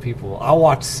to people. I'll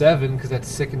watch Seven because that's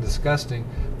sick and disgusting,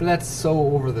 but that's so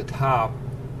over the top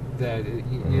that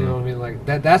you know what I mean. Like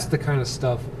that's the kind of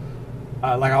stuff.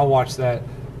 Like I'll watch that.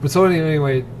 But so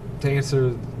anyway, to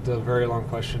answer the very long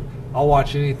question, I'll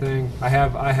watch anything. I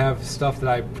have stuff that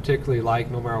I particularly like,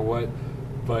 no matter what.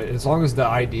 But as long as the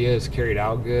idea is carried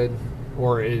out good,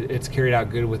 or it's carried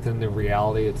out good within the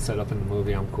reality it's set up in the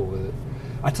movie, I'm cool with it.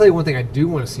 I tell you one thing I do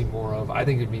want to see more of. I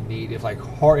think it'd be neat if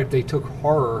if they took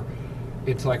horror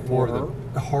into like more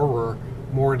of the horror,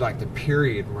 more into like the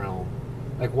period realm.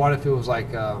 Like what if it was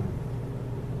like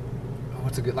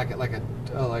what's a good like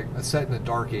a set in the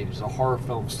Dark Ages, a horror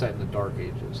film set in the Dark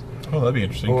Ages. Oh, that'd be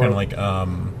interesting. Kind of like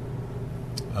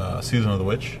Season of the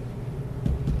Witch.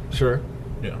 Sure.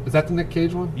 Yeah. Is that the Nick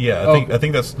Cage one? Yeah, I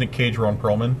think that's Nick Cage, Ron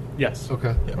Perlman. Yes.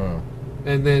 Okay. Yeah.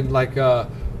 And then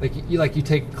you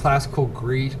take classical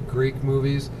Greek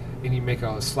movies and you make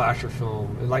a slasher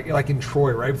film, and like in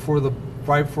Troy, right before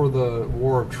the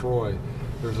War of Troy,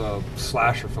 there's a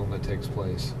slasher film that takes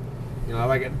place. You know,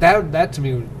 like that to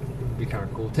me would be kind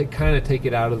of cool. Take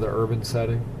it out of the urban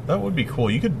setting. That would be cool.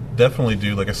 You could definitely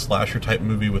do like a slasher type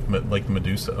movie with like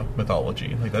Medusa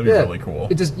mythology. Like that'd be really cool.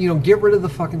 It just get rid of the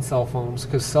fucking cell phones,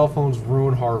 because cell phones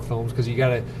ruin horror films. Because you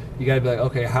gotta be like,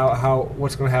 okay,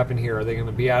 what's going to happen here? Are they going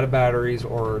to be out of batteries,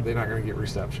 or are they not going to get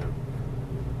reception?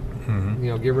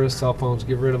 Mm-hmm. Get rid of cell phones.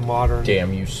 Get rid of modern.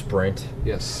 Damn you, Sprint.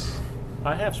 Yes.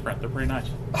 I have Sprint. They're pretty nice.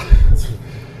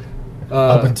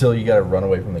 Up until you got to run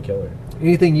away from the killer.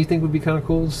 Anything you think would be kind of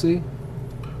cool to see?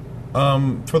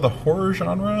 For the horror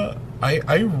genre,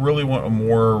 I really want a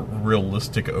more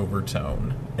realistic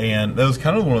overtone, and that was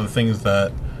kind of one of the things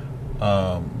that,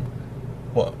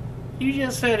 what? You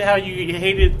just said how you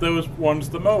hated those ones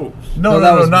the most. No,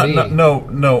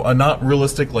 a not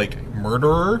realistic like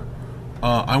murderer.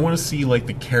 I want to see like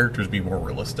the characters be more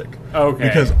realistic. Okay.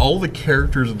 Because all the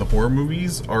characters in the horror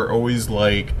movies are always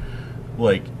like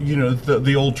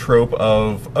the old trope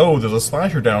of, oh, there's a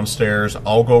slasher downstairs,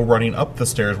 I'll go running up the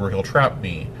stairs where he'll trap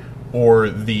me. Or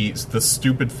the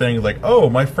stupid thing like, oh,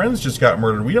 my friends just got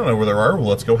murdered, we don't know where they are, well,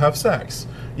 let's go have sex.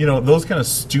 Those kind of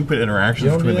stupid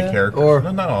interactions between the characters. Or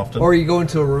not often. Or you go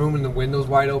into a room and the window's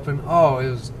wide open. Oh, it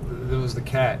was the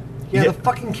cat. Yeah, the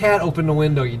fucking cat opened the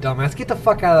window, you dumbass. Get the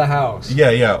fuck out of the house.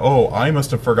 Yeah. Oh, I must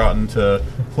have forgotten to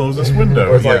close this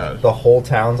window. Or it's like the whole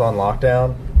town's on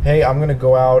lockdown. Hey, I'm going to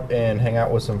go out and hang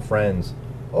out with some friends.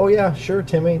 Oh, yeah, sure,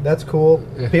 Timmy. That's cool.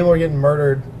 People are getting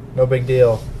murdered. No big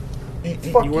deal.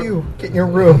 Fuck you. Get in your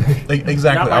room.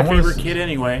 Exactly. Not my favorite kid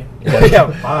anyway. Yeah,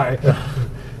 bye.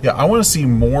 Yeah, I want to see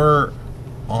more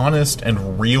honest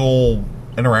and real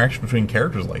interaction between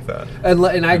characters like that.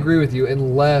 And I agree with you,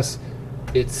 unless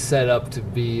it's set up to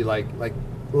be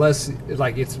less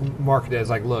like it's marketed as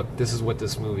like, look, this is what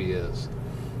this movie is.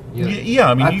 Yeah,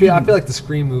 I mean, I feel like the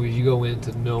Scream movies, you go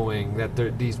into knowing that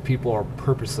these people are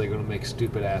purposely going to make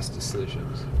stupid ass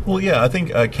decisions. Well, yeah, I think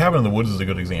Cabin in the Woods is a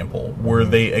good example where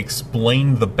they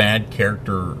explain the bad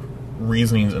character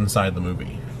reasonings inside the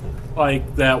movie.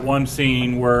 Like that one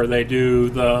scene where they do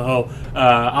the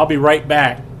I'll be right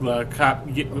back, the cop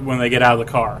when they get out of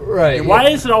the car. Right. And why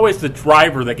is it always the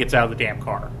driver that gets out of the damn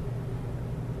car?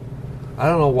 I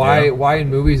don't know why in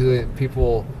movies that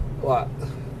people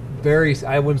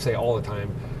I wouldn't say all the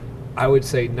time. I would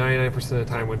say 99% of the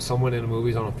time when someone in a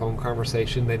movie is on a phone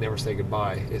conversation, they never say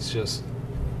goodbye. It's just,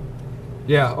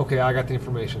 yeah, okay, I got the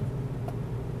information.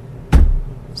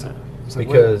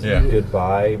 Because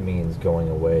goodbye means going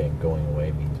away, and going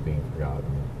away means being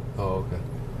forgotten. Oh,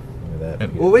 okay.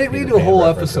 We do a whole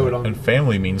episode on... And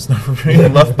family means never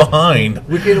being left behind.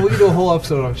 We can do a whole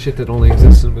episode on shit that only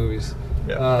exists in movies.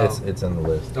 Yeah. It's in the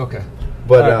list. Okay.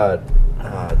 But,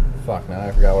 fuck, now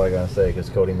I forgot what I was going to say, because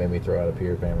Cody made me throw out a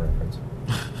Peter Pan reference.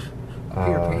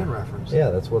 Peter Pan reference?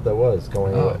 Yeah, that's what that was.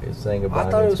 Going away. Saying goodbye.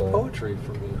 I thought it was poetry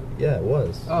from you. Yeah, it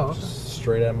was. Oh, okay. Just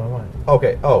straight out of my mind.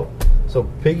 Okay, so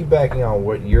piggybacking on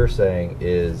what you're saying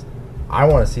is, I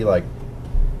want to see, like,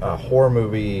 a horror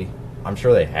movie, I'm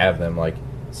sure they have them, like,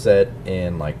 set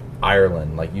in, like,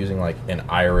 Ireland, like using like an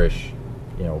Irish,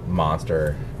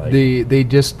 monster. Like, they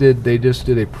just did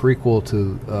a prequel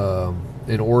to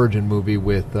an origin movie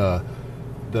with the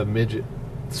midget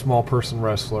small person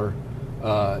wrestler.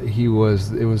 It was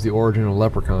the origin of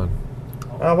Leprechaun.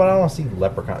 but I don't want to see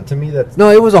Leprechaun. To me, that's No,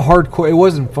 it was a hardcore. It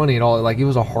wasn't funny at all. Like it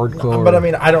was a hardcore. But I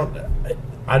mean,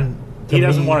 He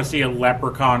doesn't want to see a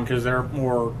leprechaun because they're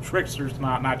more tricksters,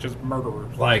 not just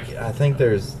murderers. Like, I think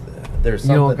there's you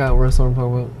something. know what kind of wrestler I'm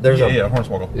talking about? There's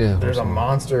Hornswoggle. Yeah, there's a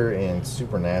monster in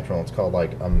Supernatural. It's called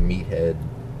like a meathead.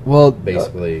 Well,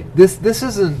 Basically, this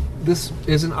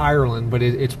isn't Ireland, but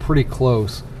it's pretty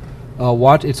close.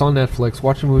 It's on Netflix.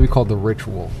 Watch a movie called The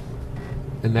Ritual,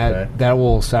 and that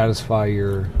will satisfy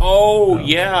your. Oh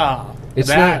yeah, It's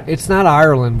not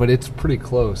Ireland, but it's pretty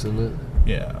close, isn't it?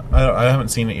 Yeah, I haven't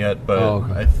seen it yet, but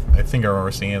okay. I think I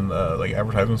remember seeing like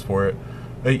advertisements for it.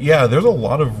 Yeah, there's a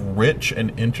lot of rich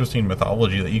and interesting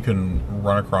mythology that you can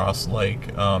run across. Like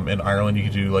in Ireland, you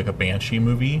could do like a Banshee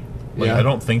movie. Like, Yeah. I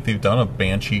don't think they've done a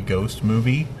Banshee ghost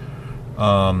movie.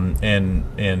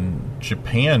 And in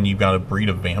Japan, you've got a breed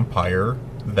of vampire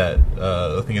that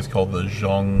I think it's called the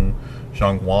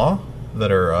Zhonghua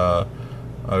that are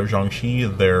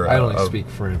Zhangxi. They're I only speak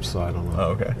French, so I don't know. Oh,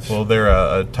 okay. Well, they're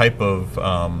a type of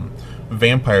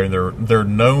vampire. They're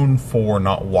known for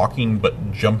not walking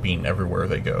but jumping everywhere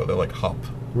they go. They're like hop.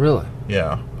 Really?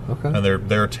 Yeah. Okay. And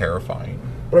they're terrifying.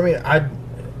 but I mean,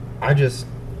 I just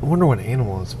I wonder what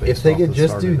animal it's based if they off could that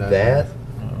just do started that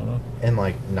and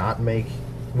like not make.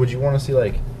 Would you want to see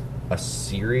like a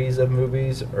series of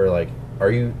movies, or like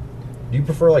do you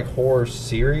prefer like horror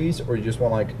series, or you just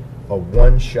want like a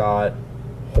one-shot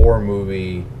horror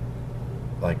movie,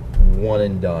 like one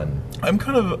and done? I'm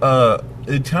kind of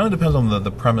it kind of depends on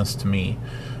the premise to me.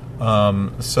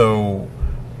 So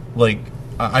like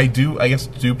I guess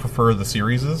do prefer the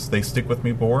series. They stick with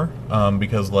me more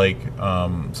because like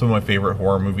some of my favorite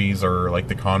horror movies are like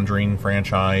the Conjuring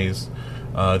franchise,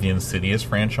 the Insidious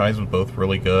franchise was both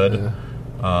really good.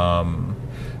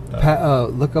 Yeah.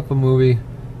 Look up a movie.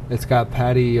 It's got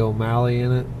Patty O'Malley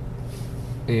in it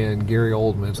and Gary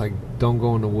Oldman. It's like Don't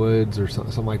Go in the Woods or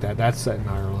something like that. That's set in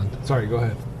Ireland. Sorry, go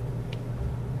ahead.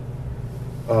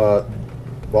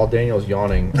 While Daniel's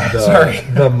yawning, Sorry.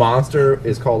 the monster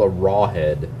is called a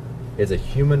rawhead. It's a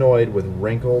humanoid with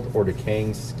wrinkled or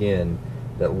decaying skin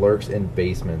that lurks in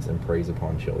basements and preys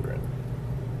upon children.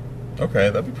 Okay,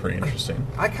 that'd be pretty interesting.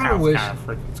 I kind of Sounds wish. kind of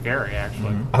freaking scary,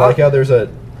 actually. I like how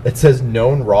it says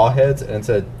known rawheads and it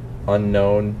said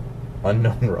unknown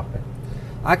rawhead.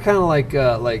 I kind of like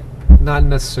not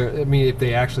necessarily. I mean, if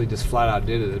they actually just flat out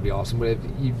did it, it'd be awesome. But if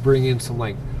you bring in some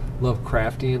like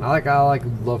Lovecraftian, I like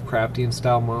Lovecraftian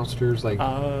style monsters, like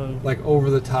over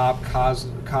the top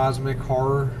cosmic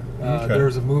horror. Okay.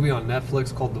 There's a movie on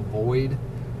Netflix called The Void.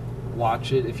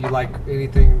 Watch it if you like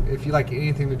anything. If you like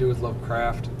anything to do with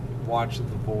Lovecraft, watch The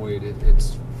Void.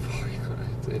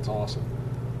 It's awesome.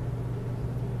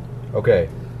 Okay,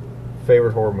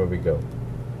 favorite horror movie, go.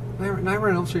 Nightmare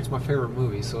on Elm Street's my favorite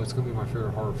movie, so it's gonna be my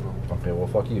favorite horror film. Okay, well,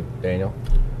 fuck you, Daniel.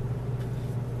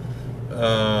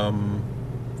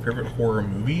 Favorite horror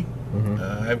movie?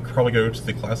 I'd probably go to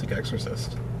the classic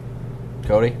Exorcist.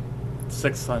 Cody?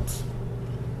 Sixth Sense.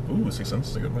 Ooh, Sixth Sense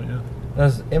is a good one, yeah.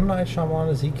 Does M. Night Shyamalan,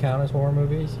 does he count as horror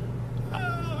movies?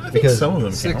 I think Because some of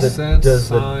them Sixth count. Sense, Does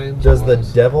Signs, does the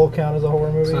was. devil count as a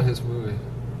horror movie? It's not his movie.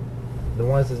 Then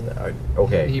why is his...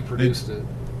 Okay. He produced it.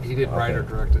 He didn't write or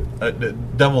direct it. The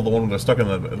Devil, the one where they're stuck in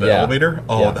the Yeah. elevator?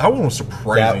 Oh, Yeah. that one was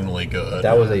surprisingly good.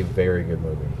 That was a very good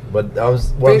movie. But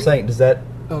I'm saying, does that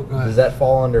Oh, go ahead. does that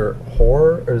fall under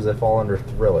horror or does it fall under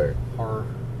thriller? Horror.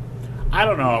 I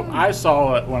don't know. I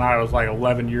saw it when I was like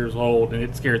 11 years old, and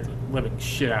it scared the living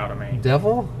shit out of me.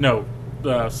 Devil? No,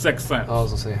 the Sixth Sense. I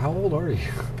was gonna say, how old are you?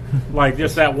 Like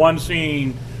just that one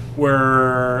scene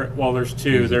where, well, there's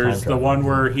two. He's a There's time the traveler. one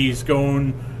where he's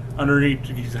going underneath,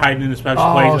 he's hiding in a special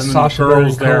Oh, place, and then Sacha the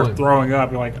girl's Baron there Cohen. throwing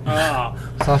up. You're like, ah.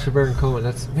 Sacha Baron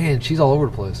Cohen. Man, she's all over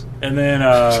the place. And then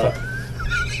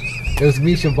It was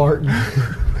Misha Barton.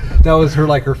 That was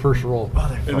her first role.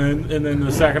 and then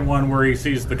the second one where he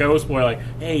sees the ghost boy, like,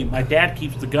 hey, my dad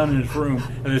keeps the gun in his room,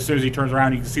 and as soon as he turns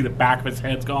around, you can see the back of his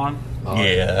head's gone.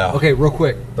 Yeah. Okay, real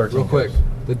quick. 13 Quick.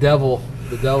 The devil.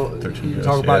 13 You ghosts,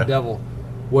 talk about yeah. devil.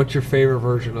 What's your favorite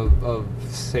version of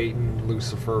Satan,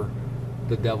 Lucifer,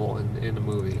 the devil in the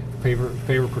movie?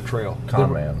 Favorite portrayal?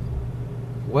 Con Man.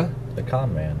 What? The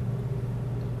Con Man.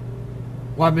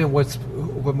 Well, I mean,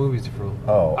 what movies are from?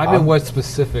 Oh, I mean, what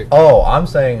specific? Oh, I'm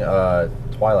saying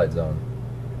Twilight Zone.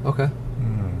 Okay.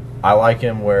 I like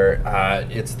him where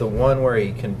it's the one where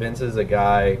he convinces a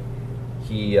guy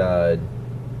he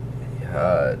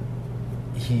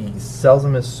he sells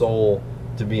him his soul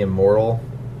to be immortal.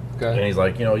 Okay. And he's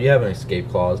like, you have an escape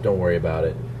clause, don't worry about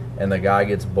it. And the guy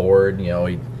gets bored,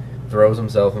 he throws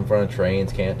himself in front of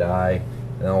trains, can't die.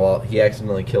 And then he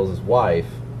accidentally kills his wife.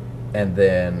 And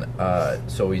then,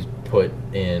 so he's put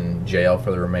in jail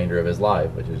for the remainder of his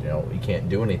life, which is, he can't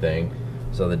do anything.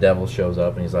 So the devil shows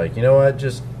up and he's like, you know what,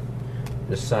 just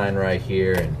sign right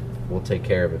here and we'll take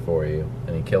care of it for you.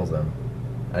 And he kills him.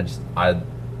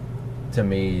 To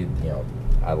me,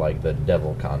 I like the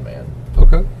devil con man.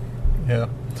 Okay. Yeah.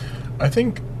 I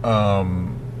think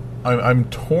I'm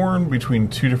torn between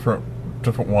two different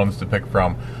ones to pick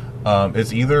from.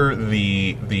 It's either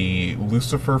the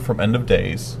Lucifer from End of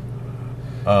Days.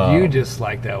 You just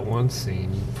like that one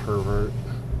scene, you pervert.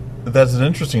 That's an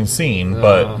interesting scene,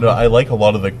 but I like a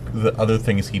lot of the other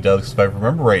things he does. 'Cause if I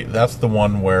remember right, that's the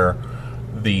one where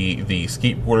the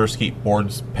skateboarder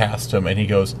skateboards past him, and he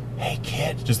goes, "Hey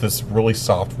kid," just this really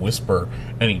soft whisper,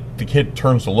 and the kid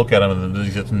turns to look at him, and then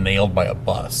he gets nailed by a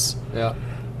bus. Yeah.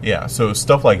 Yeah, so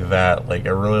stuff like that. Like, I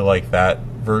really like that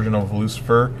version of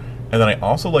Lucifer, and then I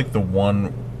also like the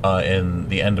one in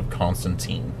the end of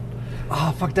Constantine.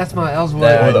 Oh fuck! That was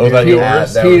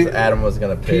yours? Adam was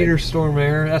gonna pick. Peter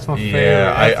Stormare. That's my favorite.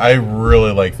 Yeah, I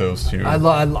really like those two. I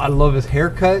love his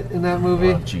haircut in that movie.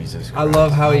 Oh, Jesus Christ. I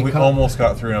love how we almost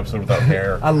got through an episode without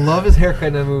hair. I love his haircut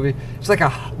in that movie. It's like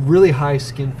a really high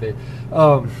skin fit.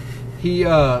 Don't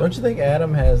you think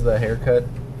Adam has the haircut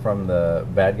from the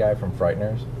bad guy from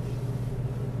Frighteners?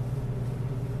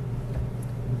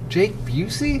 Jake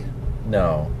Busey?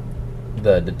 No,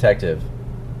 the detective.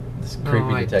 This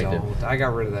creepy detective. I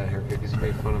got rid of that haircut because he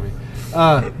made fun of me.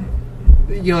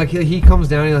 Like he comes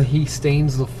down, he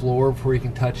stains the floor before he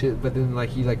can touch it, but then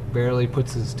he barely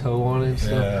puts his toe on it and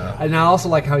stuff. Yeah. And I also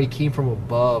like how he came from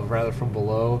above rather from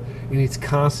below, and he's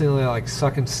constantly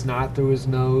sucking snot through his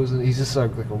nose, and he's just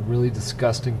like a really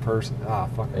disgusting person. Ah,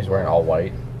 fuck. He's wearing all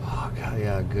white. Oh god,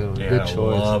 yeah, good choice. I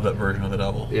love that version of the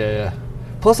devil. Yeah.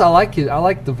 Plus, I like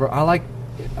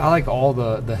all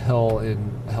the hell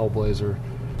in Hellblazer,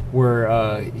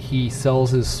 where he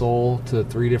sells his soul to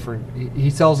three different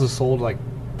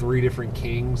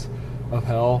kings of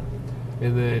hell,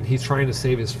 and then he's trying to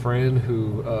save his friend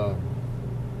who,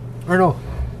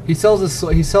 he sells his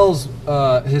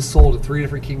soul to three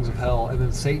different kings of hell, and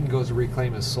then Satan goes to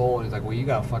reclaim his soul, and he's like, well, you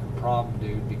got a fucking problem,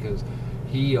 dude, because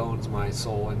he owns my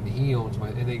soul and he owns my,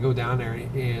 and they go down there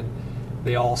and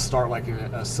they all start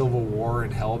a civil war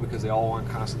in hell because they all want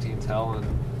Constantine's hell, and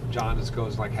John just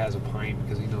goes has a pint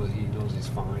because he knows he's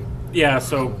fine. Yeah,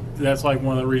 so that's one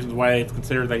of the reasons why it's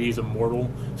considered that he's immortal.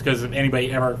 It's because if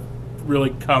anybody ever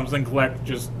really comes and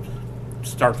just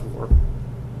starts war.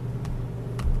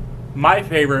 My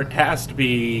favorite has to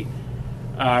be,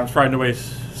 I'm trying to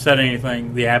said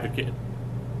anything, The Advocate.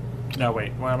 No,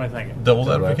 wait, what am I thinking? Devil's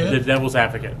Advocate? The Devil's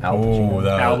Advocate. Al Pacino.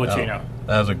 Al Pacino.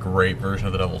 That was a great version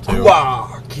of the devil too.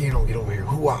 Hoo-ah! Keanu, get over here.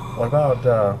 Hoo-ah! What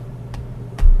about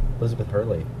Elizabeth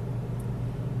Hurley?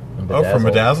 From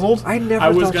Bedazzled? I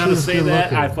was going to say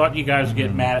that. I thought you guys would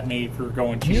get mad at me for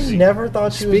going cheesy. You never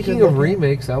thought she was good Speaking of looking?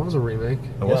 remakes, that was a remake.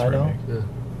 That was a remake.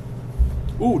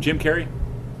 Yeah. Ooh, Jim Carrey.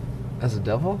 As a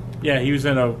devil? Yeah, he was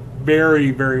in a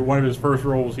very, very, one of his first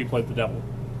roles, he played the devil.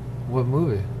 What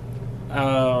movie?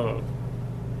 I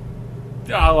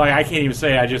can't even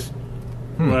say. I just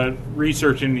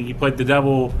researching. He played the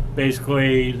devil.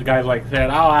 Basically, the guy said,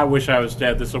 "Oh, I wish I was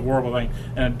dead. This is a horrible thing."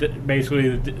 And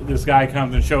basically, this guy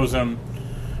comes and shows him,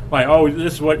 "Oh,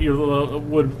 this is what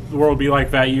would the world be like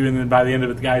without you." And then by the end of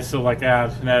it, the guy's still like,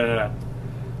 no.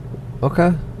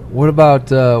 Okay. What about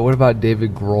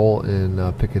David Grohl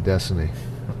in Pick of Destiny?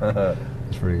 That's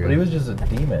pretty good. But he was just a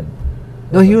demon.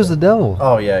 No, he was the devil.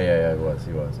 Oh yeah, he was.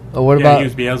 What he about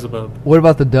was Beelzebub. What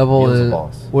about the devil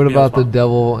Beelzebub. What about the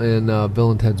devil in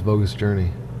Bill and Ted's Bogus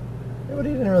Journey? Yeah, but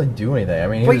he didn't really do anything. I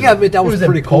mean, But you gotta admit that was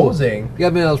pretty imposing. cool. You gotta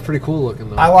admit that was pretty cool looking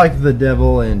though. I liked the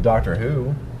devil in Doctor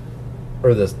Who,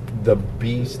 or the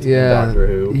beast in Doctor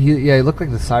Who. He looked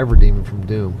like the cyber demon from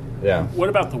Doom. Yeah. What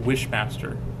about the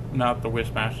Wishmaster? Not the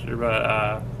Wishmaster,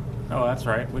 but oh, that's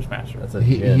right, Wishmaster. That's a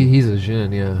djinn. He's a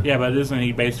djinn, yeah. Yeah, but isn't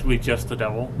he basically just the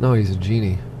devil? No, he's a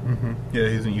genie. Mm-hmm. Yeah,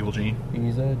 he's an evil genie.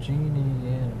 He's a genie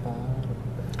in a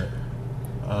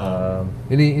bottle.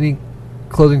 Any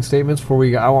closing statements before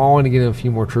we? I want to get in a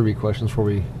few more trivia questions before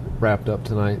we wrapped up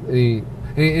tonight.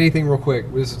 Anything real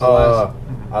quick? This is the last.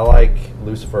 I like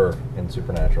Lucifer in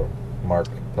Supernatural. Mark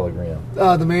Pellegrino.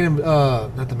 The man in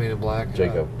not the man in black.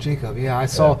 Jacob. Jacob. Yeah, I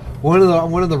saw one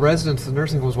of the residents of the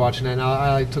nursing home was watching that, and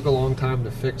I took a long time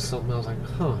to fix something. I was like,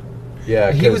 huh.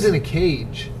 Yeah. He was in a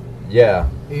cage. Yeah.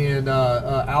 And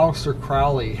Aleister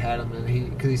Crowley had him, and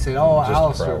because he said, "Oh,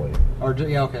 Just Aleister," Crowley. or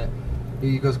yeah, okay.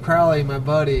 he goes, Crowley, my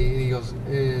buddy, and he goes,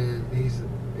 and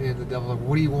the devil's like,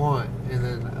 what do you want? And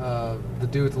then the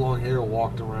dude with the long hair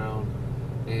walked around,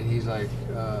 and he's like,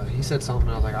 he said something,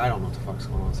 and I was like, I don't know what the fuck's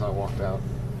going on, so I walked out.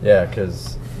 Yeah,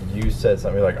 because you said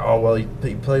something like, oh, well, he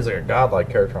plays like a godlike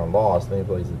character on Lost, and then he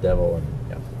plays the devil, and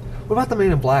yeah. What about the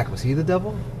Man in Black? Was he the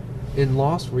devil in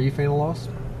Lost? Were you a fan of Lost?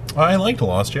 I liked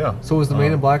Lost, yeah. So was the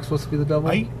Man in Black supposed to be the devil?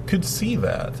 I could see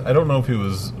that. I don't know if he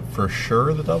was for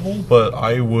sure the devil, but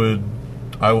I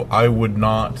would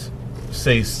not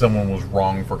say someone was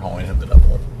wrong for calling him the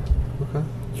devil. Okay.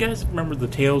 You guys remember the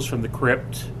Tales from the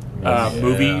Crypt Yeah.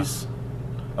 movies?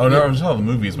 Oh, no, I saw the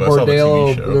movies, but I saw the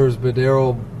TV show. There's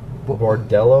Bordello.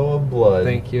 Bordello of Blood.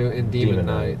 Thank you. And Demon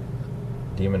Knight.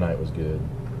 Demon Knight was good.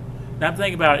 Now I'm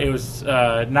thinking about it was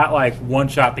not like one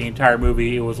shot the entire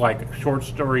movie. It was like short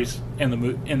stories in the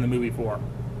movie form.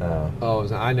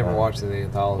 I never watched the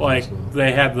anthology. Like so.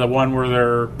 they had the one where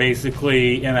they're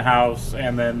basically in a house,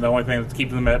 and then the only thing that's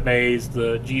keeping them at bay is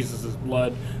the Jesus'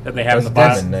 blood that they have in the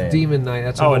That's bottom. Name. Demon Knight.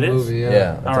 That's a Oh, whole it is? movie. Yeah.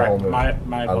 Yeah, that's All a right, whole movie.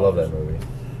 my I love that apologies. movie.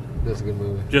 That's a good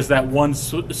movie. Just that one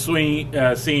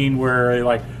scene where they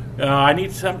like, I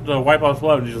need something to wipe off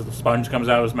blood, and just the sponge comes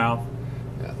out of his mouth.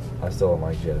 Yeah. I still don't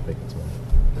like Jada Pinkett Smith.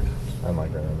 I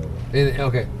like that movie. And,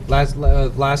 okay,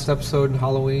 last episode in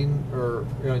Halloween or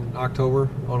in October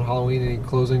on Halloween. Any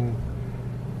closing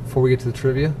before we get to the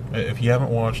trivia? If you haven't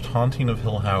watched Haunting of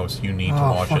Hill House, you need to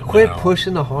watch it quit now.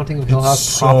 pushing the Haunting of Hill It's House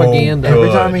so propaganda. good. Every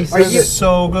time he says It's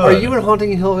so good. Are you in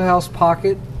Haunting of Hill House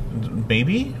pocket?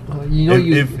 Maybe?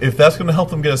 If that's going to help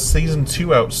them get a season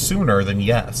 2 out sooner, then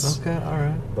yes. Okay, all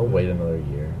right. They'll wait another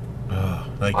year.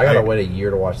 Like, I gotta wait a year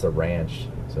to watch The Ranch,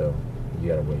 so you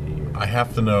gotta wait a year. I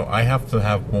have to know. I have to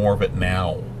have more of it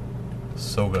now.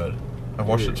 So good. I've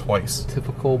watched it twice.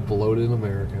 Typical bloated I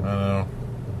American. know.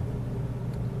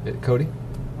 Cody?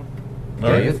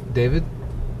 All right. David?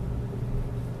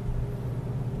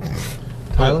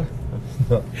 Tyler?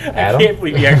 Adam? I can't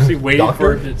believe you actually waited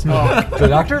Doctor? for it to talk. The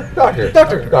doctor? Doctor.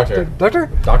 Doctor. Doctor. Doctor?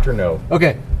 Doctor, no.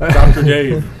 Okay. Dr.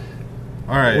 Dave.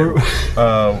 All right.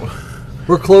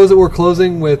 We're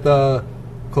closing with the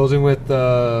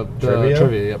Trivia?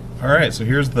 trivia. Yep. All right. So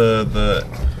here's the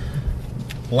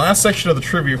last section of the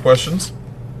trivia questions.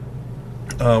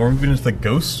 We're moving into the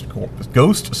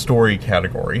ghost story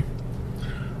category.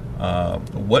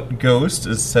 What ghost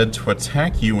is said to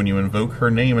attack you when you invoke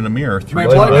her name in a mirror through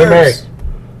Bloody Bloody Mary. Mary's.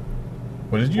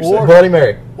 What did you Or- say? Bloody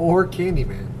Mary. Or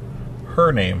Candyman.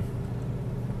 Her name.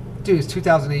 Dude, it's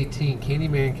 2018.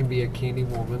 Candyman can be a candy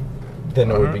woman.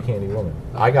 Then it would be Candy Woman.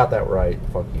 I got that right.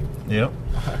 Fuck you. Yep.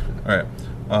 All right.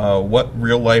 What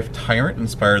real-life tyrant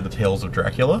inspired the tales of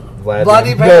Dracula?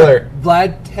 Vlad Miller.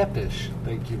 Vlad Tepes.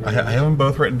 Thank you I very much. have them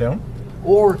both written down.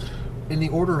 Or in the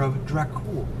order of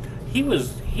Dracul. He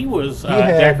was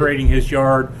had- decorating his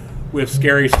yard with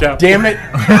scary stuff. Damn it!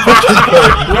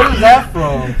 Where is that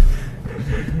from?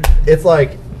 It's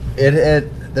like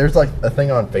there's like a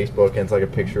thing on Facebook, and it's like a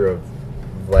picture of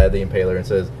Vlad the Impaler, and it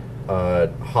says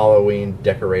Halloween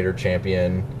decorator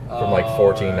champion from like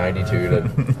 1492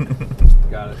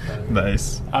 to. Got it.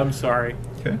 Nice. I'm sorry.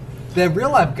 Okay. The real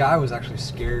life guy was actually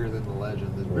scarier than the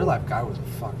legend. The real life guy was a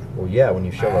fucking. Well, yeah, when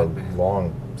you shove a Madman.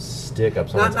 long stick up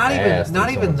someone's Not ass, even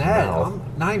through even someone's that. mouth.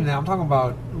 Not even that. I'm talking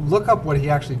about. Look up what he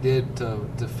actually did to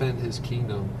defend his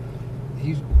kingdom.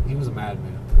 He was a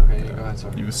madman. Okay, go ahead.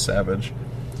 Sorry. He was savage.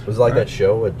 Was it like that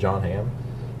show with John Hamm?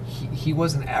 He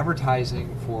wasn't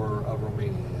advertising for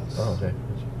Romania. Yes. Oh, okay.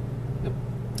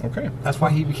 Okay. That's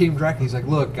why he became Dracula. He's like,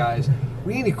 look, guys,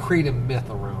 we need to create a myth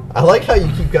around. I like how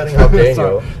you keep cutting off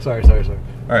Daniel. Sorry. All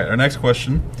right. Our next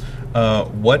question.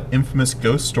 What infamous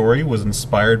ghost story was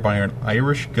inspired by an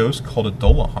Irish ghost called a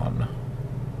Dolahan?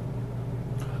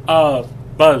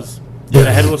 Buzz,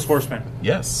 the Headless Horseman.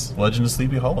 Yes. Legend of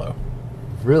Sleepy Hollow.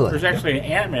 Really? There's actually an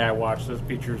anime I watched that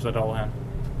features a Dolahan.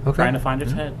 Okay. Trying to find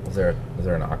its head. Is there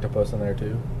an octopus in there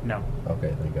too? No.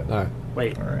 Okay, thank God. All right.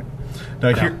 Wait. All right.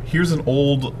 Now here's an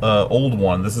old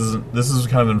one. This is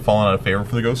kind of been falling out of favor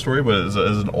for the ghost story, but is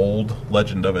an old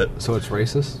legend of it. So it's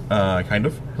racist? Kind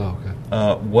of. Oh,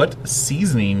 okay. What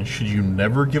seasoning should you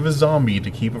never give a zombie to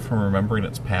keep it from remembering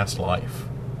its past life?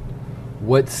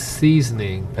 What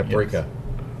seasoning? Paprika.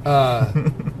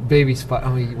 Baby spice.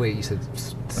 I mean, wait, you said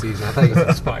seasoning. I thought you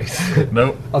said spice.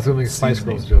 Nope. I was going to make a Spice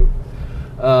Seasoning. Girls joke.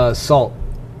 Salt.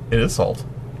 It is salt.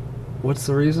 What's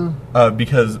the reason?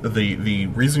 Because the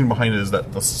reasoning behind it is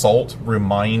that the salt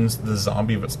reminds the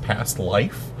zombie of its past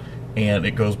life, and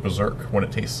it goes berserk when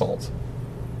it tastes salt.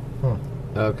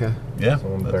 Okay. Yeah.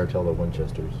 Someone better tell the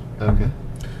Winchesters. Okay.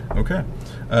 Okay.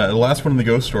 The last one of the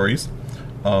ghost stories.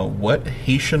 What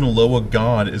Haitian Loa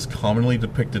god is commonly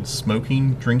depicted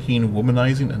smoking, drinking,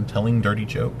 womanizing, and telling dirty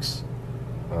jokes?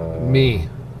 Me.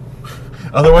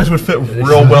 Otherwise would fit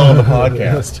real well in the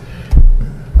podcast.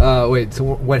 Wait, so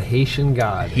what Haitian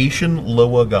god? Haitian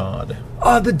Loa god.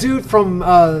 The dude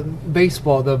from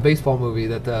baseball, the baseball movie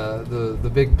that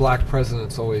the big black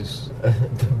president's always...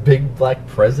 The big black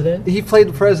president? He played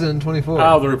the president in 24.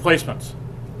 Oh, The Replacements.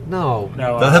 No.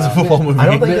 No, That's a football movie. I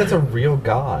don't think that's a real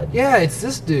god. Yeah, it's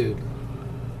this dude.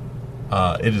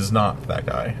 It is not that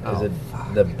guy. Is it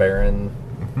the Baron?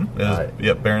 It is,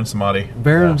 yep, Baron Samadi.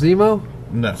 Baron Zemo?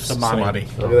 No, Samadi.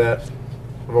 Samadi. Look at that.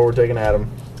 I've overtaken Adam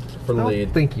for the I lead.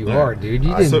 don't think you Yeah. are, dude.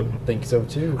 You I didn't. think so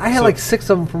too. I had like 6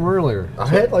 of them from earlier. I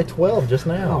had like 12 just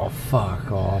Oh, now.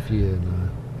 fuck off. You didn't.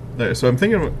 Okay, so I'm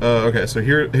thinking. Okay, so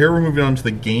here we're moving on to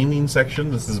the gaming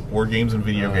section. This is board games and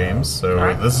video games.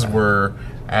 So this is where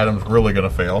Adam's really gonna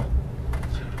fail.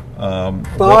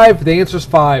 5. The answer's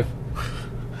 5.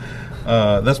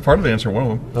 That's part of the answer.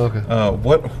 One of them. Okay.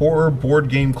 What horror board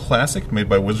game classic made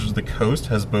by Wizards of the Coast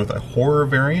has both a horror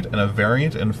variant and a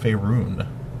variant in Faerun?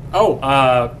 Oh,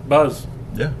 Buzz.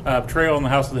 Yeah, Betrayal in the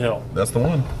House of the Hill. that's the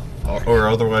one. Or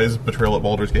otherwise, Betrayal at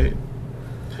Baldur's Gate.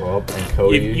 Well, and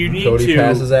Cody, You need Cody to-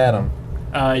 passes Adam.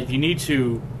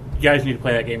 You guys need to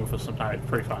play that game with us sometime. It's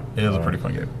pretty fun. It is a pretty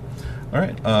fun game. All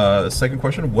right. Second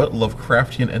question: what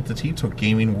Lovecraftian entity took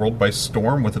gaming world by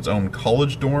storm with its own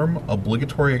college dorm,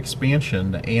 obligatory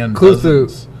expansion, and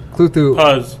dozens? Cluthu.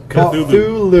 Puzz. Cthulhu.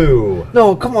 Cthulhu.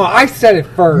 No, come on. I said it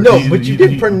first. No, but you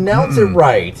didn't pronounce it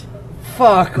right.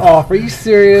 Fuck off. Are you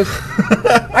serious?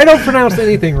 I don't pronounce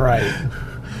anything right.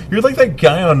 You're like that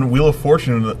guy on Wheel of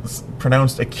Fortune that's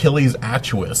pronounced Achilles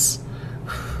Atuus.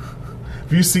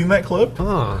 Have you seen that clip?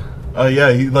 Huh. Yeah,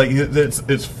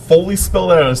 it's fully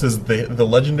spelled out. And it says the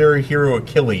legendary hero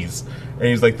Achilles, and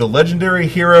he's like the legendary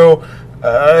hero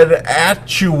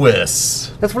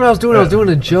Atuus. That's what I was doing. I was doing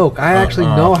a joke. I actually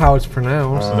know how it's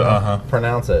pronounced.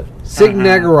 Pronounce it. Sig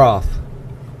Nagaroth.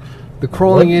 The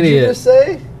crawling What did idiot. you just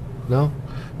say? No?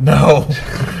 No,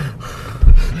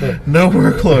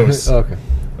 nowhere close. Okay.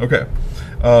 Okay.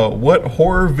 What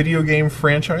horror video game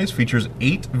franchise features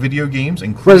 8 video games,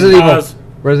 including Resident Evil. Buzz.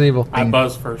 Resident Evil. I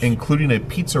Buzz first. including a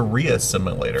pizzeria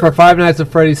simulator? For Five Nights at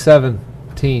Freddy's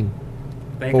 17.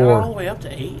 They 4. got all the way up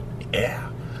to 8. Yeah.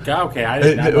 God, okay, I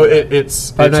didn't know that.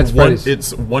 It's Five Nights at Freddy's.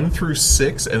 It's 1 through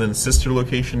 6, and then Sister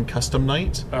Location Custom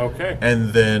Night, Okay. and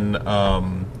then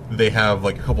they have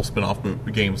like a couple spin-off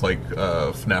games like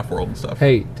FNAF World and stuff.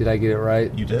 Hey, did I get it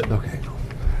right? You did. Okay.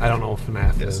 I don't know what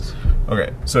FNAF is.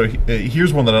 Okay, so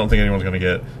here's one that I don't think anyone's going to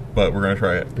get, but we're going to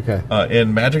try it. Okay.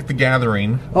 In Magic the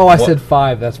Gathering... Oh, I said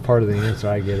 5. That's part of the answer.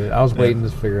 I get it. I was waiting to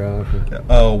figure out.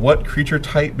 Okay. what creature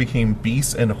type became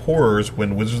beasts and horrors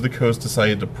when Wizards of the Coast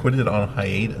decided to put it on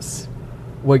hiatus?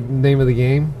 What name of the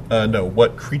game? No,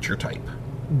 what creature type?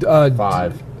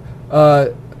 5.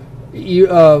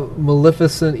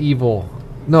 Maleficent Evil.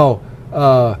 No.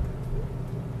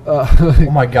 Oh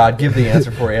my God! Give the answer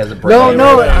before he has a break.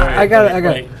 No, I got it.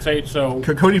 Wait, say so.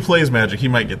 Cody plays Magic. He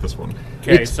might get this one.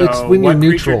 Okay, It's so when you're what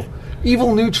neutral. creature-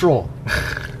 Evil neutral.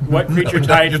 What creature You're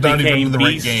type not even became in the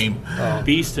right beast? game.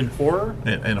 Beast and horror.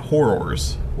 And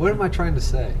horrors. What am I trying to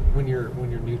say? When you're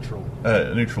neutral.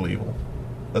 Neutral evil.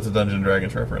 That's a Dungeons and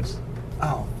Dragons reference.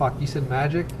 Oh fuck! You said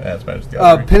magic. That's Magic the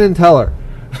Gathering. Penn and Teller.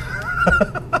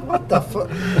 What the fuck?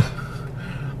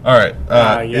 All right.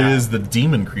 yeah. It is the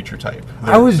demon creature type.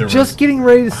 I was just getting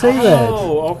ready to say that.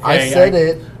 Oh, okay. I said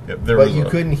it, there but was you a-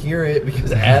 couldn't hear it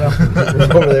because Adam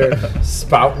was over there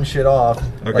spouting shit off.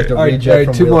 Okay. Like the All right, reject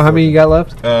from 2 Wheel more. of How many you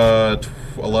Fortune. got left?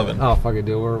 11. Oh fuck it,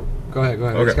 dude. Go ahead.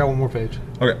 Okay. Just got one more page.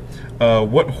 Okay.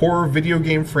 What horror video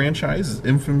game franchise is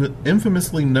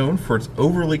infamously known for its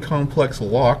overly complex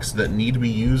locks that need to be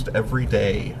used every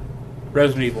day?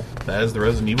 Resident Evil. That is the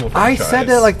Resident Evil I franchise. said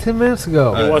that like 10 minutes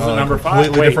ago. It wasn't number 5.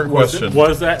 completely Wait, different was question.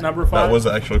 Was that number 5? That was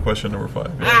actually question number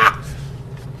 5. Yeah.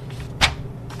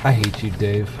 I hate you,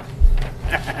 Dave.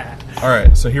 All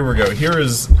right, so here we go. Here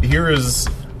is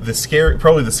the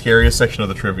probably the scariest section of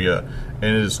the trivia, and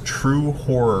it is true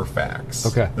horror facts.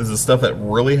 Okay. This is stuff that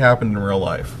really happened in real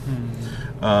life.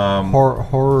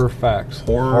 Horror facts.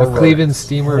 Horror facts. Cleveland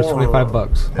Steamer is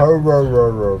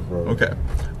 $25. Okay.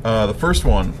 The first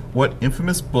one. What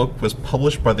infamous book was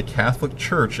published by the Catholic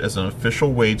Church as an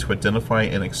official way to identify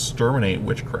and exterminate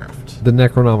witchcraft? The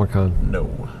Necronomicon. No.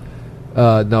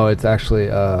 No, it's actually.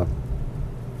 Oh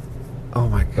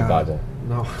my god. The Bible.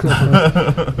 No.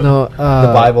 No.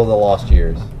 The Bible, the Lost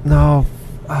Years. No.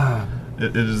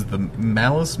 It is the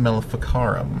Malus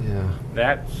Maleficarum. Yeah.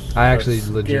 That's I actually a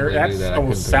legitimately scary- knew that. I That couldn't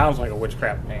almost think. sounds like a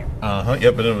witchcraft name.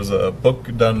 Yep, and it was a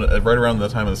book done right around the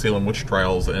time of the Salem witch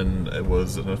trials, and it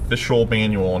was an official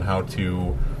manual on how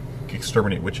to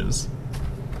exterminate witches.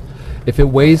 If it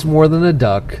weighs more than a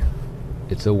duck,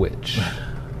 it's a witch.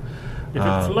 If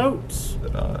it floats.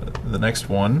 The next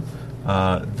one.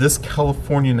 This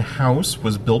Californian house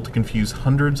was built to confuse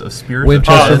hundreds of spirits.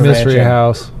 Winchester the Mystery mansion.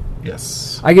 House.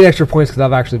 Yes. I get extra points because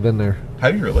I've actually been there.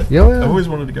 Have you really? Yeah, yeah. I've always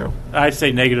wanted to go. I'd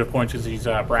say negative points because he's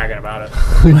bragging about it.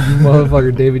 You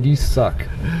motherfucker, David, you suck.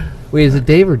 Wait, is it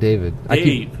Dave or David?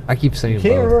 Dave. I keep saying Can't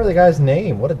even both. remember the guy's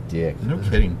name. What a dick. No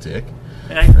kidding, Dick.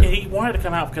 And he wanted to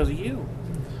come out because of you.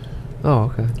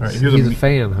 Oh, okay. right, So here's he's a a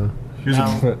fan, huh? Here's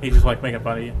No, he just like making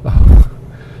fun of you. Oh.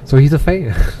 So he's a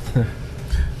fan.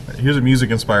 Here's a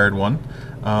music-inspired one.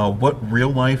 What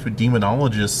real-life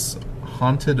demonologist's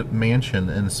haunted mansion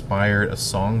inspired a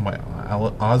song by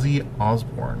Ozzy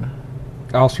Osbourne?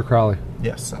 Aleister Crowley.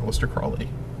 Yes, Aleister Crowley.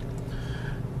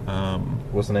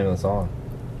 What's the name of the song?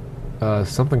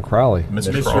 Something Crowley.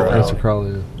 Mr. Mr. Crowley. Crowley. Aleister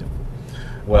Crowley.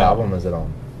 What album is it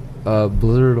on?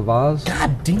 Blizzard of Oz.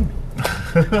 God damn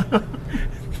it.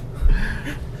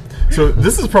 So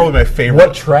this is probably my favorite.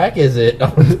 What track is it?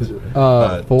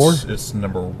 4. It's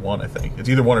number 1, I think. It's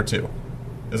either 1 or 2.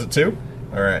 Is it 2?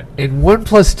 All right. And 1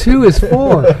 plus 2 is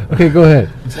 4. Okay, go ahead.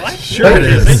 What? Sure it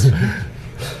is.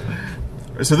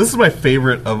 So this is my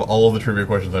favorite of all of the trivia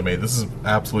questions I made. This is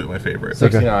absolutely my favorite.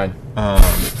 69.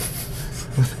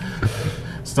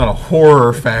 It's not a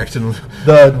horror fact. And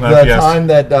The yes, time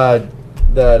that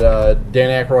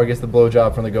Dan Aykroyd gets the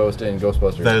blowjob from the ghost in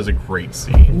Ghostbusters. that is a great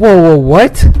scene. Whoa,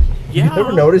 what? You Yeah.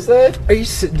 never noticed that? Are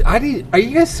you? Are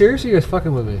you guys serious? Or are you guys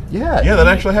fucking with me? Yeah. Yeah, that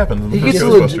actually happened in the He first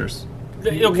gets Ghostbusters.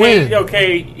 Okay, When?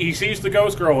 okay. He sees the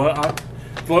ghost girl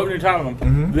floating on top of him.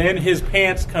 Mm-hmm. Then his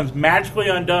pants comes magically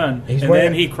undone, He's and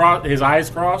wearing- then his eyes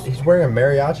cross. He's wearing a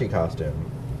mariachi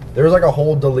costume. There was like a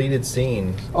whole deleted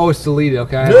scene. Oh, it's deleted.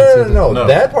 Okay. I No, haven't no, seen no, it. No.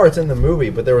 That part's in the movie,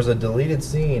 but there was a deleted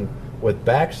scene with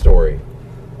backstory.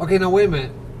 Okay, now wait a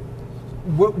minute.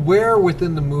 Where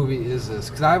within the movie is this?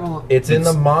 Because I haven't. It's in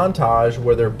the montage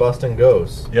where they're busting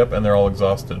ghosts. Yep, and they're all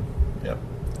exhausted. Yep.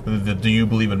 The Do You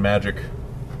Believe in Magic?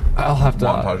 I'll have to.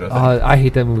 montage, I think. I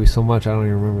hate that movie so much. I don't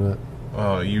even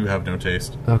remember You have no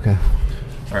taste. that. Okay.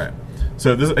 All right.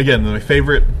 So this again, my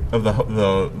favorite of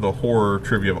the horror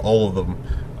trivia of all of them.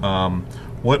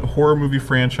 What horror movie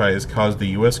franchise caused the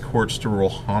U.S. courts to rule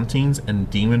hauntings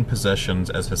and demon possessions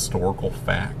as historical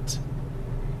fact?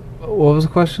 What was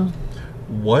the question?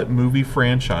 What movie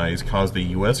franchise caused the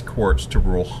U.S. courts to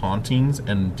rule hauntings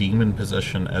and demon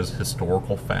possession as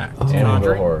historical fact? Amityville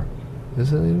Conjuring? Horror.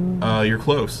 Is it? Even? You're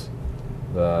close.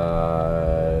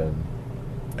 The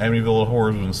Amityville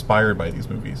Horror was inspired by these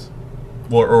movies,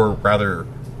 or rather,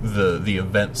 the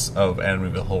events of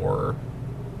Amityville Horror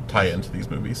tie into these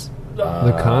movies.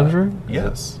 The Conjuring.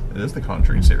 Yes, it is the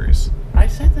Conjuring series. I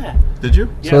said that. Did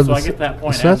you? Yeah, so I get that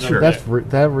point. So that's Sure.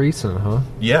 that recent, huh?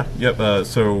 Yeah. Yep.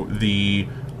 So the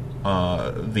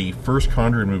first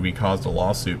Conjuring movie caused a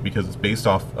lawsuit because it's based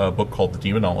off a book called The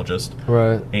Demonologist,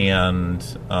 Right. and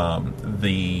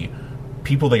the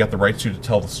people they got the rights to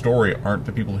tell the story aren't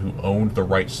the people who owned the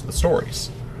rights to the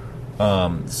stories.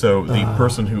 So the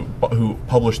person who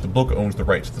published the book owns the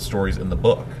rights to the stories in the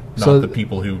book, not So the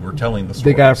people who were telling the stories.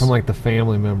 They got it from like the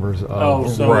family members. Oh,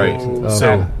 Of, so Right. Okay.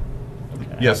 So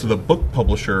yeah, so the book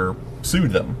publisher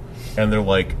sued them, and they're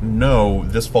like, "No,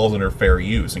 this falls under fair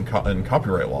use and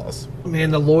copyright laws." man,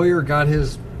 the lawyer earned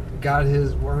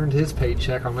his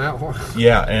paycheck on that one.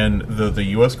 Yeah, and the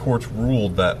U.S. courts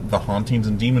ruled that the hauntings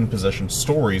and demon possession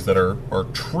stories that are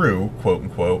true, quote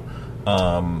unquote,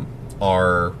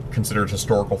 are considered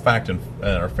historical fact and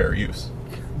are fair use.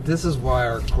 This is why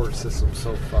our court system's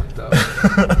so fucked up.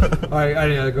 All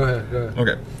right, go ahead.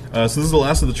 Okay, so this is the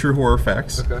last of the true horror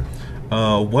facts. Okay.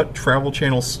 What Travel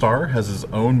Channel star has his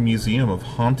own museum of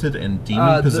haunted and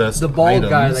demon-possessed the bald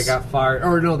guy items? that got fired,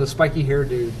 or no, the spiky hair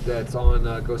dude that's on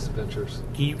Ghost Adventures.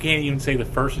 You can't even say the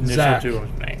first initial Zach. to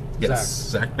his name. Yes,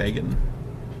 Zach Bagan.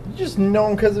 You just know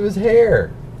him because of his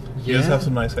hair. He does have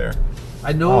some nice hair.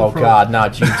 I know. Oh him from, God,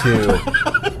 not you too.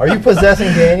 Are you possessing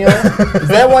Daniel? Is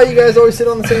that why you guys always sit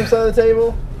on the same side of the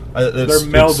table? It's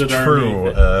melded true.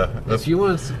 underneath That's If you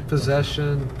want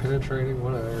possession, penetrating,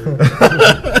 whatever.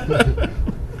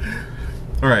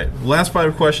 all right. Last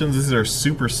 5 questions. These are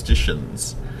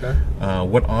superstitions. Okay.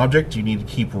 What object do you need to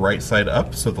keep right side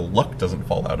up so the luck doesn't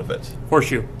fall out of it?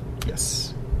 Horseshoe.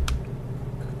 Yes.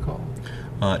 Good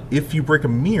call. If you break a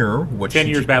mirror, 10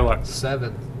 years bad luck.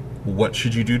 7. What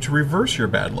should you do to reverse your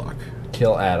bad luck?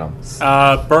 Kill Adam.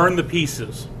 Burn the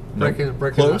pieces. Nope.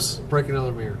 Break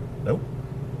another mirror. Nope.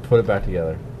 Put it back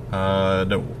together.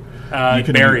 No.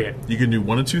 Bury it. You can do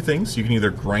one of two things. You can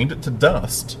either grind it to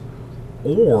dust,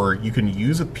 or you can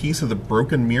use a piece of the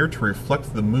broken mirror to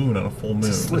reflect the moon on a full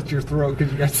moon. Slit your throat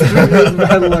because you got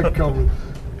bad luck coming.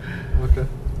 Okay.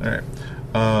 All right.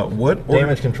 What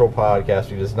Damage Control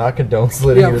Podcasting does not condone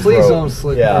slitting your please throat. don't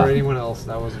slit or anyone else.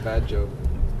 That was a bad joke.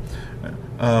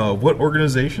 What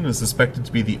organization is suspected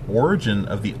to be the origin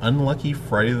of the unlucky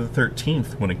Friday the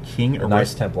 13th when a king Knights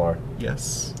arrested? Templar.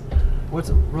 Yes.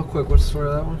 Real quick? What's the story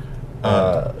of that one?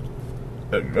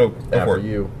 Go for After it.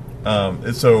 you.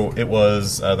 So it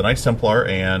was the Knights Templar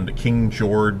and King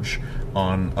George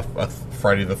on a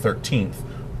Friday the 13th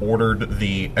ordered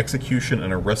the execution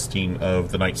and arresting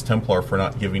of the Knights Templar for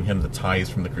not giving him the tithes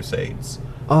from the Crusades.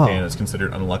 Oh. And it's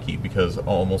considered unlucky because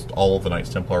almost all of the Knights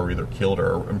Templar were either killed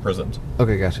or imprisoned.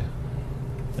 Okay, gotcha.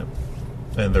 Yep.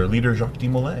 And their leader, Jacques de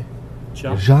Molay.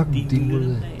 Jacques de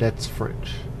Molay. That's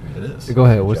French. It is. Go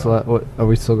ahead. What's what? Are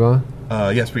we still going?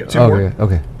 Yes, we got two more.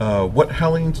 Okay. What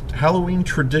Halloween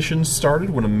tradition started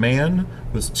when a man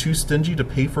was too stingy to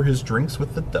pay for his drinks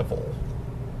with the devil?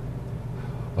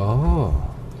 Oh.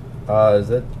 Is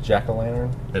it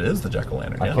Jack-o'-lantern? It is the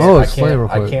jack-o'-lantern, yes. Explain real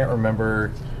quick. I can't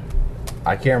remember.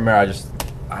 I've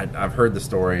heard the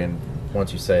story, and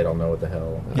once you say it, I'll know what the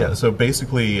hell. Yeah, so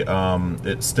basically,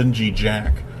 it's Stingy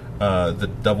Jack. The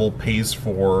devil pays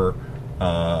for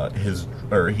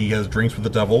he has drinks with the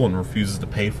devil and refuses to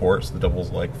pay for it. So the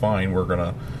devil's like, "Fine, we're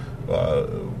gonna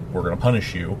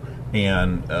punish you."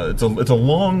 And it's a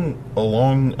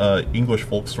long English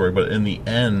folk story, but in the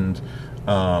end,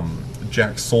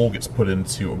 Jack's soul gets put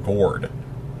into a gourd,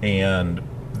 and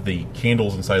the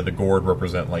candles inside the gourd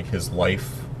represent like his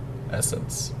life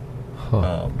essence.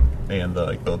 And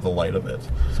the light of it.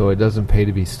 So it doesn't pay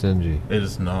to be stingy. It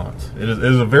is not. It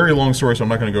is a very long story, so I'm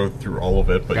not going to go through all of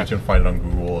it. But Gotcha. you can find it on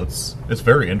Google. It's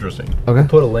very interesting. Okay.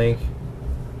 Put a link.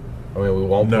 I mean, we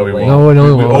won't No, put we a link. won't. No,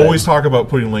 we we won't. always talk about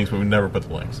putting links, but we never put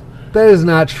the links. That is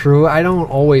not true. I don't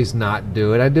always not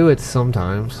do it. I do it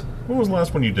sometimes. When was the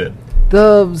last one you did?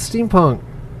 The steampunk.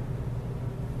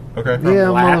 Okay. Yeah,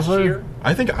 Last motherfucker. year?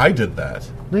 I think I did that.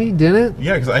 No, you didn't.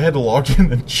 Yeah, because I had to log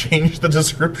in and change the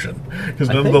description because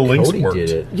I none of think the links Cody worked. did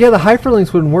it. Yeah, the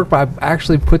hyperlinks wouldn't work, but I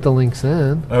actually put the links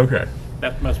in. Okay.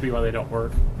 That must be why they don't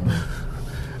work.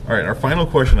 All right. Our final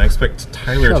question. I expect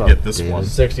Tyler Shut to up, get this David. one.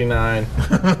 69.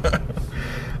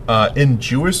 In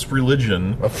Jewish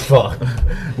religion, Oh, fuck.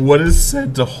 what is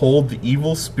said to hold the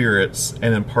evil spirits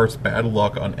and imparts bad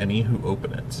luck on any who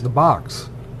open it? The box.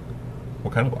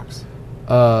 What kind of box?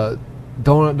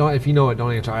 Don't. If you know it,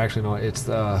 don't answer. I actually know it. It's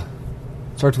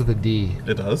starts with a D.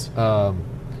 It does. Oh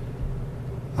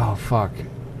fuck!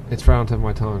 It's right on tip of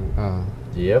my tongue.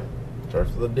 Yep.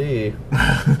 Starts with a D.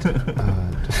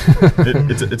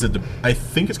 I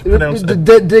think it's pronounced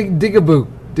Dig-a-book.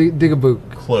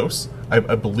 Dig-a-book. close. I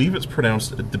believe it's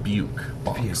pronounced a Dubuque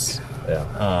box.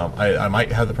 Yeah. I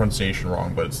might have the pronunciation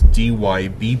wrong, but it's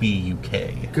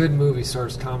Dybbuk. Good movie.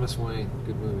 Stars Thomas Wayne.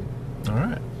 Good movie. All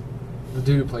right. The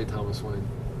dude who played Thomas Wayne.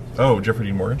 Oh, Jeffrey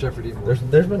Dean Morgan. Jeffrey Dean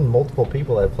Morgan. There's been multiple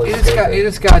people that have played And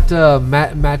it's got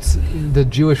Matt's the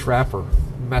Jewish rapper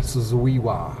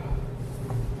Matsuziwa.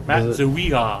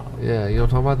 Matsuiga. Yeah, you know what I'm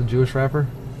talking about, the Jewish rapper?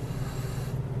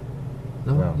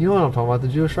 No, you know what I'm talking about, the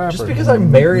Jewish rapper. Just because I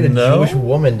married a No. Jewish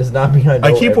woman does not mean I know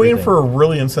I keep waiting everything. for a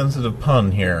really insensitive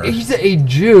pun here. He's a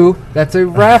Jew. That's a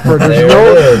rapper. There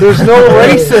it is. There's no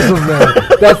racism there.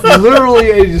 That's literally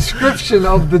a description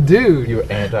of the dude. You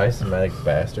anti-Semitic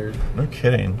bastard. No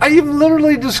kidding. I am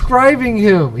literally describing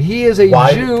him. He is a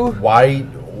Jew Why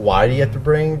do you have to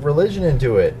bring religion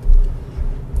into it?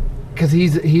 because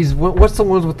he's what's the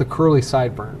ones with the curly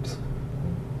sideburns?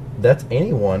 That's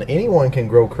anyone. Anyone can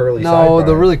grow curly No, sideburns.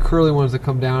 the really curly ones that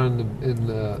come down and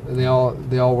they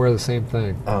all wear the same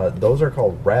thing. Those are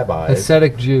called rabbis.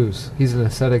 Ascetic Jews. He's an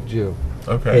ascetic Jew.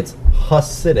 Okay. It's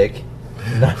Hasidic.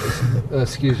 not-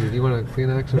 Excuse you. Do you want a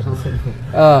Kleenex or something?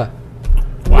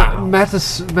 Wow.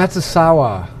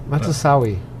 Matsusawi.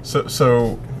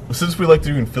 So since we like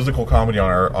doing physical comedy on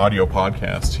our audio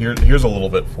podcast, here's a little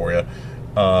bit for you.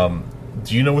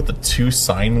 Do you know what the two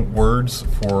sign words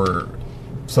for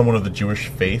someone of the Jewish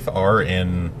faith are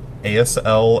in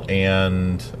ASL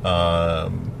and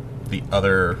the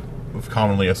other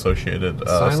commonly associated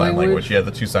Sign sign language? language? Yeah, the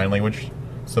two sign language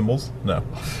symbols? No.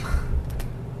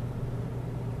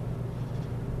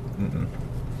 Mm-mm.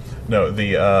 No,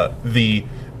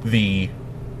 the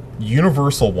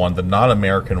universal one, the not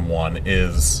American one,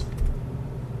 is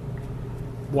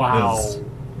Wow.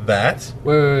 that.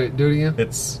 Wait, do it again.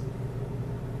 It's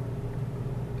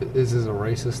Is this a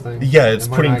racist thing? Yeah, it's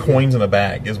Am I putting not getting- coins in a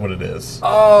bag, is what it is.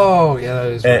 Oh, yeah,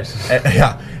 that is racist.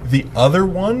 Yeah, the other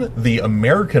one, the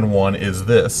American one, is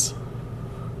this.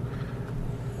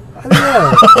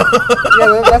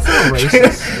 Yeah, that's not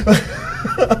racist.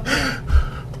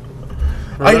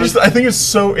 I think it's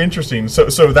so interesting.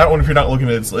 So that one, if you're not looking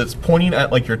at it, it's pointing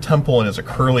at like your temple and it's a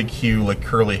curly Q, like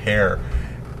curly hair,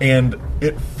 and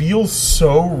it feels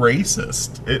so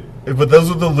racist. But those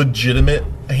are the legitimate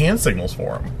hand signals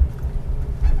for him.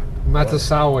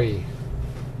 Matasawi.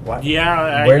 What?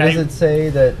 Yeah. Where does it say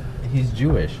that he's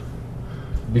Jewish?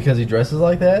 Because he dresses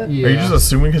like that? Yeah. Are you just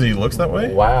assuming because he looks that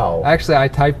way? Wow. Actually, I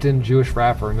typed in Jewish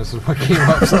rapper, and this is what came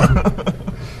up. So.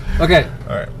 Okay.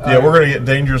 All right. Yeah, we're gonna get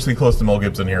dangerously close to Mel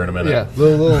Gibson here in a minute. Yeah,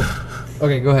 little.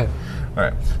 Okay, go ahead. All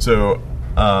right. So,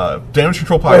 Damage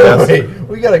Control Podcast. Wait,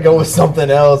 we gotta go with something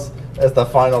else as the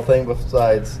final thing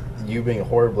besides you being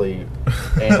horribly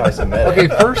anti-Semitic. Okay,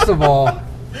 first of all,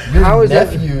 Your how is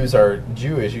that? nephews are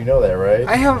Jewish, you know that, right?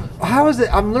 How is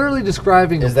it? I'm literally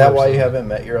describing. Is a that why you person. haven't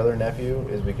met your other nephew?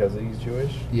 Is because he's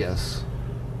Jewish? Yes.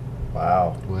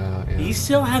 Wow. Well, yeah. He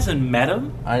still hasn't met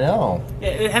him. I know.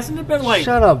 It hasn't been like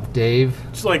Shut up, Dave.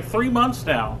 it's like 3 months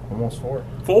now. Almost 4.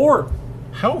 4.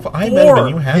 How have I met him and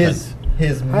you haven't?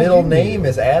 His How'd middle you meet name him?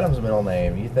 is Adam's middle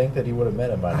name. You think that he would have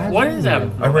met him by now? What is that?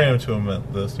 I ran into him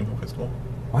at the Steampunk Festival.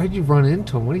 Why did you run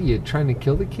into him? What are you trying to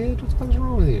kill the kid? What the fuck's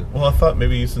wrong with you? Well, I thought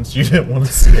maybe since you didn't want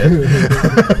to see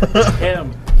it.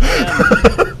 Him.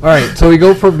 All right, so we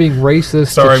go from being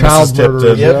racist Sorry, to child Mrs. Tipton.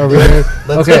 murderers. Yep. Over here.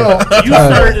 Let's Okay. go. You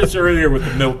started this earlier with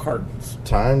the milk cartons.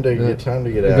 Time to get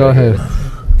out. Go of ahead. here.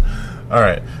 All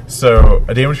right. So,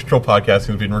 a Damage Control podcast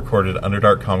is being recorded at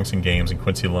Underdark Comics and Games in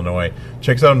Quincy, Illinois.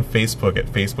 Check us out on Facebook at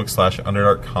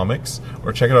Facebook/Underdark Comics,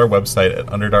 or check out our website at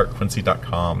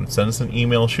underdarkquincy.com. Send us an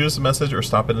email, shoot us a message, or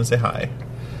stop in and say hi.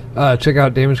 Check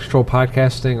out Damage Control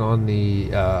Podcasting on the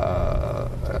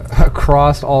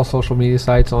across all social media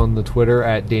sites on the Twitter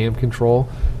at Dam Control.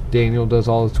 Daniel does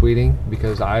all the tweeting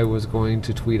because I was going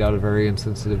to tweet out a very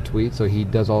insensitive tweet, so he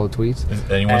does all the tweets. Is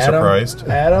anyone surprised?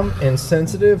 Adam,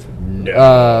 insensitive? No.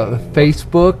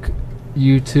 Facebook,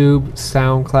 YouTube,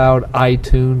 SoundCloud,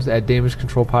 iTunes at Damage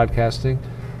Control Podcasting.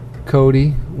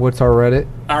 Cody, what's our Reddit?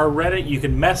 Our Reddit, you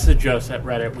can message us at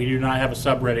Reddit. We do not have a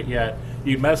subreddit yet.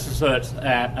 You can message us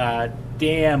at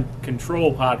Damn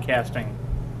Control Podcasting.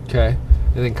 Okay.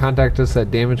 And then contact us at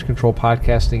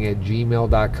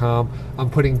damagecontrolpodcasting@gmail.com. I'm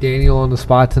putting Daniel on the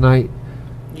spot tonight.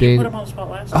 You put him on the spot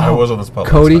last time. I was on the spot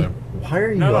Cody? last time. Why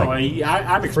are you No, like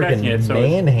I'm expecting it. freaking So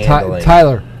it's- manhandling?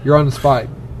 Tyler, you're on the spot.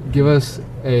 Give us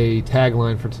a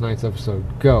tagline for tonight's episode.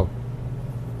 Go.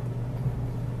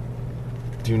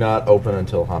 Do not open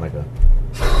until Hanukkah.